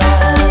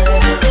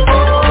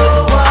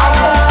 Oh, why?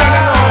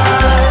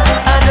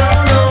 I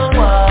don't know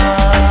why.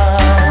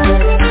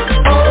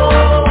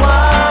 Oh,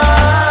 why?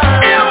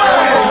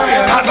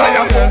 As I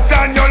am hooked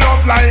on your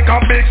love like a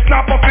big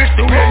snap of fish.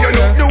 The way you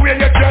look, the way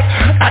you dress,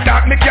 and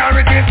that me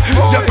carry this.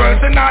 Your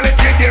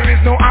personality, there is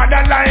no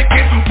other like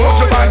it. But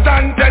you are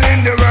done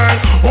telling the world,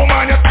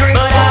 woman, you're crazy.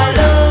 But I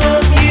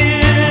love you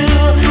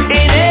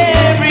in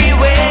every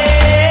way.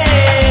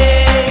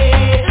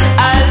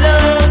 I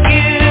love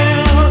you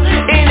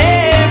in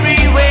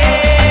every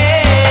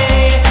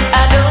way.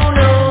 I don't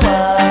know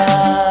why.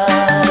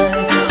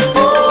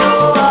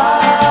 Oh, why?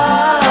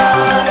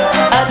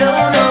 I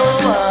don't know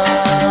why.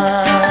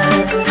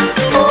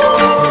 Oh,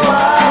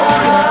 why?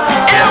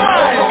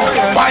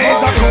 Why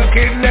is a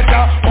crooked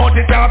letter? Put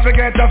it off,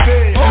 forget the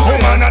fee.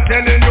 Woman, I'm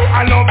telling you,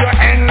 I love you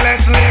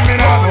endlessly. Me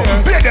now go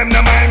pay them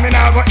the mind, me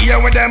now go hear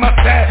what them a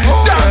say.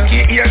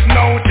 Donkey ears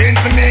now since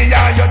me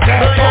are your But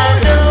death. I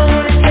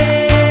don't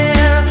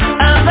care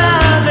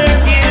about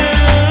you.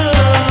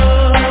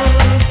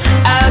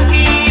 I'll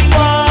keep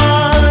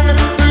on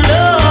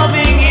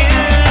loving you.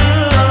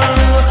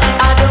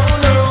 I don't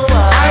know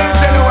why. I'll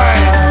tell you why.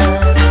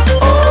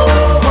 Oh,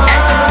 why?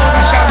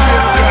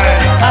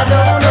 I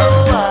don't know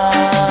why.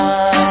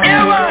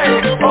 Yeah, why?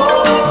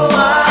 Oh,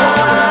 why?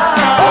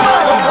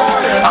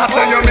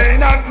 After you may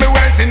not be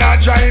wealthy, not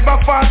drive a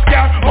fast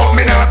car, but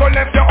me now go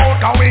left you out,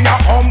 cause we a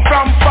come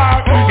from far.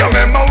 You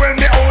remember when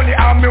me only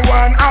have me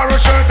one arrow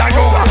shirt, and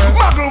you a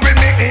muggle with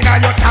me in a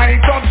your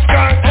tight up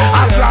skirt.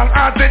 As long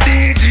as the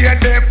DJ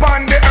dey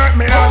on the earth,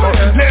 me now go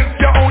left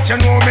you out, you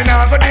know me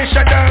now go dish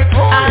your dirt.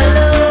 I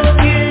love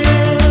you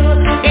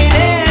in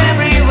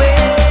every way.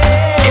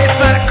 It's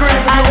like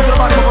crazy music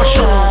on the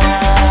show.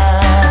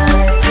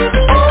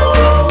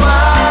 Oh, why?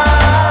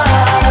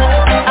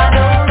 I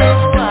don't know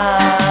why.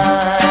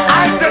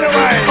 I'll tell you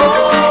why.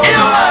 Oh,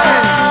 Yeah,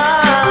 why?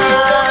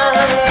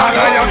 Cause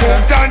I am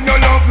hooked on your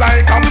love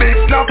like a big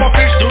snap of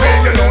fish. The way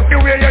you look, the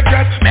way you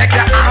dress, make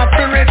your heart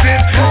to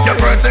resist. Your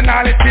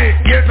personality,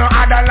 there's no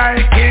other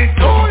like it.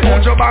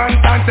 Put your band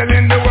and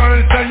telling the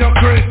world, say you're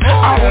Chris.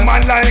 A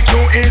woman like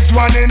you is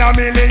one in a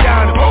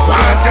million.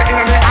 Want you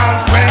in the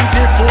hands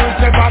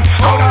 24/7.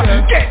 How to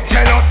get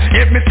jealous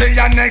if me say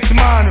your next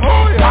man.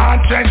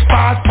 Want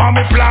trespass for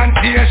me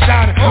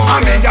plantation.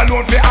 I mean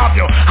alone fi have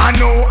you, I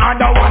know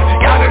other one.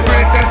 You're the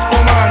greatest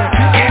woman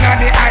in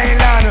the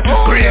island.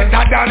 Greater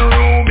than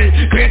Ruby,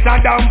 greater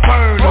than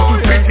Pearl.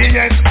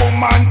 Prettiest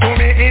woman to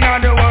me in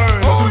the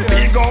world.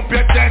 Big up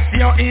your chest,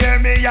 you hear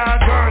me, young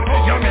girl.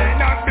 You may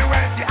not be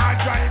wealthy, I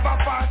drive a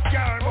fast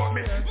car, but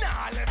me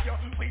nah let you,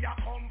 we a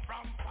come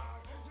from far.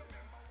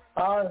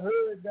 I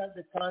heard that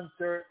the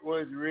concert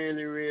was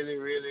really, really,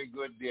 really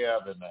good the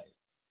other night.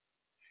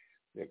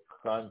 The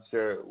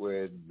concert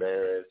with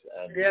Barris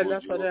and Yeah, Buju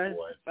that's what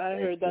was I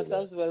heard that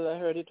excellent. as well. I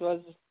heard it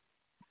was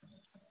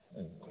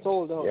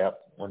sold out. Yep,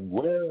 and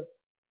we're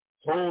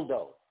sold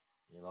out.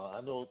 You know,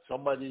 I know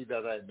somebody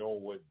that I know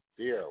was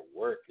there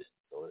working,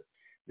 so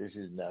this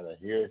is not a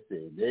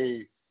hearsay.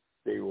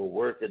 They were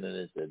working, and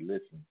they said,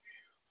 "Listen,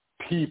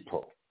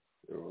 people,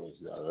 there was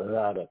a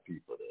lot of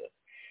people there."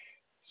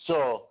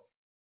 So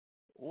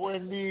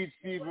when these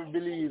people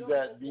believe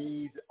that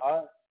these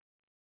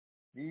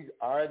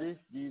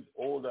artists, these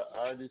older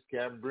artists,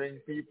 can bring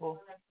people,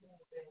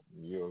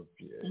 you're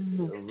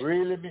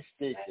really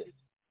mistaken.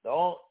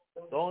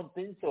 Don't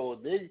think so.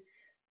 They've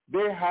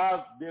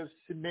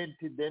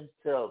cemented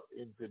themselves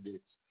into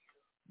this,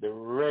 the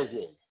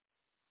reggae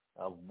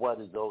of what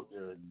is out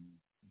there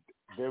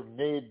they've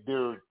made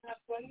their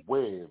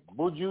way.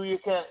 Buju, you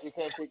can't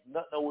take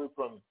nothing away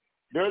from him.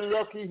 They're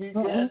lucky he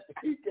can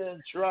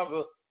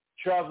travel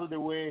the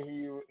way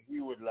he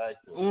would like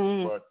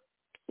to. But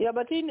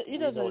but he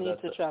doesn't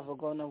need to travel,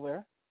 go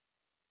nowhere.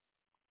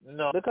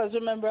 No, because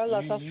remember a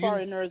lot of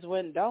foreigners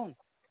went down.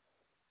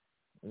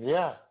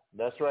 Yeah,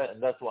 that's right,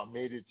 and that's what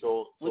made it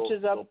so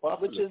popular.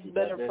 Which is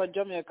better for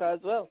Jamaica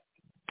as well.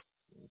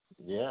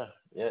 Yeah,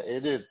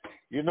 it is.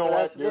 You know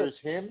what? There's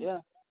him. Yeah.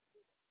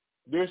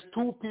 There's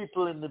two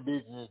people in the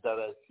business that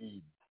I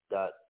see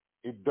that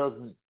it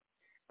doesn't.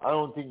 I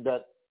don't think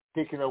that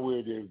taking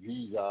away their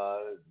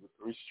visa,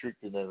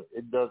 restricting them,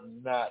 it does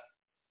not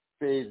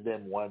faze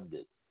them one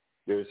bit.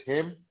 There's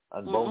him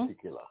and Bounty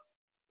Killer.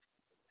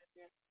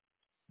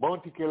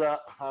 Bounty Killer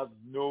have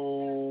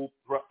no.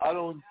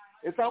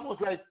 It's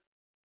almost like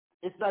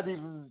it's not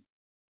even.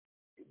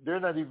 They're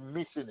not even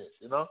missing it.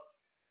 You know,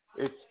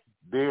 it's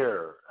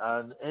there,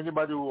 and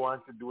anybody who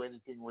wants to do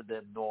anything with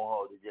them know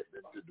how to get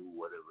them to do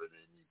whatever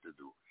they need to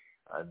do,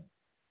 and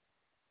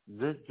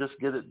just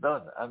get it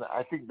done. And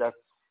I think that's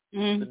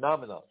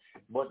phenomenal.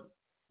 But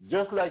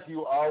just like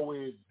you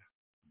always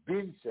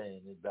been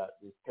saying, is that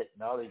this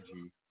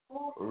technology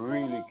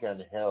really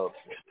can help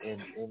in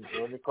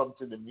when it comes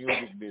to the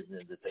music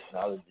business. The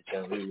technology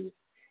can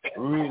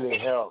really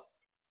help.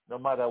 No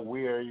matter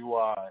where you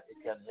are,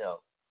 it can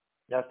help.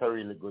 That's a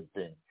really good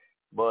thing.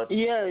 But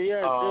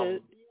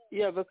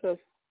because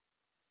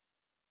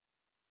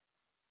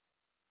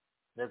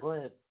go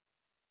ahead.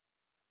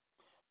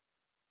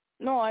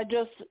 No, I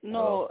just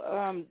know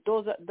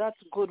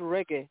that's good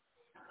reggae.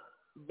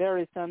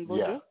 Barry and Buju.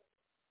 Yeah,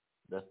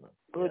 that's not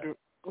good.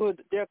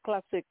 Good. They're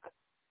classical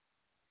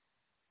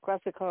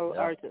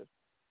artists.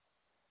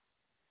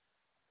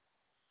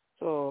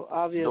 So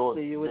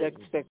obviously you would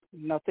expect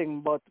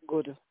nothing but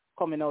good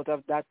coming out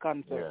of that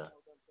concert.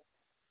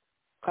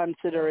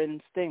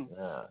 Considering Sting.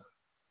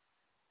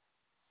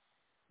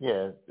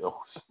 Yeah.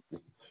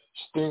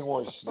 Sting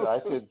was.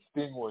 I said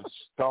Sting was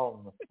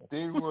stung.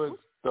 Sting was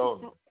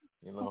stung.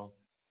 You know.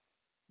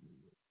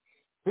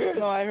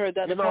 No, I heard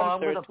that the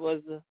concert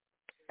was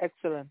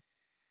excellent.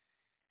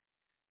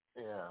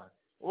 Yeah.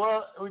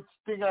 Well, with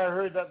Sting, I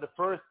heard that the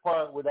first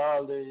part with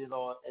all the,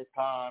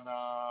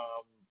 Etana,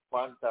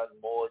 Pantan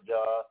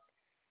Moja,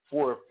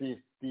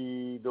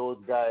 450, those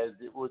guys,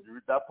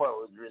 that part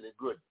was really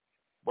good.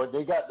 But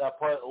they got that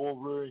part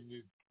over, and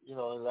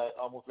like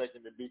almost like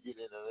in the beginning,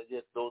 and I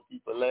guess those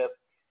people left,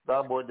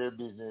 done about their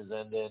business,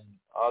 and then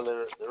all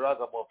the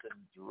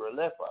ragamuffins were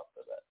left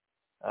after that.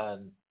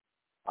 And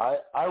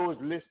I was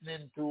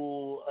listening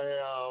to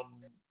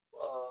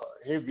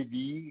Heavy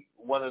D,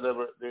 one of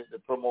the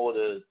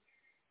promoters.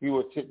 He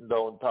was sitting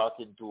down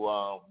talking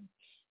to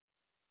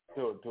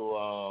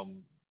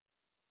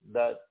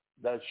that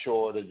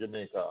show, the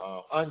Jamaica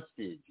on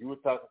stage. He was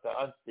talking to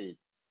on stage,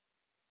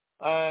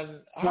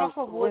 and half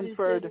of what he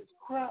said is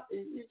crap.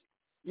 He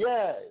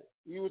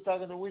was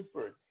talking to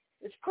Winford.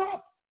 It's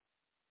crap.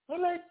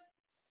 I'm like,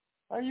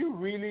 are you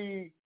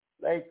really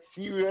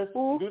serious?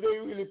 Do they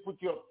really put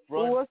you up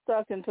front? Who was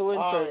talking to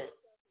Winford?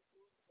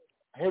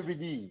 Heavy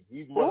D.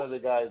 He's one of the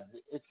guys.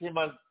 It's him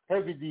and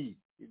Heavy D.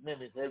 His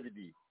name is Heavy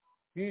D.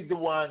 He's the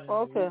one.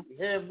 Okay.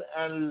 Him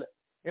and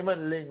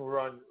Ling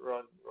run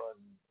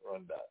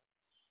that.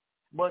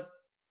 But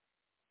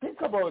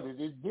think about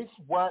it. Is this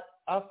what,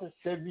 after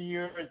 7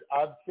 years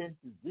absence,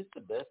 is this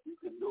the best you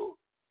can do?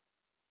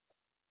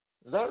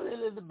 Is that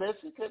really the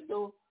best you can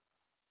do?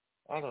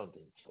 I don't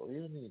think so.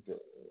 You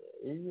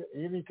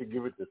need to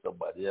give it to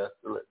somebody else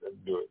to let them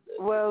do it.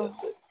 Well,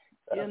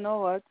 you know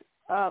what?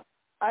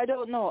 I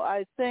don't know.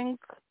 I think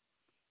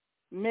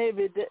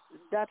maybe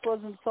that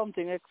wasn't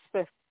something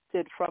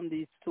expected from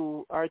these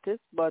two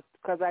artists, but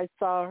because I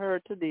saw her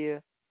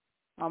today,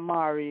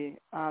 Amari,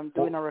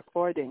 doing a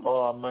recording.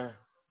 Oh, Amari.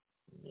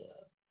 Yeah.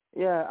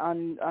 Yeah,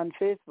 on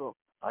Facebook.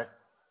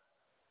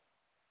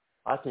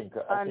 I think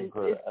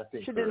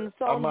she didn't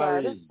sound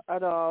Amari bad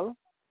at all.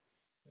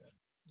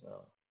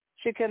 No.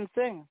 She can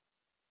sing.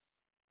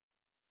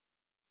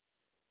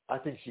 I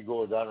think she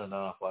goes on and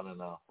off.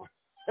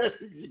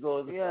 She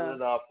goes on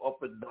and off,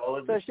 up and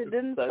down. So she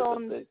didn't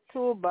sound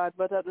too bad,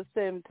 but at the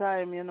same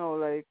time, and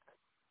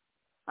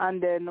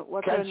then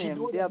what's her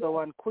name? The other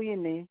one,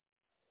 Queenie.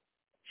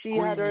 She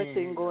had her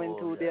thing going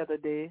too the other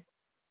day.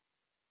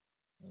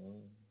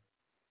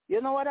 You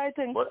know what I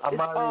think? It's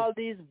all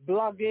these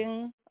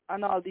blogging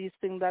and all these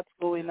things that's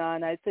going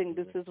on. I think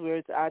this is where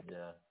it's at.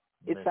 Yeah.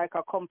 It's like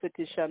a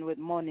competition with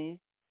money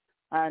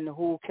and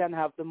who can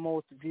have the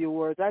most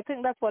viewers. I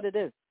think that's what it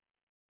is.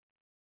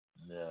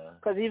 Yeah.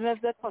 Because even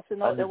if they're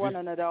cussing out one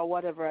another or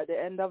whatever, at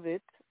the end of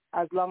it,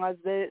 as long as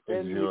they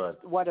meet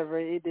whatever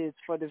it is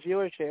for the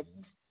viewership,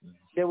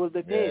 they will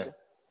be paid. Yeah.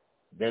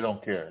 They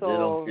don't care. So they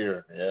don't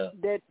care. Yeah.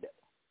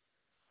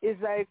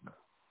 It's like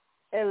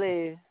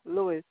L.A.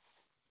 Lewis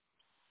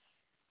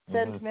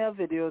sent me a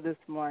video this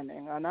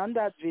morning, and on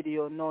that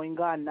video, knowing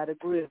gone at the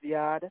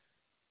graveyard,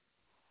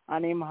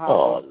 and him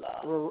have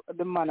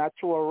the man a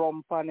throw a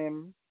rump on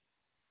him,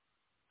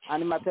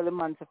 and him a tell the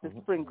man to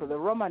sprinkle the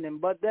rum on him.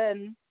 But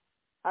then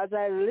as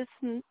I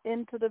listened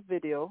into the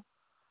video,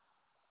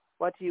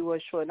 what he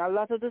was showing, a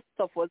lot of the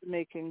stuff was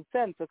making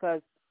sense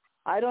because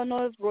I don't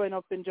know if growing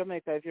up in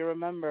Jamaica, if you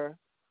remember,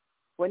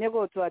 when you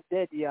go to a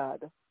dead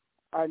yard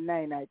or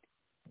night,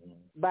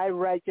 by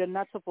right you're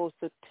not supposed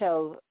to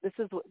tell. This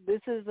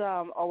is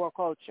our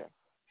culture,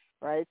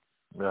 right?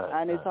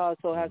 And it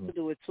also has to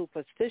do with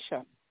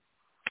superstition.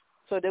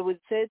 So they would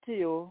say to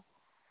you,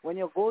 when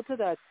you go to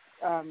that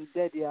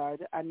dead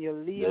yard and you're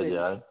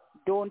leaving,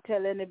 don't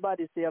tell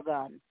anybody so you're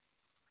gone.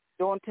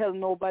 Don't tell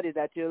nobody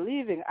that you're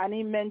leaving. And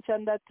he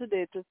mentioned that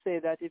today to say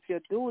that if you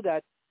do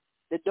that,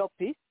 the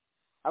duppy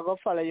I go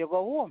follow you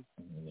go home.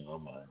 Oh,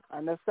 man.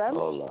 Understand?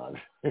 Oh, Lord.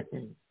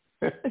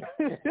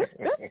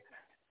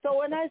 So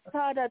when I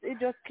saw that, it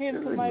just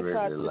came to my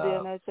thought today,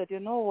 and I said, you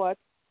know what?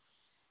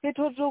 It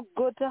would look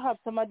good to have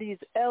some of these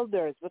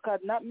elders because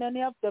not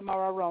many of them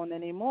are around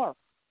anymore.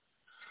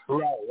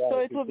 Right. So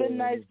it would be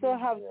nice to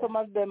have some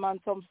of them on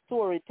some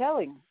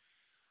storytelling.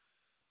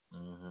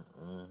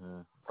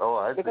 Oh,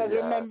 I see. Because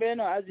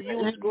remember, as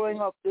youth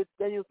growing up,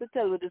 they used to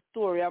tell you the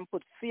story and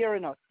put fear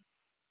in us.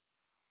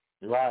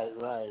 Right.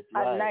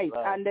 At night,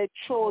 and they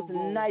chose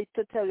night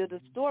to tell you the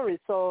story.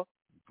 So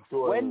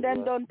when they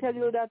don't tell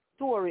you that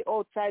story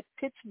outside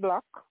pitch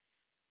black,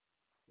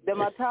 they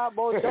might talk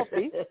about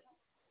Duffy.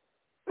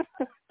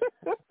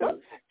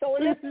 So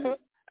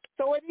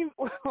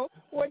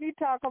when you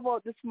talk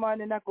about this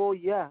morning, I go,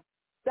 yeah,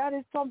 that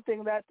is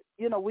something that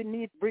we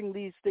need to bring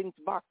these things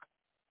back,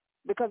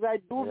 because I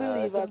do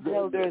believe as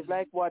elders,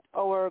 like what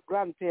our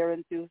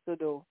grandparents used to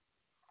do.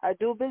 I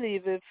do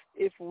believe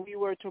if we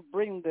were to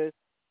bring this,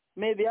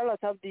 maybe a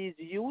lot of these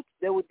youth,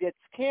 they would get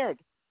scared.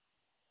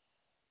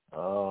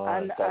 Oh,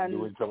 and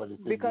doing some of the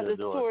things because the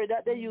story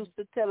that they used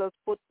to tell us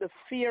put the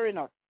fear in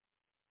us.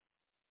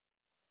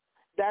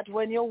 That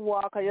when you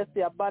walk and you see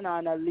a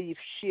banana leaf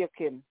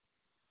shaking.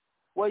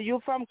 Well,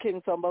 you're from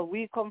Kingston, but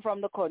we come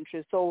from the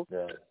country. So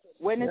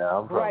when it's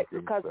bright,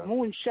 because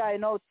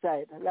moonshine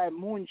outside, like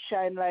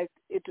moonshine, like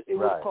it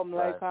would come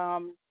like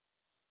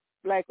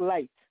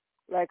light,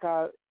 like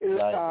a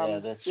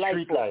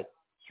street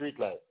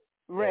light.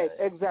 Right,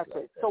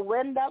 exactly. So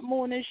when that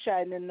moon is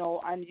shining now,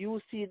 and you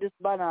see this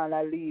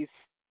banana leaf,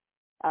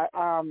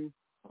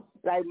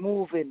 like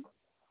moving,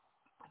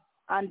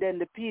 and then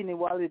the peony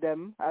wally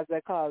them, as I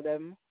call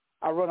them,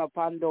 I run up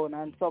and down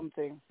and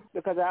something,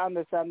 because I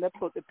understand they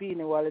put the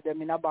peony wally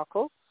them in a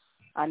buckle,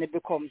 and it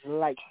becomes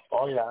light.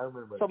 Oh yeah, I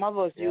remember. Some of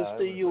us used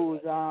to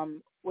use what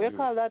do you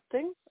call that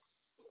thing?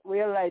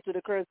 We light to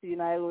the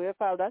kerosene oil. What do you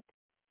call that?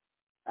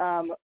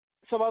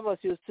 Some of us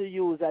used to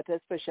use that,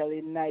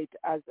 especially night,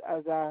 as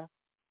a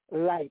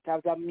light,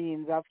 as a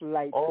means of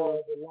light to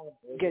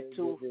get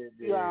to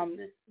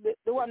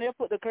the one you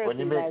put the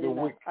kerosene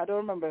oil in. I don't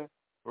remember.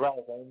 Right,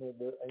 I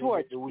remember.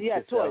 Torch. Torch.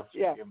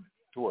 Yeah.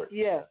 Torch.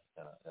 Yeah.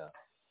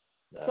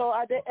 So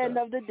at the end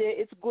of the day,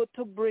 it's good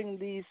to bring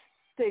these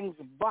things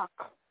back,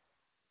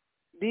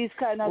 these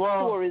kind of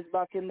stories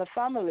back in the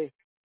family.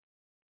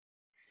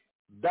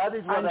 That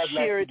is what and I'd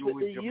share like to it do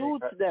with the Jamaica.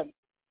 youth. Them.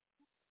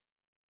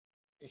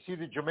 You see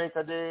the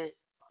Jamaica Day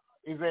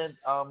event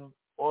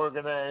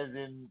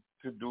organizing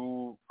to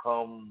do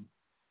come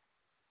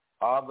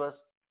August.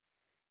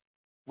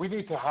 We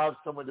need to have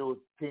some of those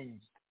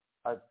things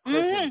at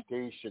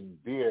presentation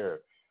there,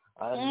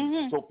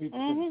 and so people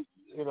can,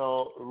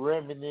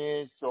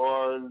 reminisce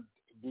or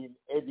being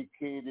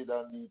educated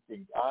on these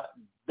things.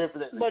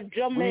 Definitely. But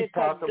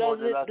Jamaica does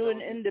it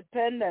during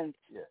independence.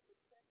 Yeah,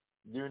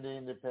 during the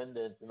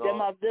independence. Them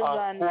have the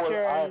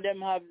lantern,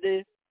 them have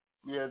the...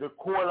 Yeah, the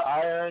coal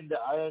iron, the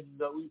iron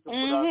that we used to put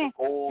on the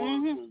coal,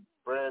 to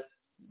press,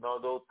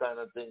 those kind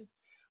of things.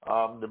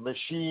 The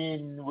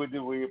machine with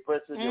the way you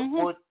press it, you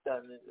put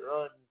and it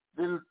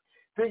runs.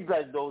 Things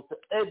like those to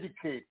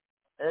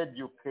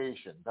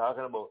education.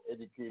 Talking about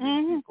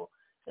educating people.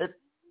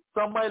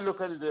 Some might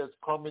look at it as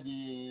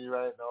comedy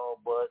right now,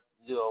 but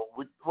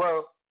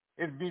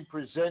it's being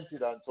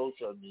presented on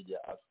social media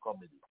as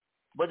comedy.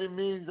 But it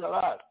means a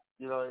lot.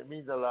 It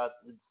means a lot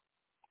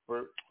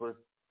for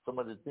some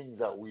of the things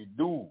that we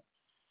do,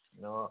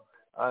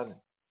 and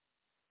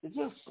it's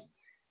just,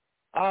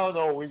 I don't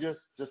know, we just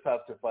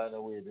have to find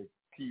a way to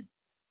keep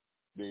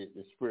the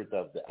spirit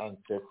of the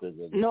ancestors.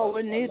 No,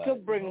 we need to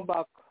bring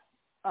back,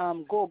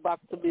 go back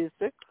to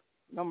basic,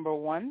 number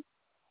one.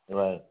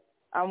 Right.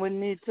 And we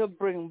need to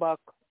bring back,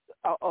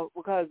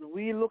 because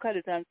we look at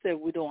it and say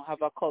we don't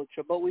have a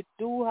culture, but we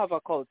do have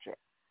a culture.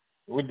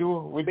 We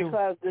do.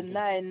 Because the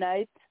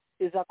night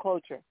is a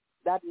culture.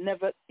 That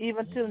never,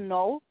 even till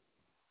now,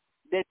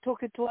 they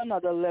took it to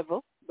another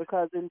level,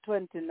 because in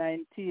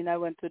 2019 I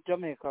went to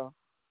Jamaica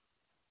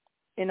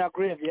in a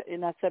graveyard,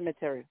 in a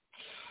cemetery.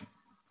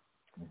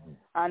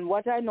 And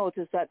what I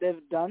noticed that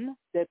they've done,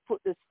 they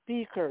put the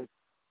speakers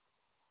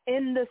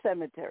in the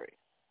cemetery.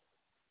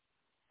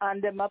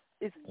 And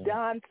it's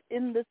dance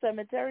in the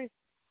cemetery.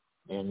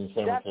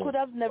 That could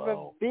have never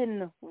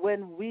been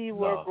when we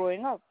were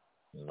growing up.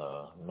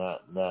 No.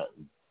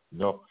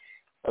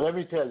 Let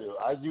me tell you,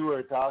 as you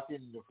were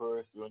talking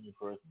when you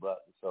first brought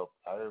this up,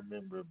 I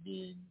remember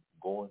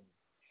going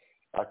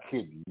a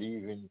kid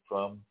leaving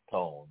from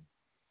town,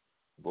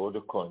 go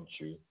to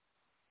country,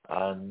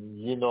 and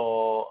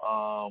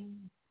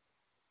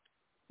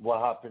what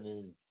happened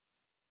is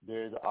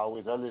there's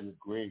always a little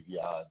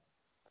graveyard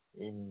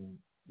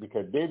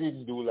because they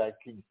didn't do like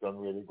Kingston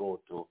where they go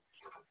to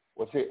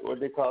what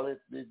they call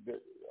it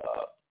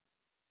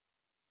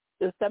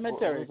the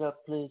cemetery. What is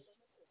that place?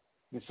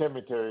 The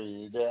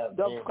cemetery. They have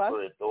names Dovecot?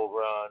 for it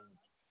over on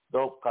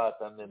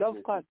Dovecot and then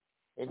Dovecot.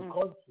 in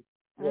country.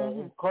 Yeah,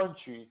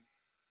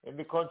 in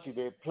the country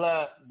they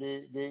plant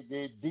they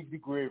dig the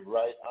grave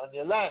right on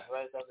your land,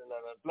 and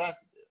plant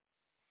it there.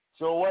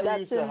 So what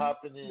used to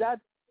happen is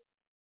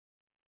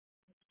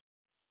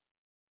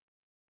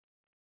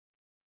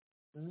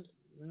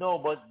no,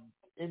 but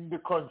in the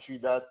country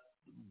that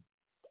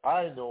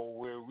I know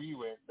where we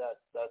went,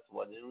 that's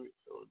what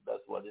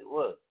it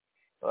was.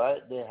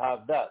 Right? They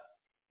have that.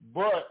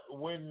 But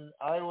when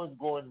I was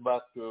going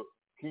back to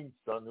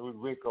Kingston, we would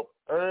wake up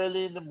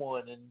early in the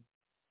morning,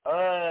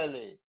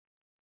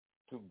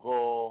 to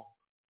go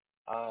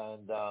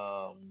and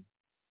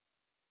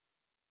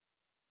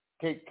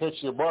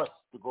catch the bus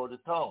to go to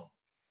town.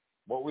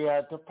 But we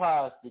had to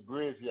pass the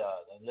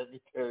graveyard, and let me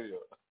tell you,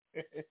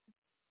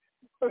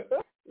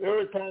 there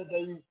were times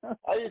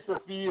I used to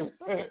feel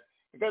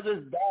because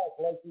it's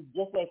dark,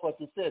 just like what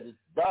you said, it's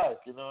dark.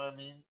 You know what I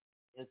mean?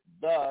 It's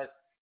dark,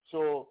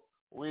 so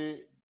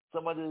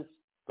some of this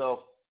stuff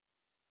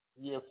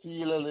you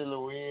feel a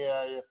little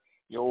way.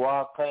 You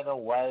walk kind of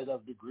wide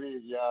of the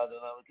graveyard,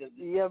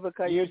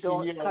 because you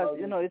don't,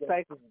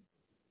 because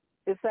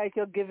it's like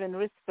you're giving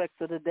respect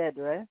to the dead,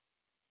 right?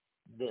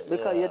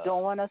 Because you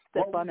don't want to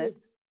step on it.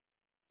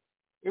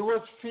 It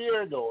was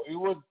fear, though. It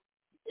was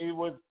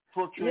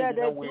portrayed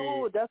in a way. Yeah, they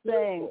do. That's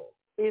saying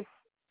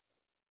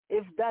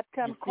if that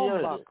can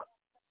come back,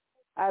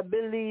 I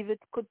believe it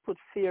could put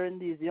fear in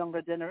these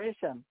younger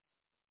generations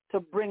to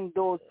bring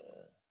those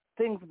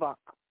things back,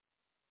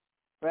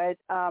 right?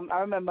 I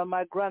remember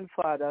my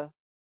grandfather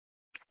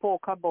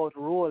spoke about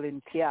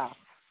rolling calf.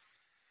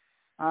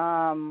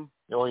 Man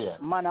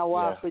a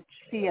walk with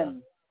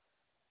chain.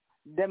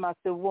 Them as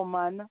the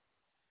woman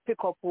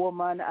pick up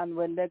woman, and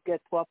when they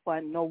get to a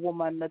point, no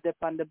woman not dip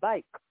on the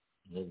bike.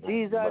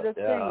 These are the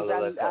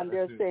things, and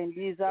they're saying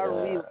these are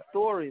real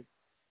stories.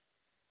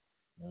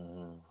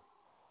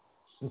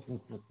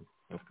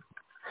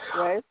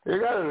 Right? You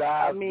gotta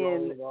laugh. I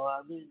mean,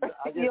 I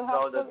just you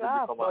have to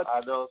laugh. Become an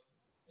adult.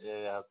 Yeah,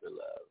 you have to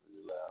laugh.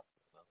 You laugh.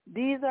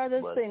 These are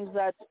the things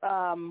that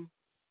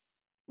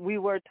we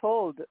were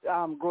told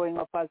growing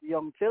up as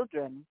young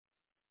children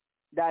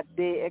that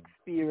they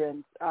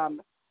experienced.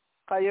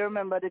 Can you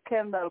remember the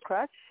Kendall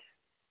crash?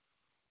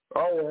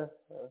 Oh,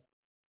 yeah.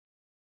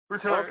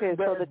 Okay,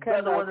 so the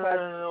Kendall crash.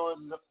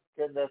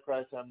 Kendall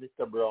crash and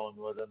Mr. Brown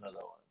was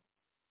another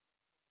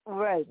one.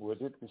 Right. Was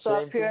it the so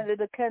same apparently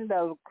thing? The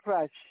Kendall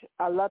crash,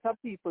 a lot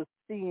of people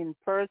seen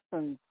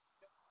persons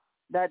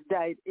that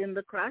died in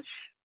the crash.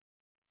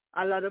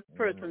 A lot of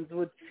persons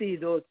would see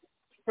those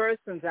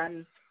persons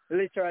and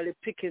literally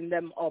picking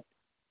them up.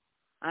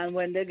 And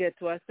when they get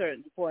to a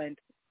certain point,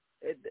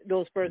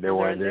 those persons they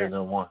weren't there there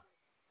no more.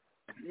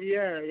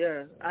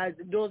 Yeah.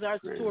 Those are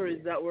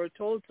stories that were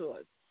told to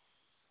us.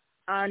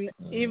 And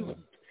even,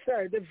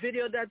 the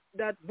video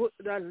that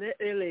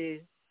LA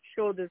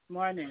showed this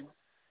morning,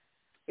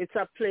 it's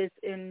a place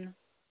in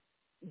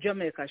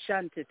Jamaica,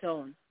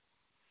 Shantytown.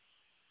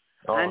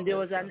 And there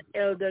was an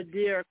elder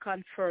there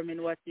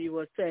confirming what he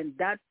was saying.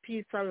 That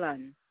piece of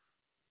land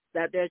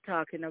that they're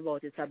talking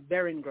about is a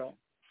burying ground,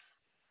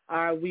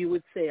 or we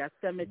would say a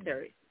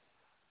cemetery.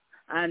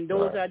 And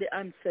those are the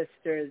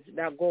ancestors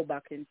that go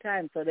back in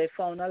time. So they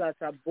found a lot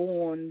of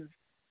bones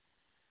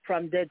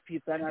from dead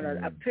people and all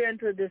that.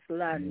 Apparently this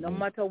land, no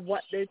matter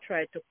what they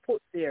try to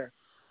put there,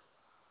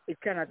 it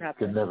cannot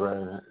happen.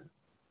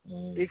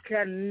 It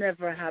can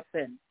never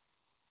happen.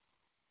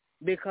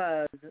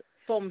 Because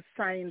some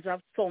signs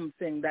of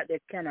something that they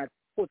cannot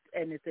put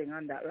anything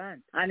on that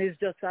land. And it's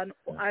just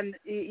and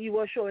he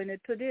was showing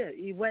it today.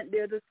 He went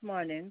there this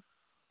morning,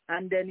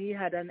 and then he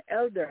had an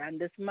elder, and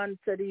this man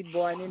said he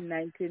born in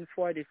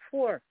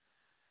 1944,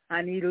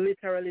 and he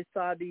literally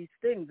saw these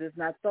things. It's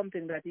not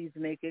something that he's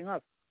making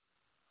up.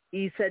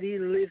 He said he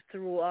lived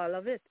through all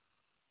of it,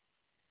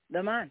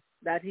 the man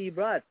that he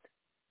brought.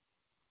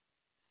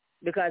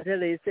 Because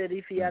he said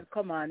if he had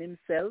come on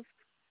himself,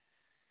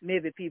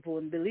 maybe people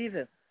wouldn't believe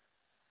him.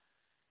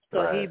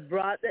 So he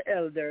brought the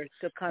elder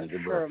to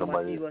confirm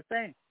what he was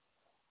saying.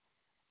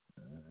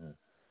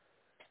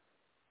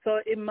 So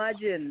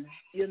imagine,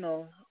 you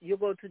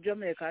go to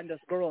Jamaica and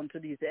just go around to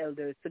these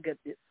elders to get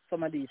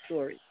some of these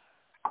stories.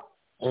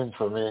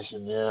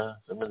 Information, yeah.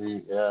 Some of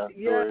these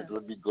stories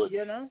would be good.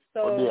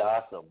 So would be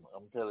awesome.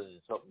 I'm telling you,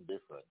 something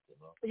different,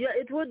 Yeah,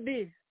 it would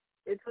be.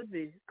 It would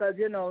be. Because,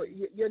 you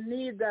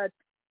need that.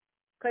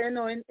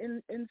 Because,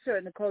 in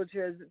certain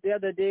cultures, the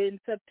other day in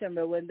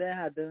September when they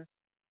had the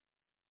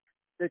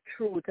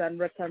Truth and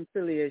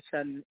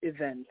Reconciliation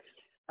event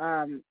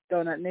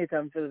down at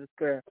Nathanville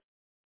Square,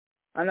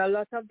 and a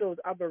lot of those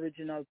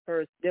Aboriginal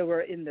persons, they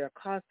were in their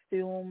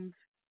costumes,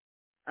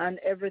 and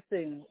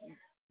everything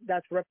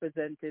that's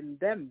representing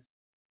them.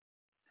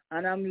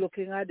 And I'm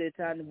looking at it,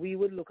 and we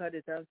would look at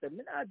it and say,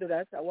 I do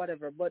that or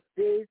whatever. But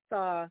they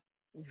saw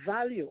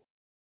value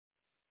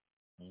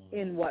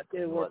in what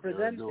they were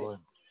presenting.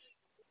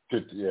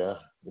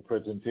 The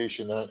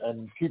presentation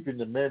and keeping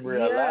the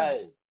memory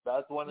alive.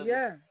 That's one of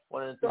the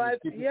So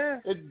things.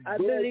 I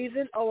believe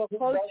in our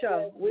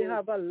culture. We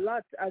have a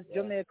lot as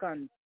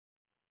Jamaicans.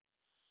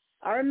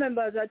 I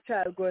remember as a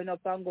child growing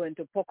up and going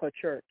to Poco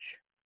Church.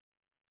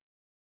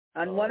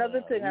 And one of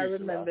the things I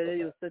remember they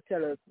used to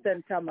tell us,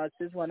 St. Thomas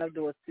is one of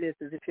those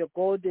places. If you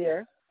go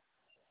there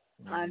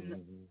and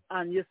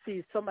you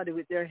see somebody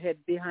with their head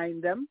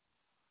behind them,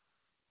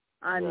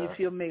 and if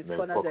you make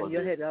fun of them,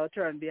 your head will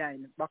turn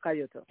behind, back at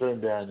you too. Turn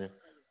behind you.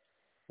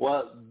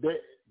 Well,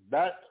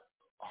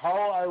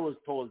 how I was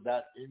told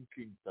that in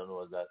Kingston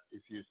was that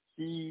if you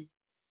see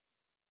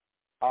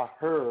a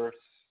hearse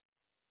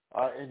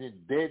or any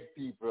dead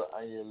people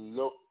and you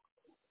look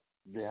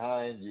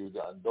behind you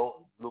and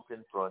don't look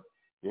in front,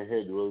 your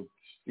head will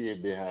stay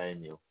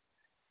behind you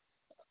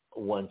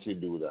once you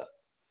do that.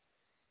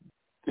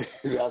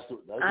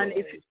 And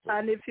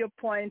if you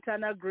point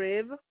on a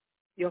grave,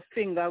 your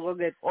finger will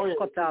get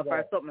cut off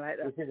or something like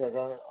that.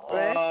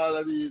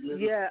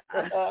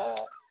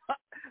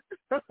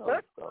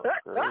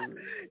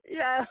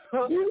 Yeah.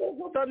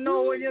 So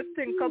now when you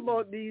think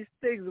about these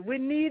things, we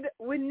need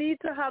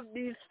to have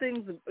these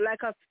things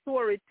like a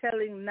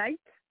storytelling night.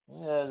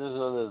 Yeah, there's a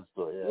little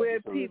story. Where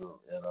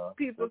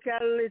people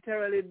can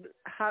literally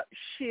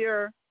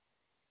share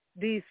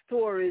these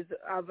stories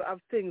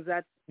of things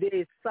that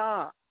they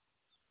saw,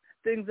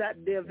 things that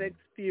they've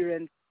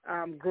experienced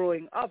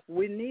growing up.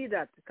 We need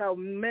that because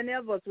many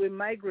of us, we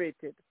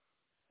migrated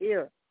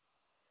here.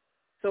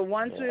 So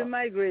once we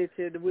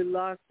migrated, we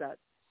lost that.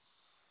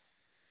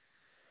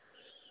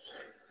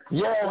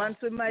 Yeah. Once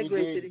we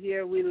migrated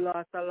here, we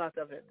lost a lot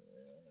of it.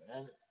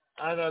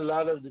 And a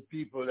lot of the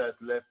people that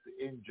left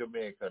in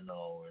Jamaica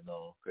now,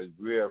 because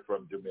we are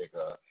from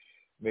Jamaica.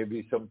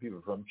 Maybe some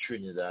people from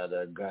Trinidad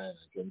or Guyana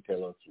can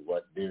tell us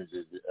what theirs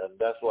is. And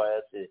that's why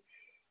I say,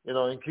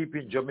 in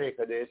keeping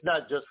Jamaica there, it's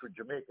not just for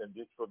Jamaicans,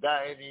 it's for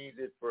Guyanese,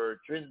 it's for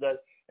Trinidad.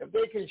 If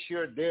they can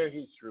share their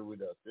history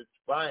with us, it's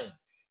fine.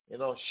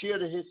 Share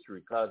the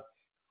history because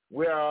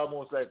we are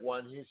almost like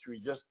one history,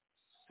 just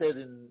said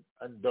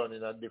and done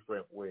in a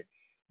different way.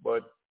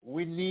 But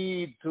we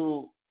need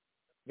to,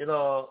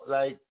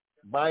 like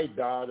my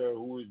daughter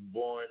who is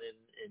born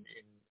in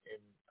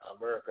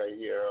America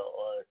here,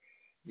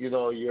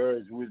 or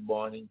yours who is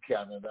born in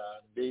Canada,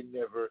 and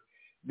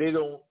they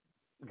don't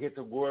get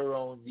to go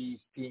around these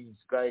things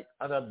like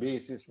on a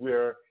basis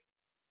where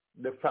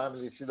the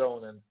family sit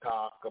down and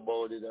talk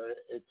about it, or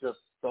it's just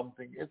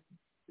something.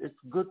 It's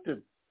good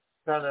to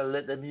kind of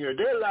let them hear.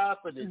 They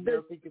laugh at it.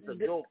 They'll think it's a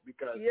joke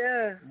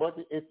but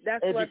it's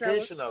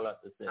educational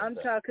at the same time. I'm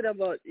talking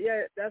about.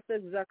 Yeah, that's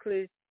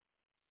exactly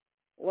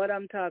what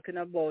I'm talking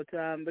about.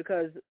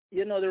 Because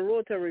the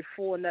rotary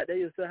phone that they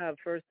used to have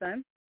first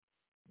time.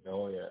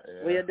 Oh yeah.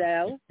 Where you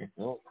dial.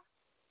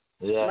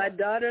 Yeah. My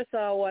daughter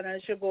saw one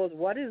and she goes,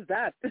 "What is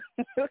that?"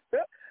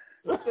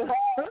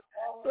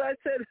 So I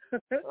said,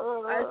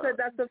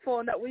 that's the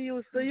phone that we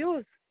used to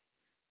use.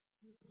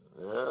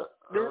 Yeah.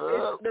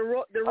 It's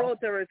the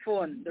rotary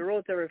phone. The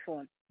rotary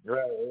phone.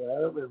 Right. Yeah, I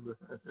remember.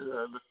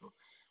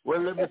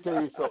 Well, let me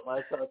tell you something.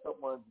 I saw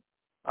someone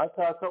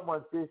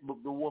on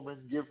Facebook. The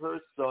woman give her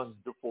son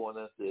the phone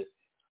and say,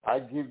 "I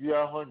give you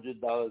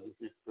 $100 if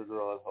you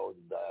figure out how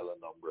to dial a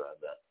number on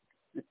that."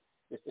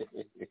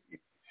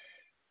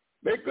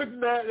 They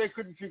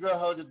couldn't figure out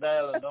how to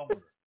dial a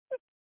number.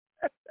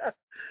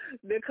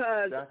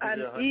 Because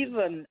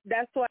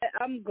that's why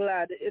I'm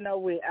glad in a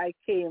way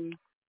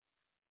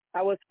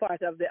I was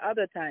part of the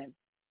other time.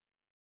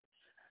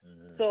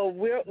 Mm-hmm. So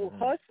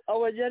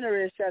our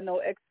generation now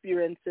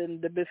experiencing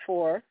the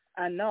before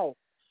and now,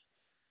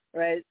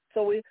 right?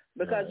 So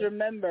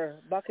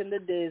remember back in the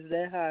days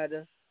there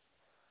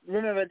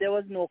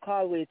was no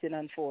call waiting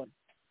on phone,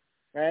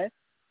 right?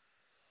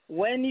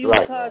 When you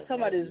call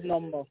somebody's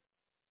number,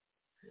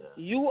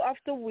 you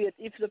have to wait.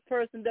 If the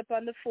person up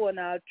on the phone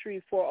are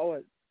 3-4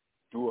 hours,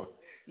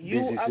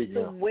 you have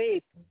to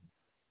wait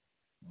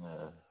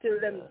till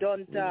them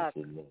done talk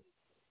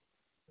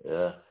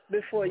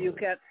before you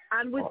can.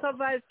 And we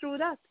survived through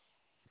that.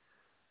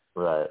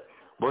 Right.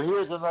 But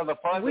here's another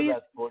part of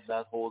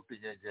that whole thing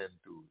again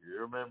too. You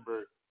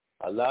remember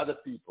a lot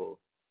of people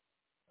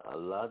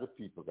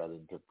got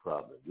into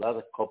problems. A lot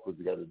of couples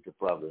got into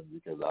problems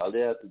because all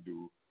they had to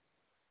do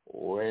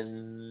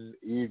when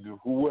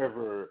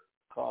whoever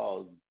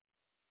calls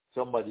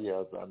somebody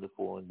else on the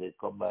phone, they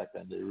come back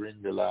and they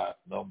ring the last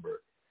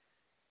number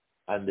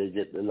and they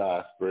get the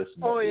last person.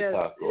 The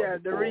redial. Yeah,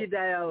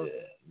 redial.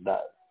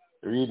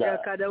 Yeah,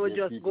 because they would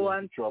just go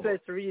and press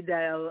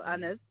redial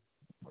on it.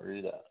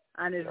 Redial.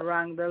 And it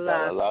rang the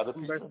last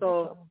number.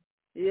 So,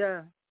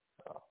 yeah.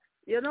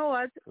 You know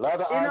what?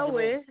 In a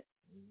way,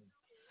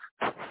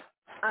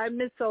 I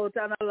miss out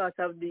on a lot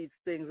of these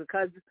things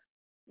because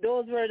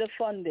those were the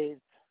fun days.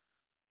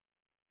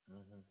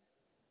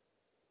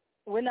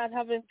 We're not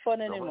having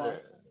fun anymore.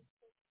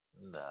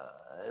 Nah,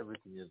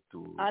 everything is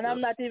too. And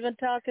I'm not even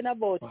talking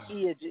about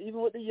age.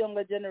 Even with the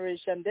younger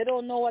generation, they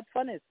don't know what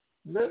fun is.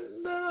 No,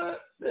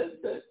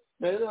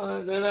 they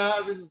don't. They're not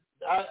having.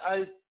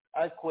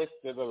 I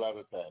question a lot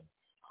of times.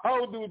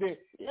 How do they?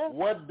 Yeah.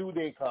 What do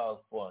they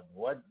call fun?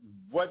 What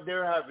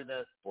they're having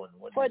as fun?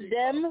 For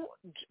them,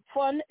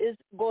 fun is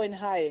going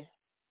high.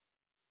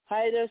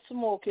 Either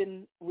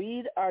smoking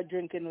weed or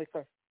drinking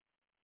liquor.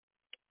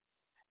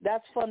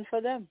 That's fun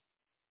for them.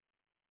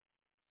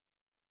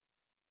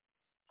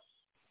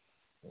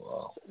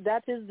 Wow.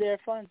 That is their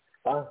fun.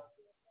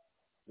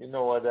 You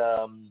know what?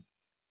 A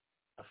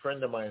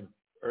friend of mine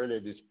earlier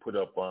just put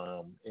up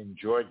in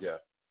Georgia.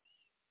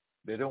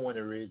 They don't want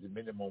to raise the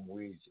minimum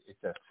wage.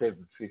 It's at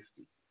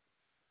 $7.50.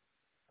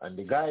 And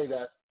the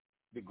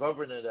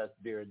governor that's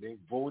there, they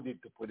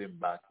voted to put him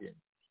back in.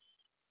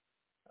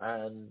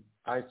 And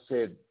I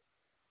said,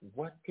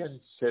 what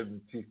can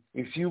 $7.50?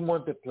 If you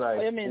multiply,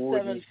 what do you mean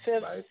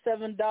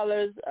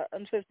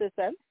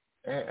 $7.50?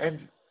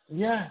 And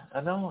yeah,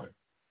 an hour.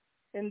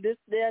 In this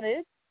day and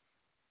age?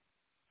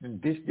 In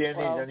this day and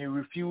age, and he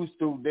refused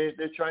to. They're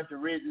trying to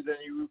raise it, and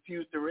he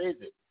refused to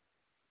raise it.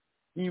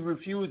 He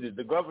refused it.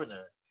 The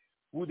governor,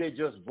 who they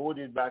just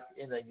voted back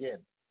in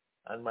again.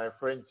 And my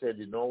friend said,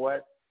 you know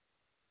what?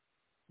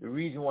 The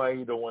reason why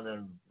he don't want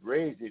to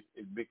raise it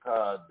is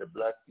because the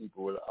black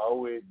people will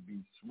always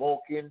be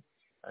smoking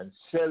and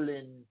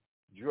selling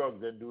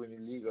drugs and doing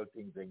illegal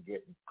things and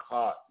getting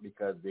caught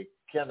because they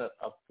cannot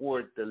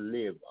afford to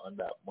live on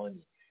that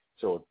money.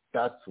 So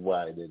that's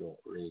why they don't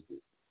raise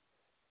it.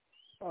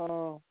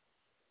 Oh.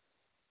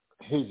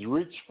 His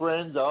rich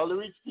friends, all the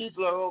rich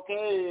people are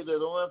okay. They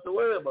don't have to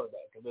worry about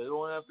that because they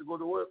don't have to go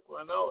to work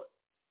for an hour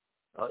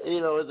or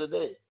 8 hours a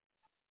day.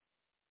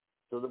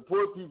 So the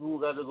poor people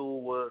who got to go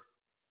work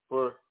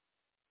for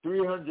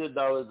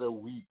 $300 a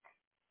week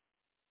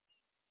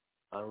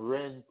and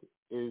rent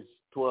is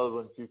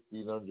 $1,200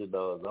 and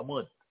 $1,500 a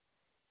month,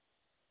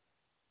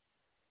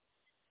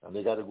 and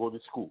they got to go to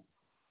school.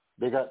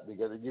 They got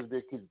to give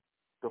their kids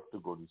stuff to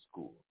go to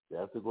school. They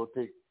have to go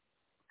take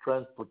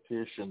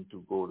transportation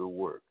to go to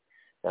work.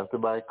 They have to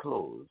buy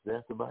clothes. They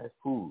have to buy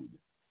food.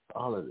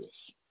 All of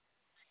this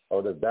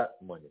out of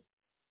that money.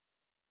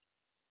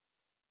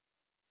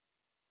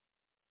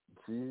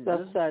 See,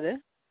 that's sad, eh?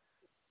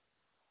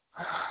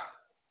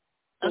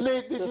 And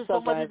this is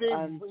somebody they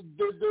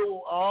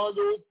do. All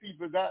those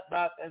people got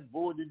back and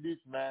voted this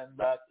man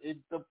back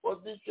into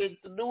position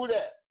to do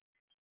that.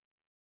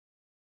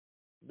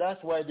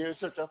 That's why there's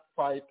such a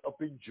fight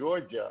up in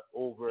Georgia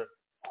over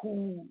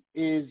who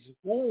is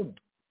whom.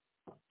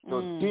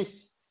 So this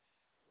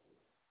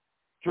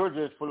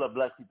Georgia is full of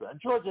black people, and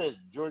Georgia is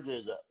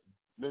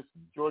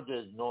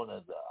known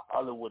as the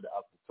Hollywood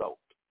of the South.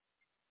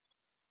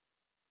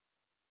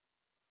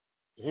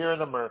 Here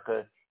in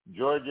America,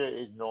 Georgia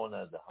is known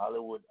as the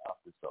Hollywood of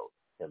the South.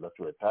 Because that's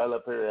where Tyler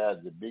Perry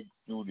has the big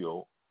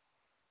studio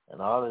and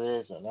all of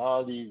this and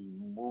all these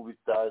movie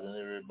stars and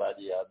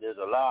everybody out. There's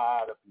a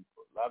lot of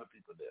people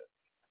there.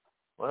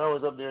 When I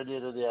was up there the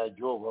other day, I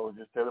drove. I was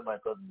just telling my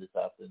cousin this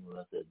afternoon,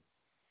 I said,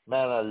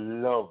 man, I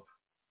love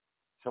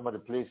some of the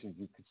places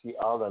you could see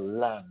all the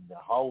land, the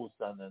house,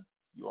 and then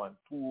you're on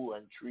 2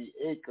 and 3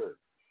 acres.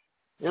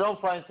 You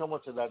don't find so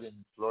much of that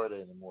in Florida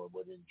anymore,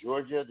 but in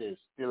Georgia, there's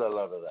still a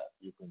lot of that.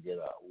 You can get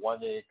a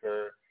 1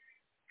 acre,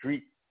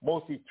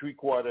 mostly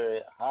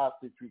 3/4, half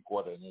to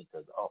 3/4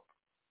 acres up.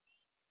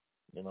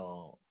 You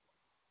know,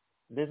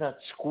 you're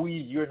not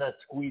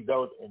squeezed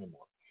out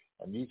anymore.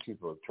 And these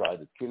people try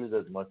to kill it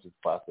as much as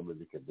possible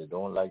because they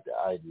don't like the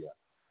idea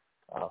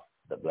of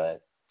the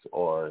blacks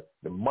or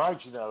the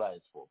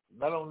marginalized folks.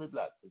 Not only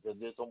blacks, because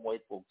there's some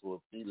white folks who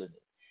are feeling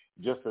it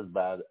just as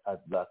bad as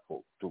black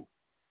folks too.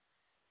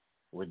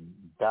 With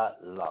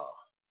that law,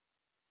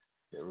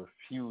 they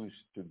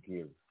refuse to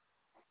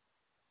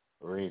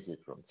raise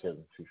it from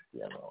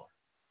 $7.50 an hour.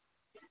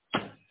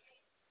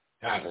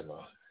 I don't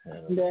know.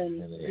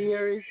 Then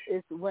here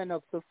it went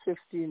up to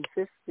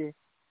 $15.50,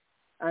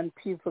 and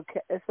people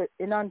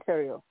in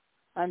Ontario,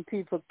 and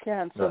people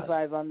can't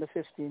survive on the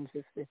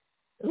 $15.50. They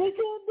can't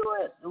do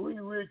it.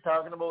 We're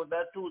talking about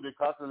that too. The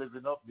cost of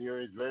living up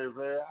there is very,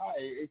 very high.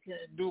 It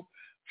can't do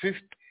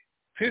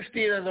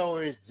 $15 an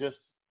hour is just.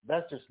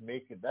 That's just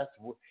making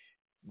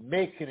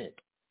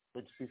it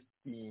with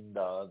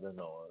 $15 an hour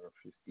or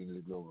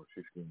little over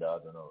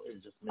 $15 an hour.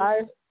 It's just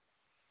making it.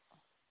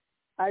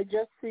 I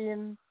just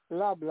seen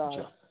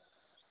Loblaws.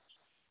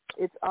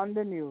 It's on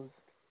the news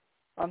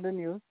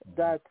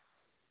that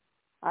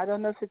I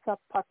don't know if it's a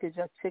package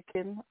of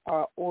chicken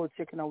or old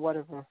chicken or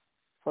whatever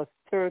for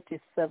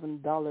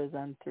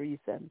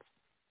 $37.03.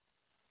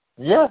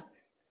 Yeah,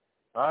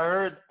 I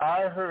heard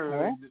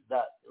right?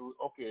 that.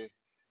 Okay,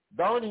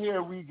 down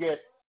here we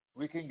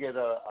can get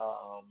a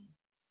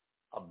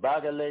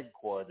bag of leg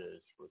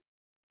quarters for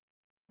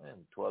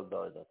 $12.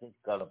 I think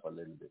it's gone up a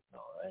little bit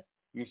now, right?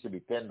 It used to be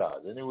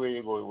 $10. Anywhere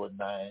you go, it was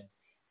 $9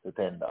 to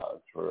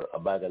 $10 for a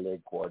bag of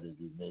leg quarters.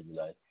 Is maybe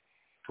like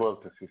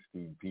 12 to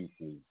 15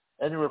 pieces,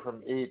 anywhere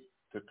from 8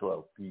 to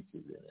 12 pieces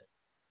in it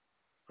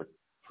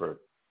for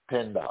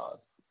 $10.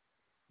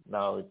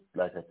 Now it's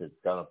like I said,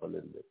 it's gone up a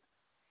little bit.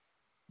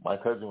 My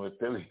cousin was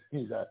telling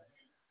me that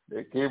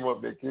they came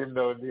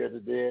down the other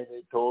day and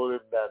they told him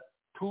that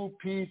 2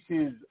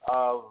 pieces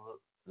of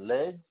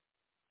leg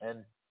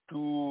and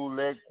 2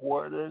 leg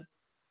quarters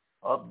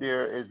up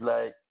there is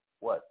like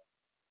what?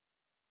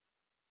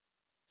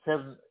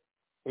 $8?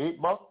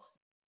 $8.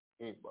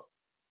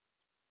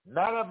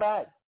 Not a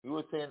bad. We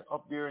were saying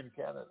up there in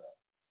Canada,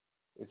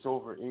 it's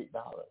over $8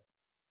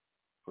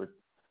 for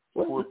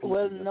 4 pieces.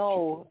 Well,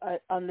 no.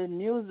 On the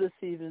news this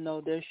evening,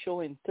 now they're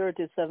showing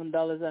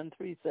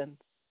 $37.03,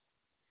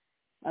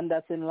 and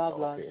that's in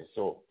Loveland. Okay,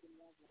 so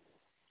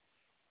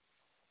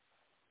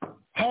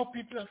how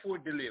people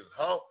afford to live?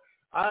 How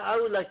I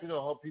would like to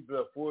know how people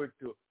afford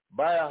to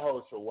buy a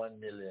house for $1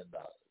 million.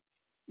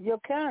 You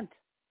can't.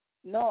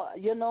 No,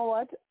 you know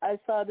what? I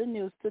saw the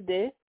news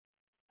today.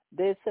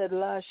 They said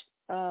last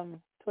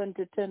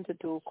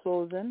 2022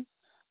 closing,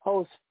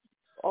 house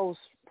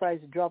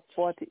price dropped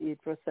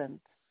 48%,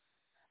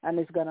 and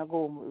it's gonna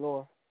go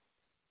lower.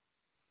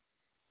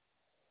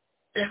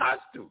 It has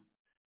to.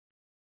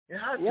 It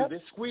has Yep. to.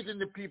 They're squeezing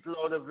the people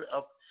out of.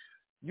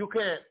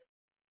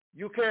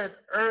 You can't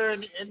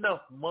earn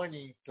enough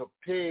money to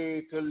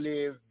pay to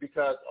live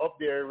because up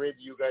there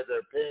already you guys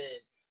are paying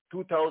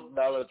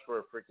 $2,000 for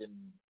a freaking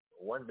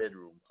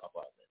 1-bedroom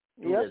apartment,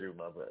 2-bedroom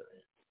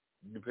apartment,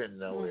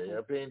 depending on where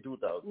you're paying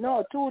 $2,000.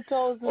 No,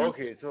 $2,000.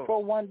 Okay, so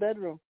for 1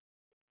 bedroom.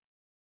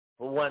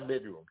 For 1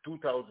 bedroom,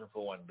 $2,000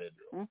 for 1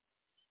 bedroom.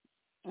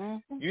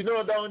 Mm-hmm. You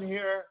know, down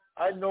here,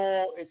 I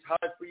know it's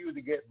hard for you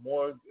to get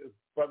more. It's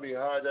probably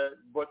harder,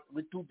 but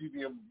with 2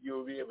 people,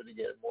 you'll be able to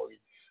get a mortgage.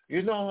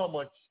 You know how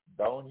much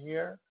down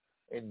here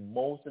in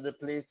most of the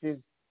places,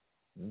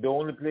 the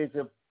only place,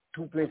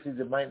 2 places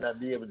that might not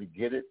be able to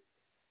get it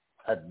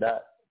at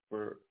that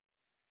for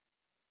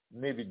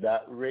maybe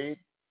that rate,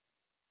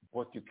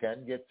 but you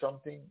can get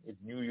something.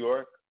 It's New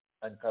York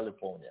and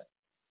California,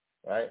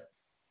 right?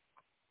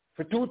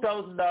 For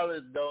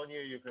 $2,000 down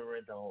here, you can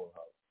rent a whole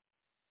house.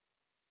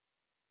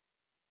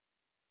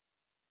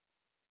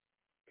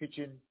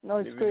 Kitchen. No,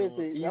 it's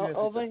crazy. Now,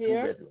 over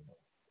here,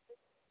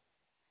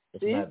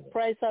 the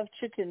price of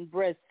chicken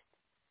breast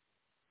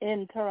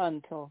in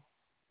Toronto,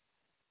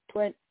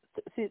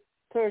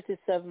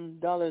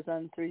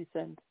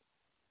 $37.03.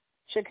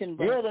 Chicken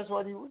breast. Yeah, that's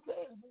what he would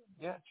say.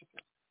 Yeah,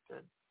 chicken.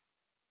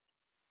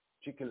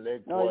 Chicken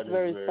leg. No, it's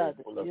very sad.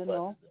 You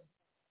know,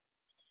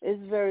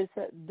 it's very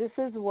sad. This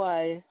is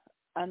why,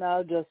 and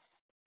I'll just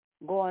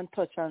go and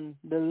touch on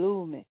the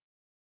Lumi.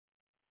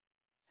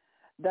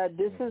 That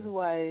this is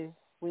why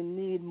we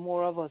need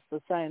more of us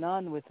to sign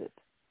on with it.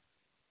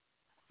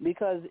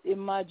 Because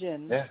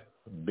imagine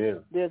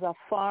there's a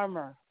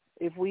farmer.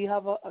 If we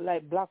have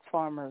like black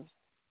farmers,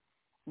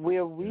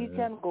 where we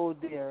can go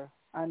there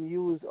and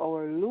use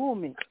our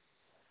Lumi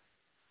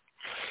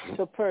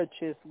to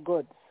purchase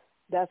goods.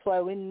 That's why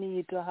we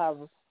need to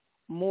have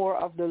more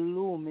of the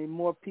Lumi,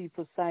 more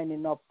people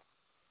signing up.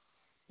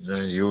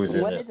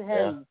 Using when it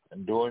ends,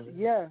 and doing it.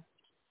 Yeah.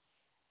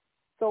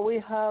 So we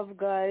have,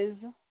 guys,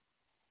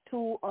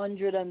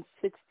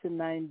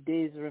 269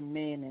 days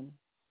remaining.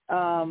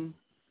 3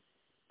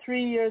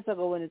 years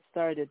ago when it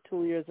started,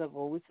 2 years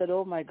ago, we said,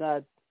 oh, my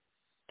God,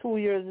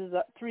 3 years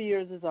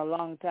is a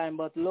long time.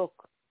 But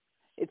look,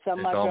 it's a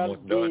matter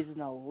of days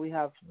now. We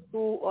have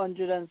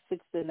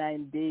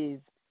 269 days.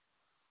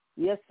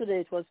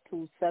 Yesterday it was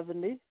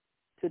 270.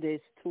 Today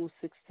it's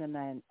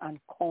 269 and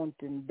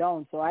counting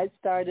down. So I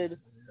started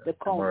the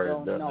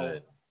countdown now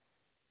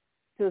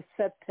to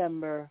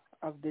September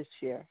of this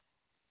year.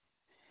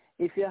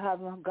 If you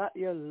haven't got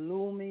your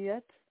Lumi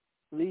yet,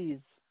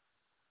 please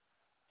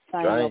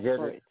sign up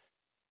for it.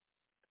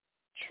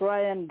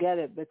 Try and get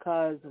it,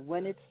 because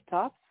when it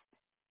stops,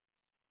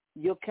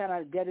 you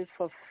cannot get it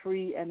for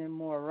free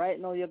anymore. Right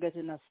now you're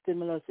getting a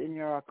stimulus in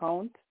your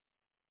account,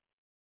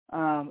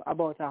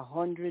 about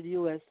 $100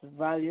 US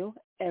value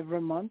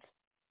every month.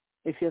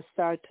 If you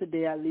start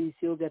today, at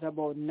least you'll get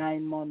about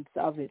 9 months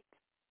of it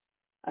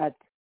at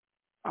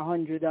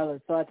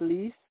 $100. So at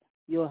least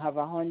you'll have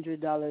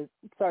 $900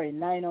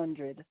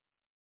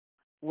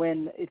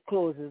 when it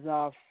closes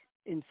off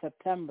in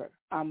September.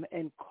 I'm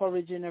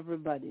encouraging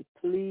everybody,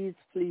 please,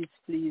 please,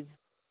 please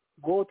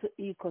go to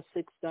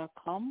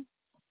eco6.com,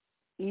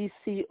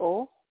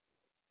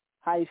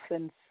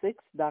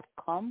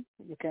 ECO-6.com.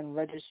 You can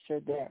register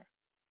there.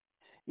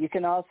 You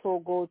can also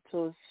go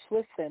to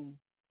Swifin,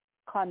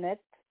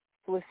 Connect,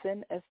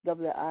 Swifin,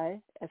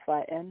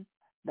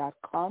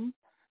 SWIFIN.com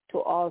to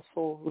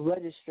also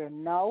register.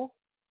 Now,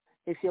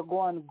 if you go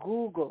on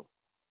Google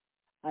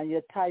and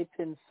you type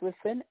in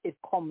Swifin, it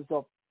comes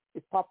up.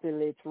 It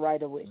populates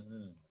right away.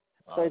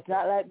 So it's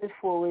not like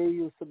before where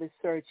you used to be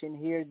searching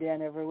here, there,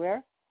 and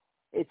everywhere.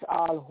 It's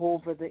all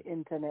over the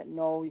internet.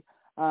 Now,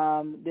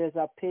 there's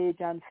a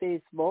page on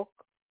Facebook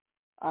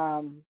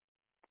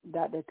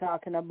that they're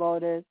talking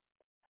about it,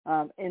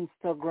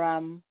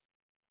 Instagram,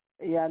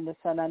 you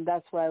understand? And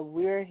that's why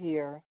we're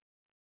here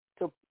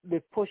to be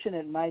pushing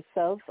it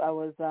myself. I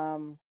was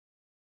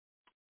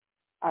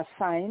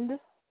assigned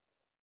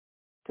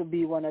to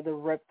be one of the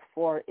reps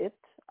for it,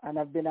 and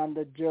I've been on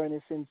the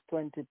journey since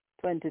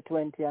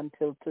 2020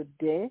 until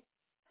today.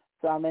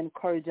 So I'm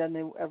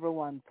encouraging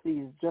everyone,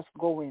 please, just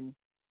go in,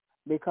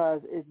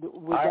 because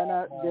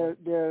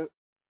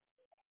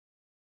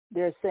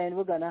they're saying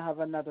we're gonna have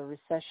another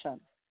recession.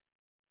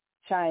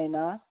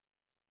 China,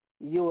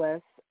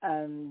 U.S.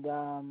 and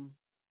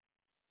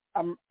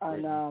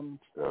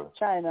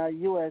China,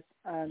 U.S.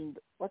 and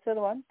what's the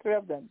other one? 3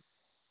 of them,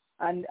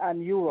 and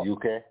Europe.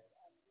 UK.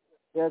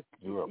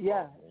 Europe.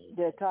 Yeah,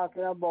 they're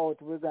talking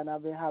about we're gonna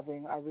be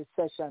having a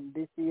recession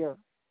this year.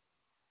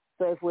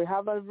 So if we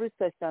have a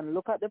recession,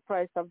 look at the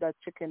price of that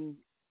chicken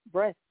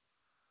breast.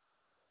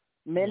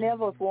 Many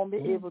of us won't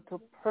be able to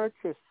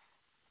purchase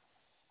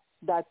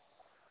that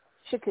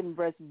chicken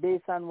breast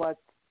based on what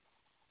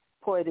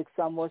Poetic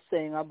Sam was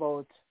saying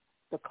about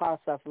the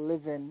cost of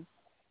living,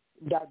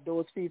 that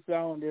those people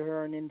are only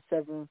earning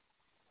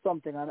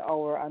 $7-something an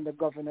hour and the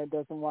governor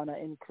doesn't want to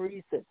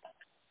increase it.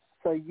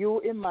 So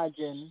you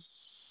imagine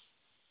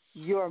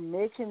you're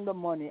making the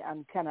money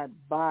and cannot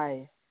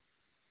buy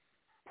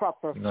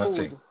proper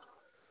food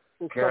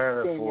to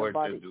sustain your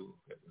body. To do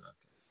nothing.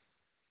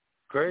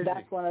 Crazy.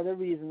 That's one of the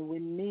reasons we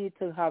need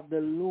to have the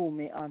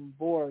Lumi on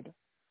board,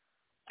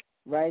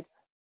 right?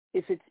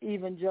 If it's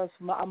even just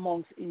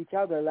amongst each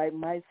other, like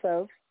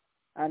myself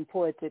and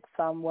Poetic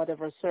Sam,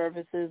 whatever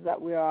services that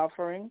we're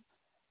offering,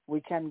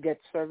 we can get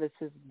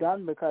services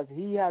done because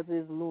he has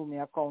his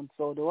Lumi account,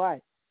 so do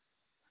I.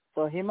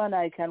 So him and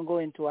I can go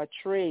into a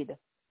trade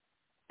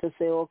to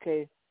say,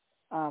 okay,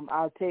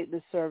 I'll take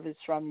the service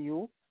from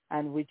you,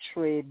 and we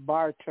trade,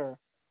 barter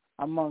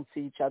amongst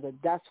each other.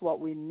 That's what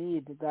we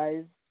need,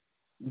 guys.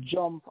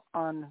 Jump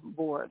on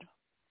board.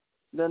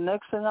 The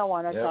next thing I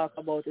want to talk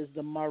about is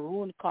the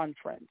Maroon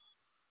Conference.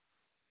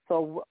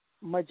 So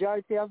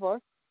majority of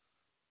us,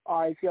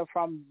 or if you're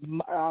from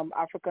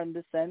African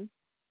descent,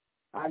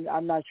 and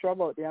I'm not sure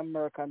about the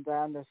Americans,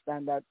 I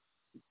understand that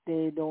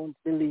they don't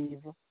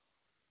believe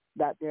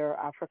that they're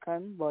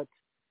African, but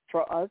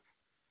for us,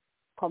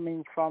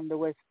 coming from the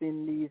West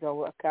Indies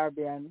or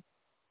Caribbean,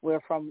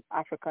 we're from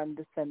African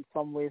descent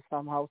some way,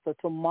 somehow. So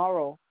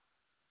tomorrow,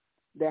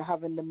 they're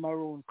having the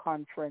Maroon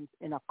Conference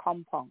in a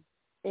compound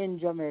in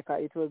Jamaica.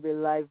 It will be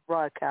live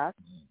broadcast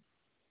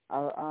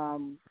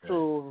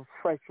through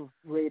Fresh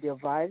Radio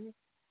Vibe,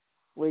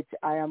 which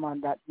I am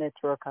on that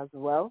network as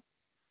well.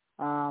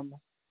 Come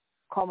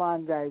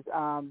on, guys.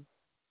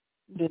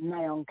 The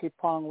Nyonki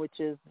Pong, which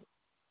is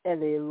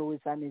L.A.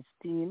 Lewis and his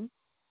team,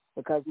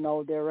 because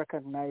now they're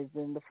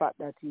recognizing the fact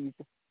that he's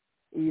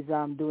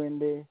doing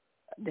the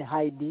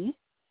ID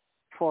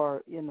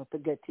for, to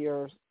get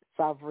your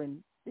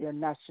sovereign, your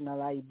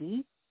national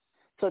ID.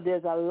 So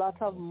there's a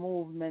lot of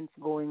movements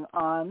going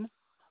on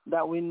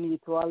that we need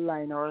to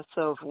align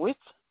ourselves with,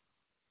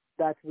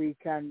 that we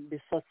can be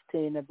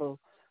sustainable.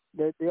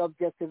 The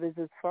objective is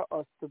for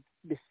us to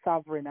be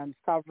sovereign, and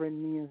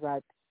sovereign means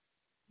that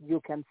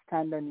you can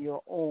stand on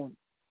your own.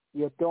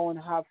 You don't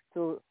have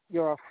to,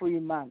 you're a free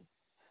man.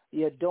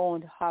 You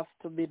don't have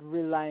to be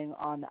relying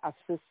on a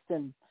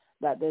system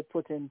that they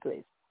put in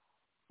place.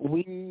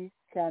 We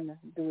can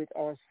do it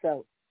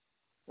ourselves,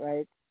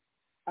 right?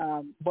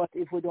 But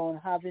if we don't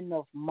have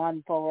enough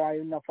manpower or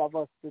enough of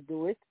us to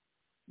do it,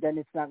 then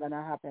it's not going to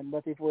happen.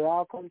 But if we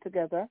all come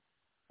together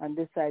and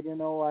decide, you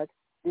know what,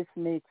 this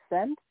makes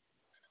sense,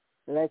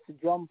 let's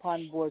jump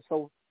on board.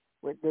 So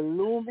with the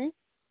Lumi,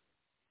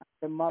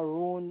 the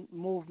Maroon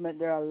movement,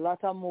 there are a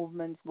lot of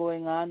movements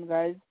going on,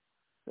 guys.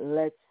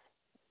 Let's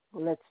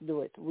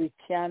do it. We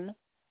can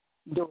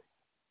do it.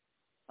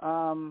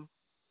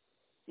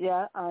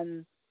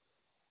 And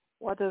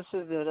what else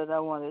is there that I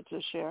wanted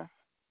to share?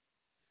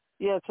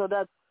 Yeah, so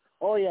that's,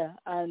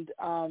 and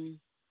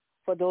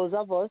for those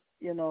of us,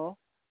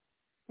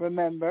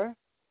 remember,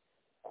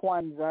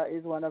 Kwanzaa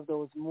is one of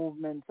those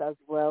movements as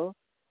well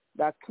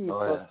that keeps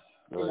us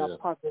in a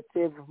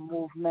positive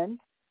movement.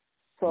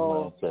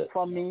 So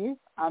for me,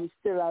 I'm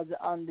still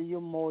on the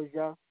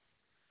Umoja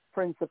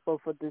principle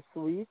for this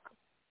week,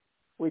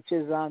 which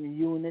is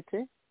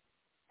unity.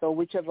 So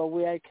whichever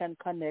way I can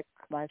connect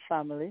my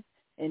family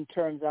in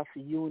terms of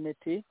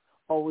unity,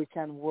 or we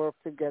can work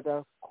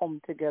together, come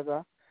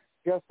together,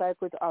 just like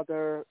with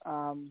other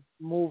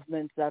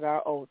movements that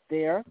are out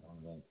there,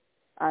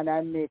 and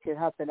I make it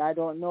happen. I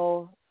don't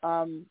know,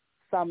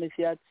 Sam, if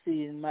you had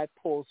seen my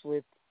post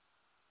with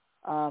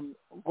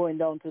going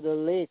down to the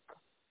lake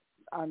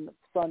on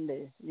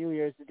Sunday, New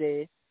Year's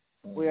Day,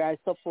 where I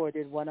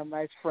supported one of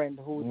my friends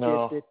who did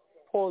the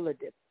polar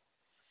dip.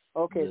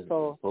 Okay,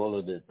 so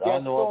there's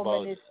so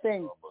many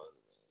things.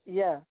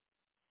 Yeah.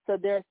 So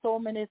there are so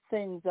many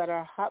things that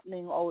are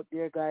happening out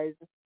there, guys.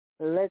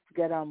 Let's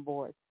get on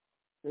board.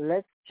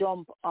 Let's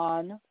jump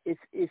on. If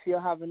you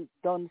haven't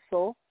done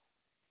so,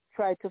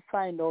 try to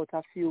find out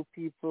a few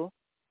people,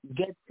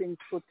 get things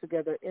put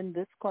together in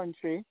this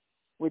country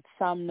with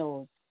Sam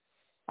knows.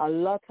 A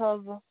lot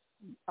of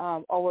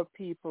our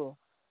people,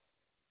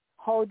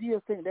 how do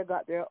you think they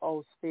got their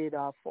house paid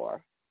off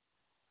for?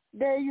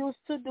 They used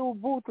to do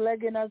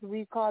bootlegging, as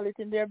we call it,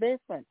 in their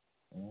basement.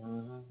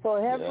 Mm-hmm. So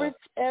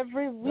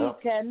every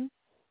weekend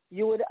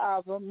you would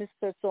have a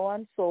Mr.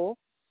 So-and-so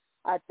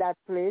at that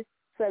place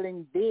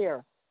selling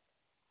beer.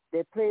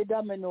 They play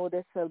domino,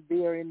 they sell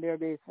beer in their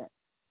basement.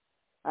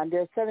 And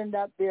they're selling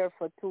that beer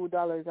for $2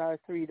 or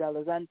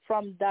 $3. And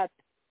from that,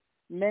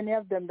 many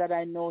of them that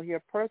I know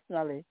here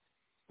personally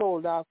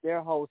sold off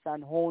their house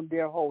and owned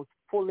their house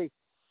fully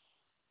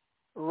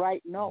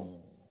right now.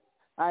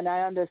 And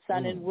I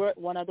understand in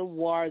one of the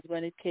wars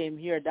when it came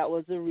here, that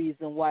was the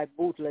reason why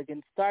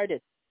bootlegging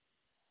started,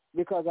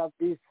 because of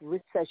this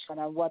recession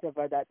and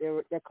whatever that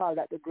they call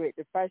that the Great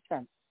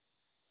Depression.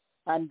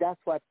 And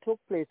that's what took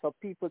place. So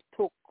people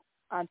took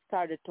and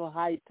started to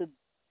hide to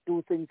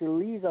do things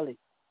illegally.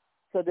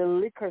 So the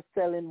liquor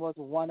selling was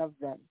one of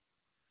them,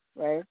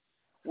 right?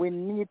 We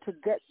need to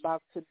get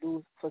back to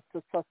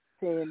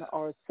sustain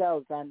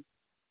ourselves. And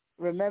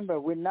remember,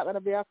 we're not going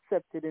to be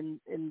accepted in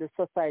the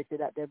society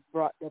that they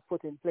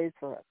put in place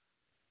for us.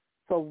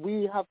 So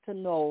we have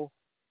to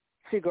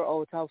figure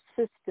out our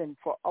system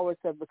for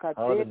ourselves, because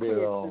they create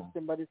a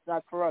system, but it's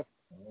not for us.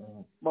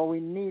 But we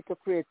need to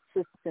create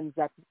systems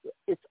that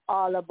it's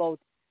all about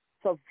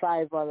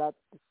survival at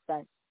this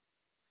time.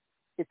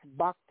 It's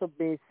back to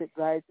basic,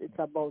 guys. It's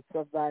about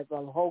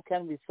survival. How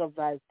can we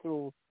survive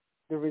through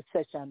the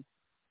recession?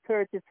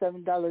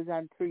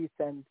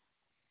 $37.03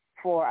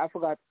 for, I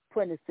forgot,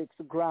 26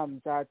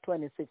 grams or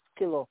 26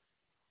 kilo.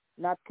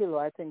 Not kilo,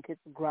 I think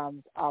it's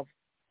grams of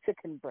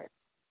chicken breast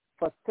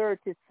for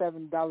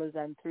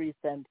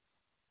 $37.03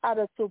 at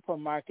a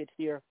supermarket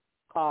here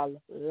called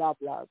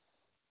Loblaws.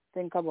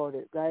 Think about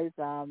it, guys.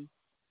 So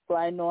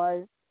I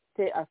know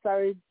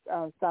sorry,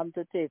 Sam,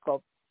 to take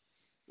up,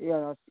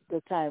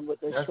 the time with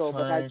the show,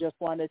 but I just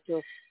wanted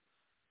to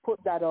put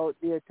that out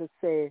there to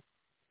say,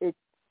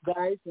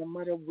 guys, no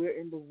matter where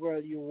in the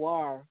world you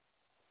are,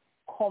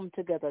 come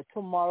together.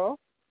 Tomorrow,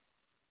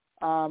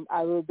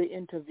 I will be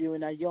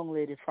interviewing a young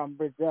lady from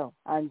Brazil,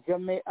 and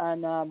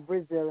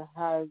Brazil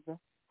have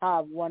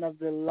one of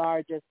the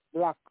largest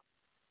black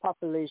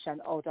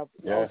population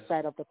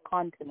outside of the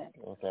continent.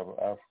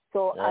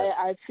 So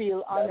I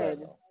feel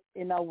honored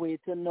in a way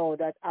to know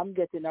that I'm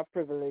getting a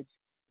privilege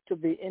to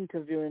be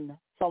interviewing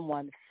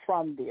someone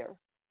from there.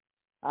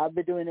 I'll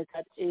be doing it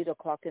at 8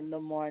 o'clock in the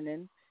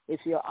morning.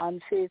 If you're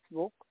on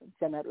Facebook,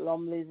 Janet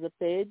Lumley is the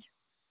page.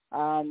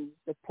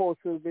 The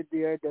post will be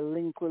there. The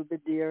link will be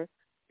there.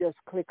 Just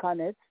click on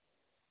it,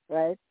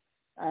 right?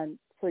 And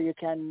so you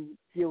can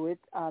view it.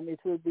 It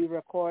will be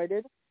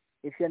recorded.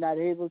 If you're not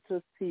able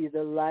to see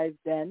the live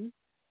then,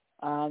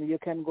 you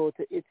can go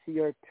to It's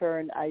Your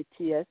Turn,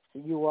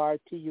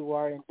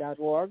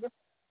 ITSURTURN.org,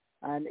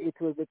 and it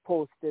will be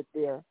posted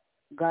there.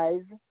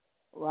 Guys,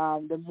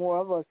 the more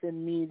of us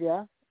in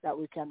media that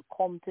we can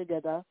come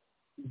together,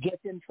 get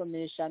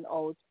information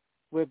out,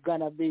 we're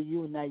going to be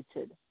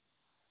united,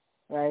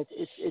 right?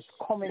 It's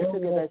coming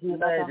together. It's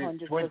not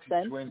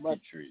 100%, but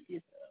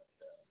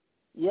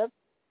yep.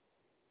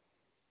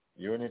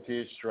 Unity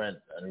is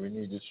strength, and we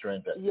need the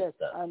strength at this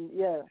time.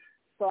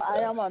 So I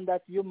am on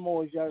that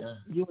Umoja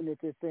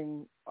unity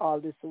thing all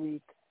this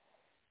week,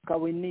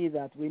 because we need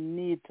that. We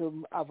need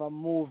to have a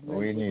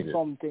movement,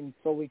 something,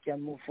 so we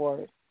can move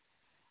forward.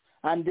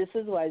 And this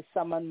is why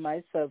Sam and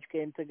myself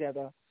came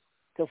together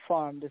to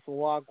form this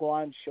Wha A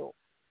Gwaan Show,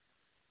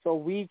 so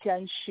we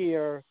can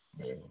share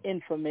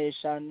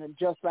information,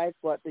 just like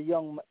what the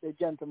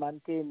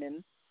gentleman came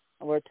in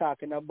and we're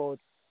talking about.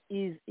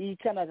 He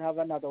cannot have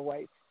another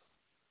wife,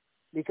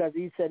 because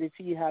he said if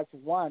he has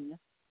one,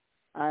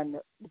 and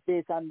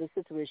based on the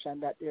situation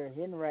that they're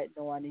in right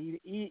now, and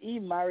he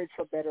married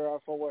for better or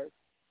for worse,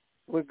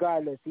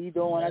 regardless, he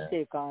don't want to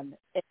take on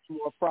any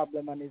more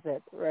problem on his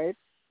head, right?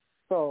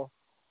 So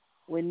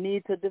we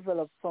need to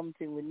develop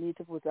something. We need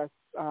to put a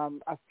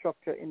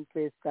structure in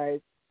place,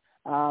 guys.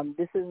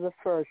 This is the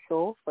first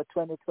show for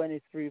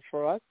 2023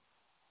 for us,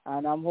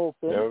 and I'm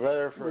hoping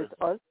with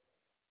us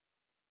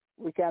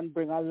we can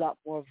bring a lot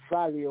more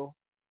value.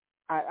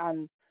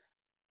 And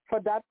for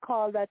that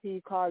call that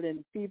he called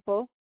in,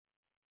 people,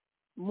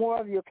 more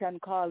of you can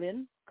call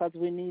in, because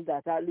we need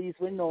that. At least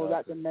we know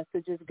that the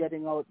message is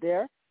getting out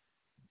there.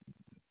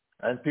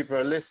 And people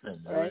are listening.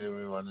 Right?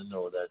 We want to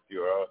know that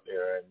you're out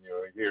there and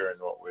you're hearing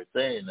what we're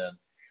saying, and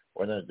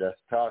we're not just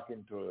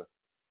talking to an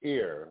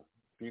ear.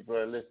 People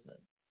are listening.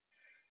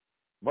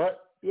 But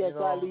yes,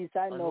 at least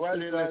I know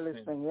people are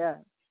listening. Yeah.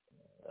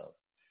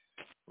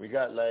 We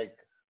got like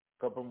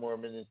a couple more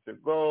minutes to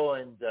go,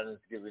 and John is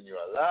giving you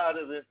a lot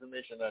of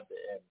information at the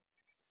end.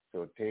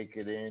 So take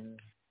it in,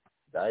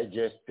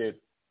 digest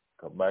it,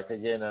 come back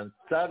again. On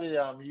Saturday,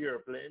 I'm here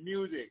playing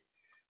music.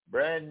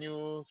 Brand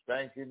new,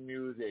 spanking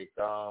music.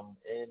 I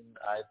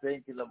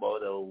think in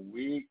about a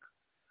week,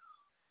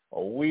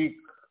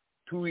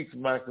 2 weeks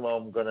maximum,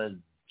 I'm gonna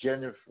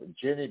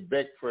Jenny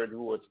Beckford,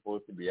 who was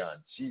supposed to be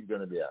on. She's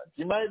gonna be on.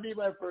 She might be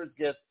my first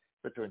guest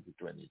for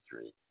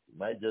 2023. It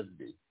might just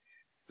be.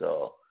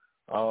 So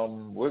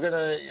we're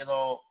gonna,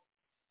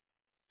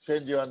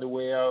 send you on the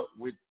way out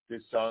with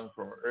this song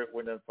from Earth,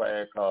 Wind and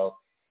Fire called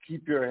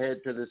 "Keep Your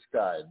Head to the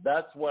Sky."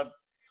 That's what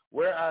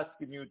we're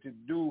asking you to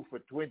do for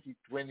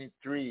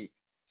 2023.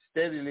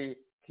 Steadily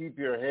keep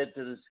your head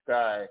to the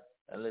sky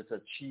and let's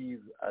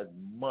achieve as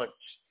much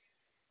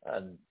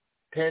and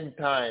 10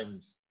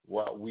 times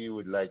what we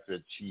would like to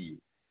achieve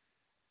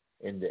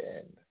in the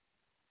end.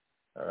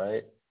 All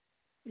right?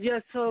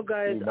 Yes, so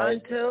guys,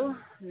 until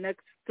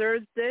next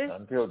Thursday.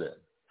 Until then.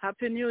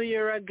 Happy New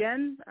Year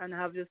again, and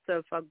have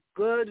yourself a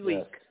good week.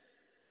 Yes.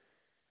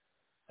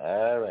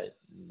 All right.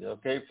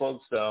 Okay,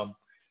 folks,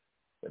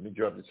 let me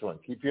drop this one.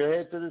 Keep your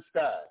head to the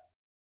sky.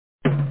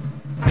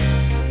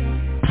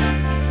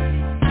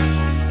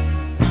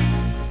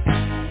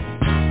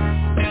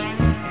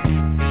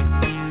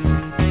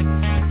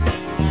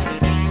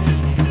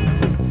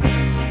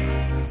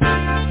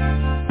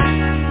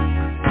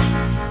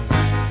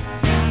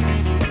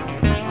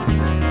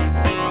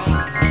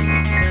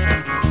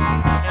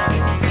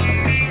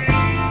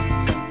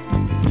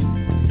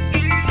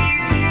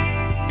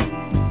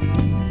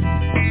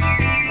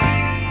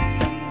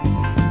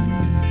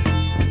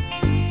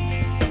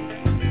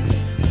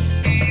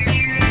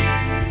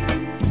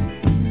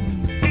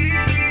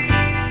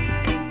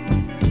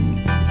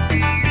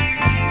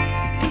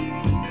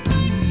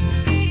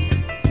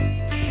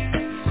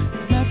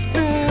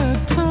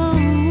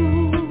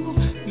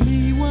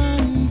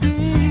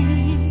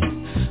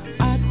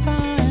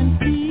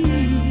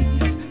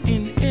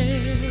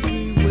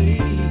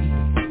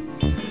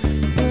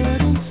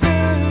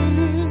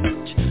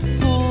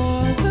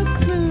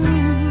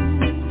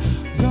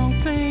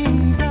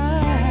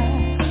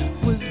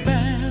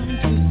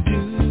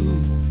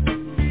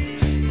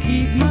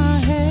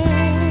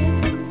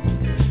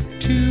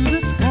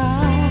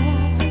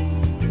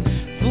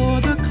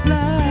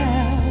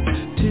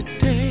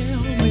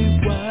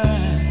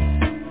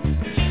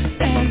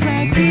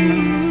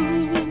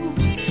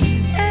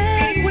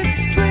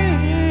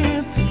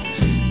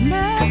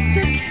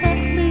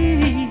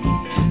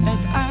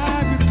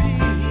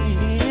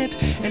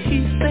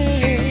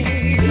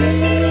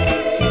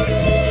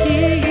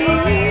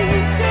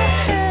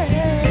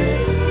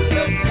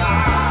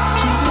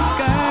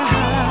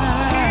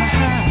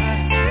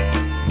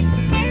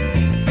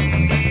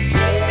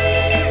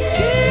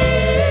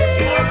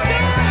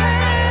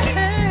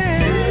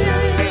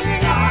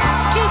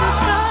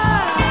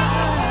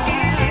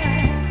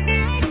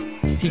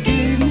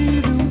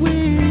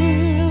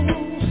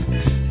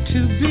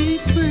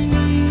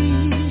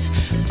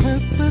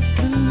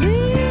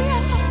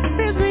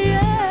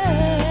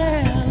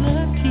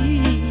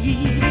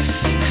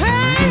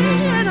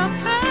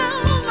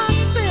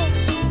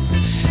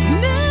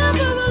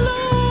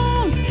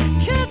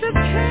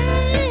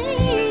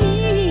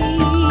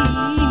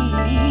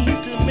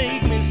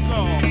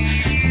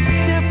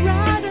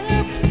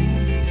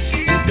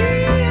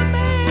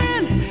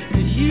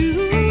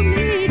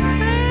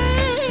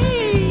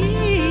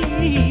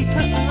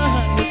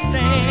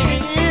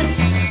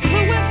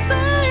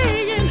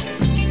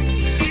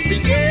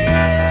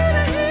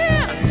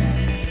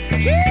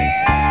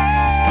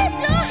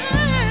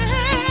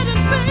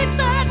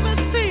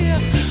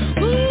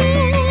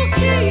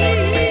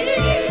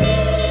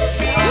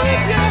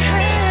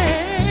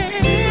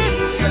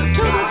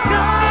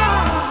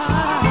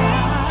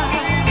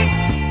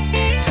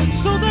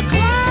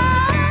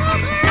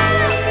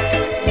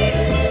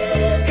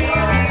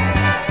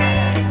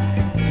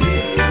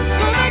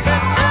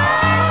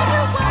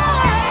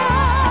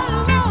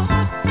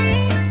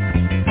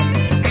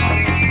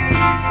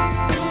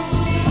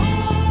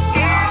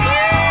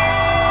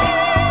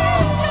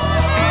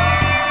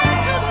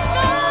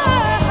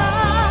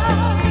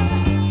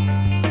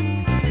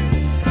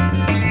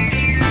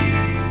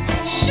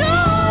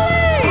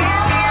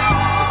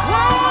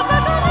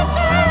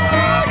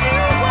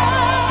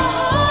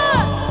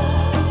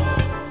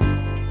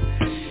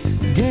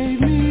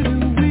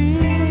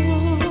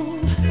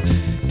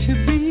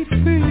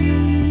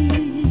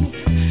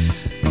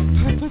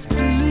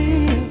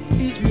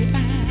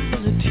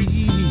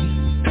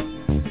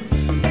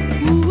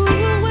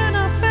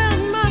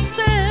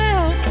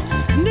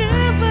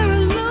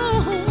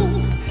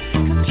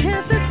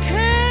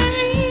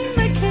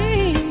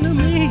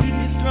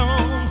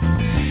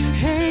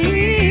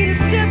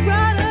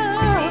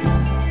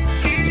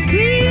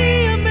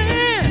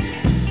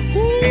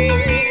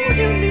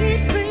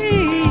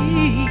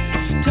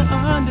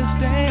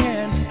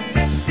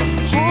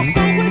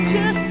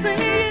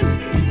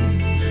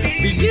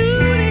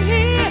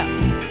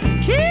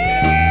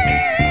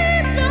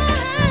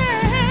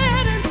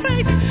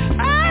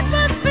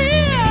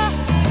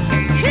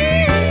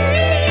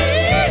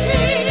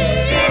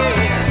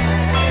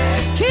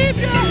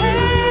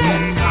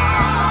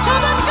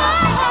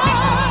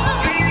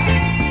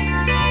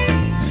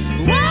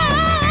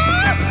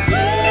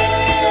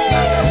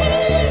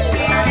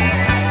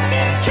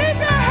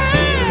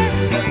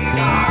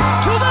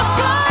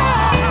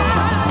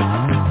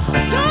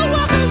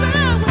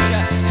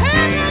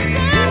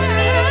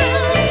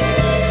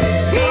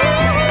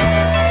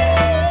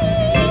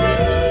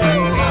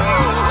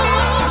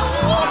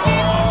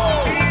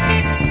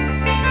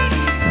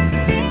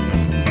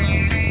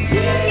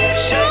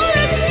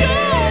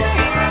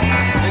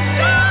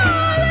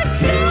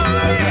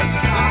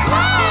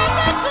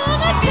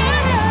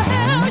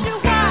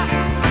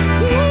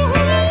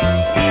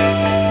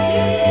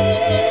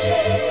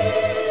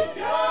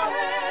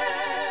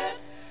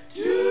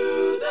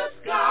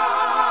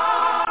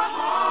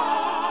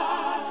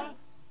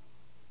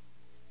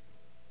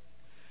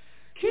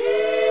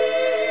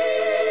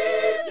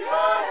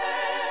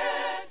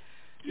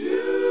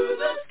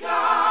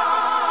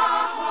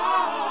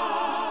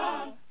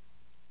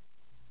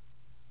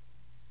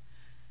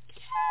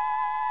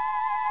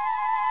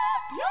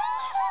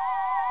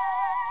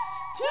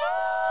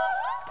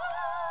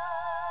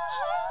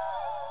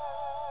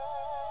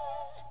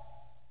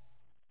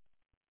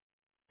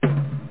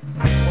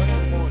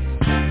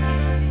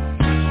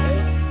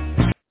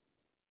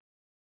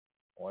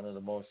 one of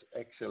the most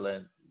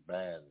excellent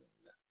bands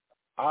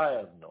I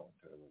have known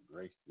to ever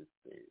grace this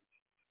stage.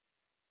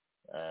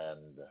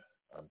 And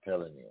I'm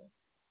telling you,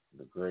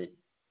 the great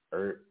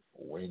Earth,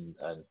 Wind,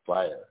 and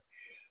Fire.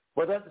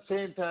 But at the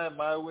same time,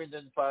 my wind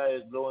and fire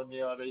is blowing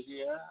me out of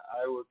here.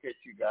 I will catch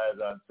you guys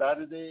on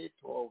Saturday,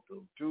 12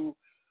 to 2,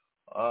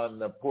 on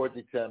the Port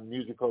Exam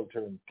Musical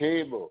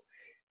Turntable.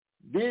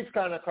 These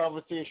kind of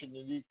conversations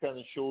and these kind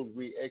of shows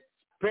we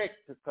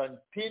expect to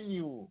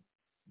continue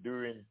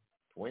during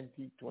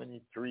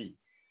 2023.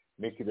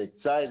 Make it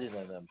exciting,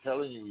 and I'm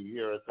telling you, you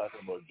hear us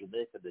talking about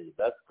Jamaica Day.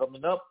 That's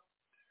coming up.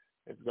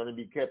 It's going to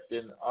be kept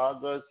in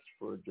August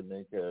for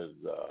Jamaica's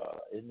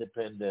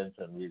independence,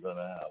 and we're going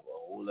to have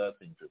a whole lot of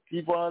things. So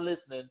keep on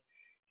listening,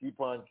 keep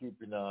on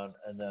keeping on,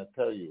 and I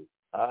tell you,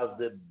 have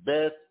the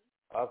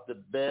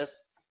best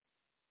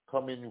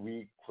coming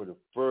week for the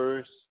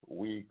first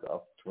week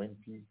of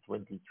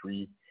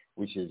 2023,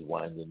 which is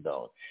winding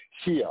down.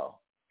 See y'all.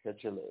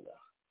 Catch you later.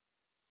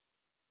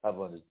 Have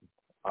an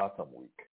awesome week.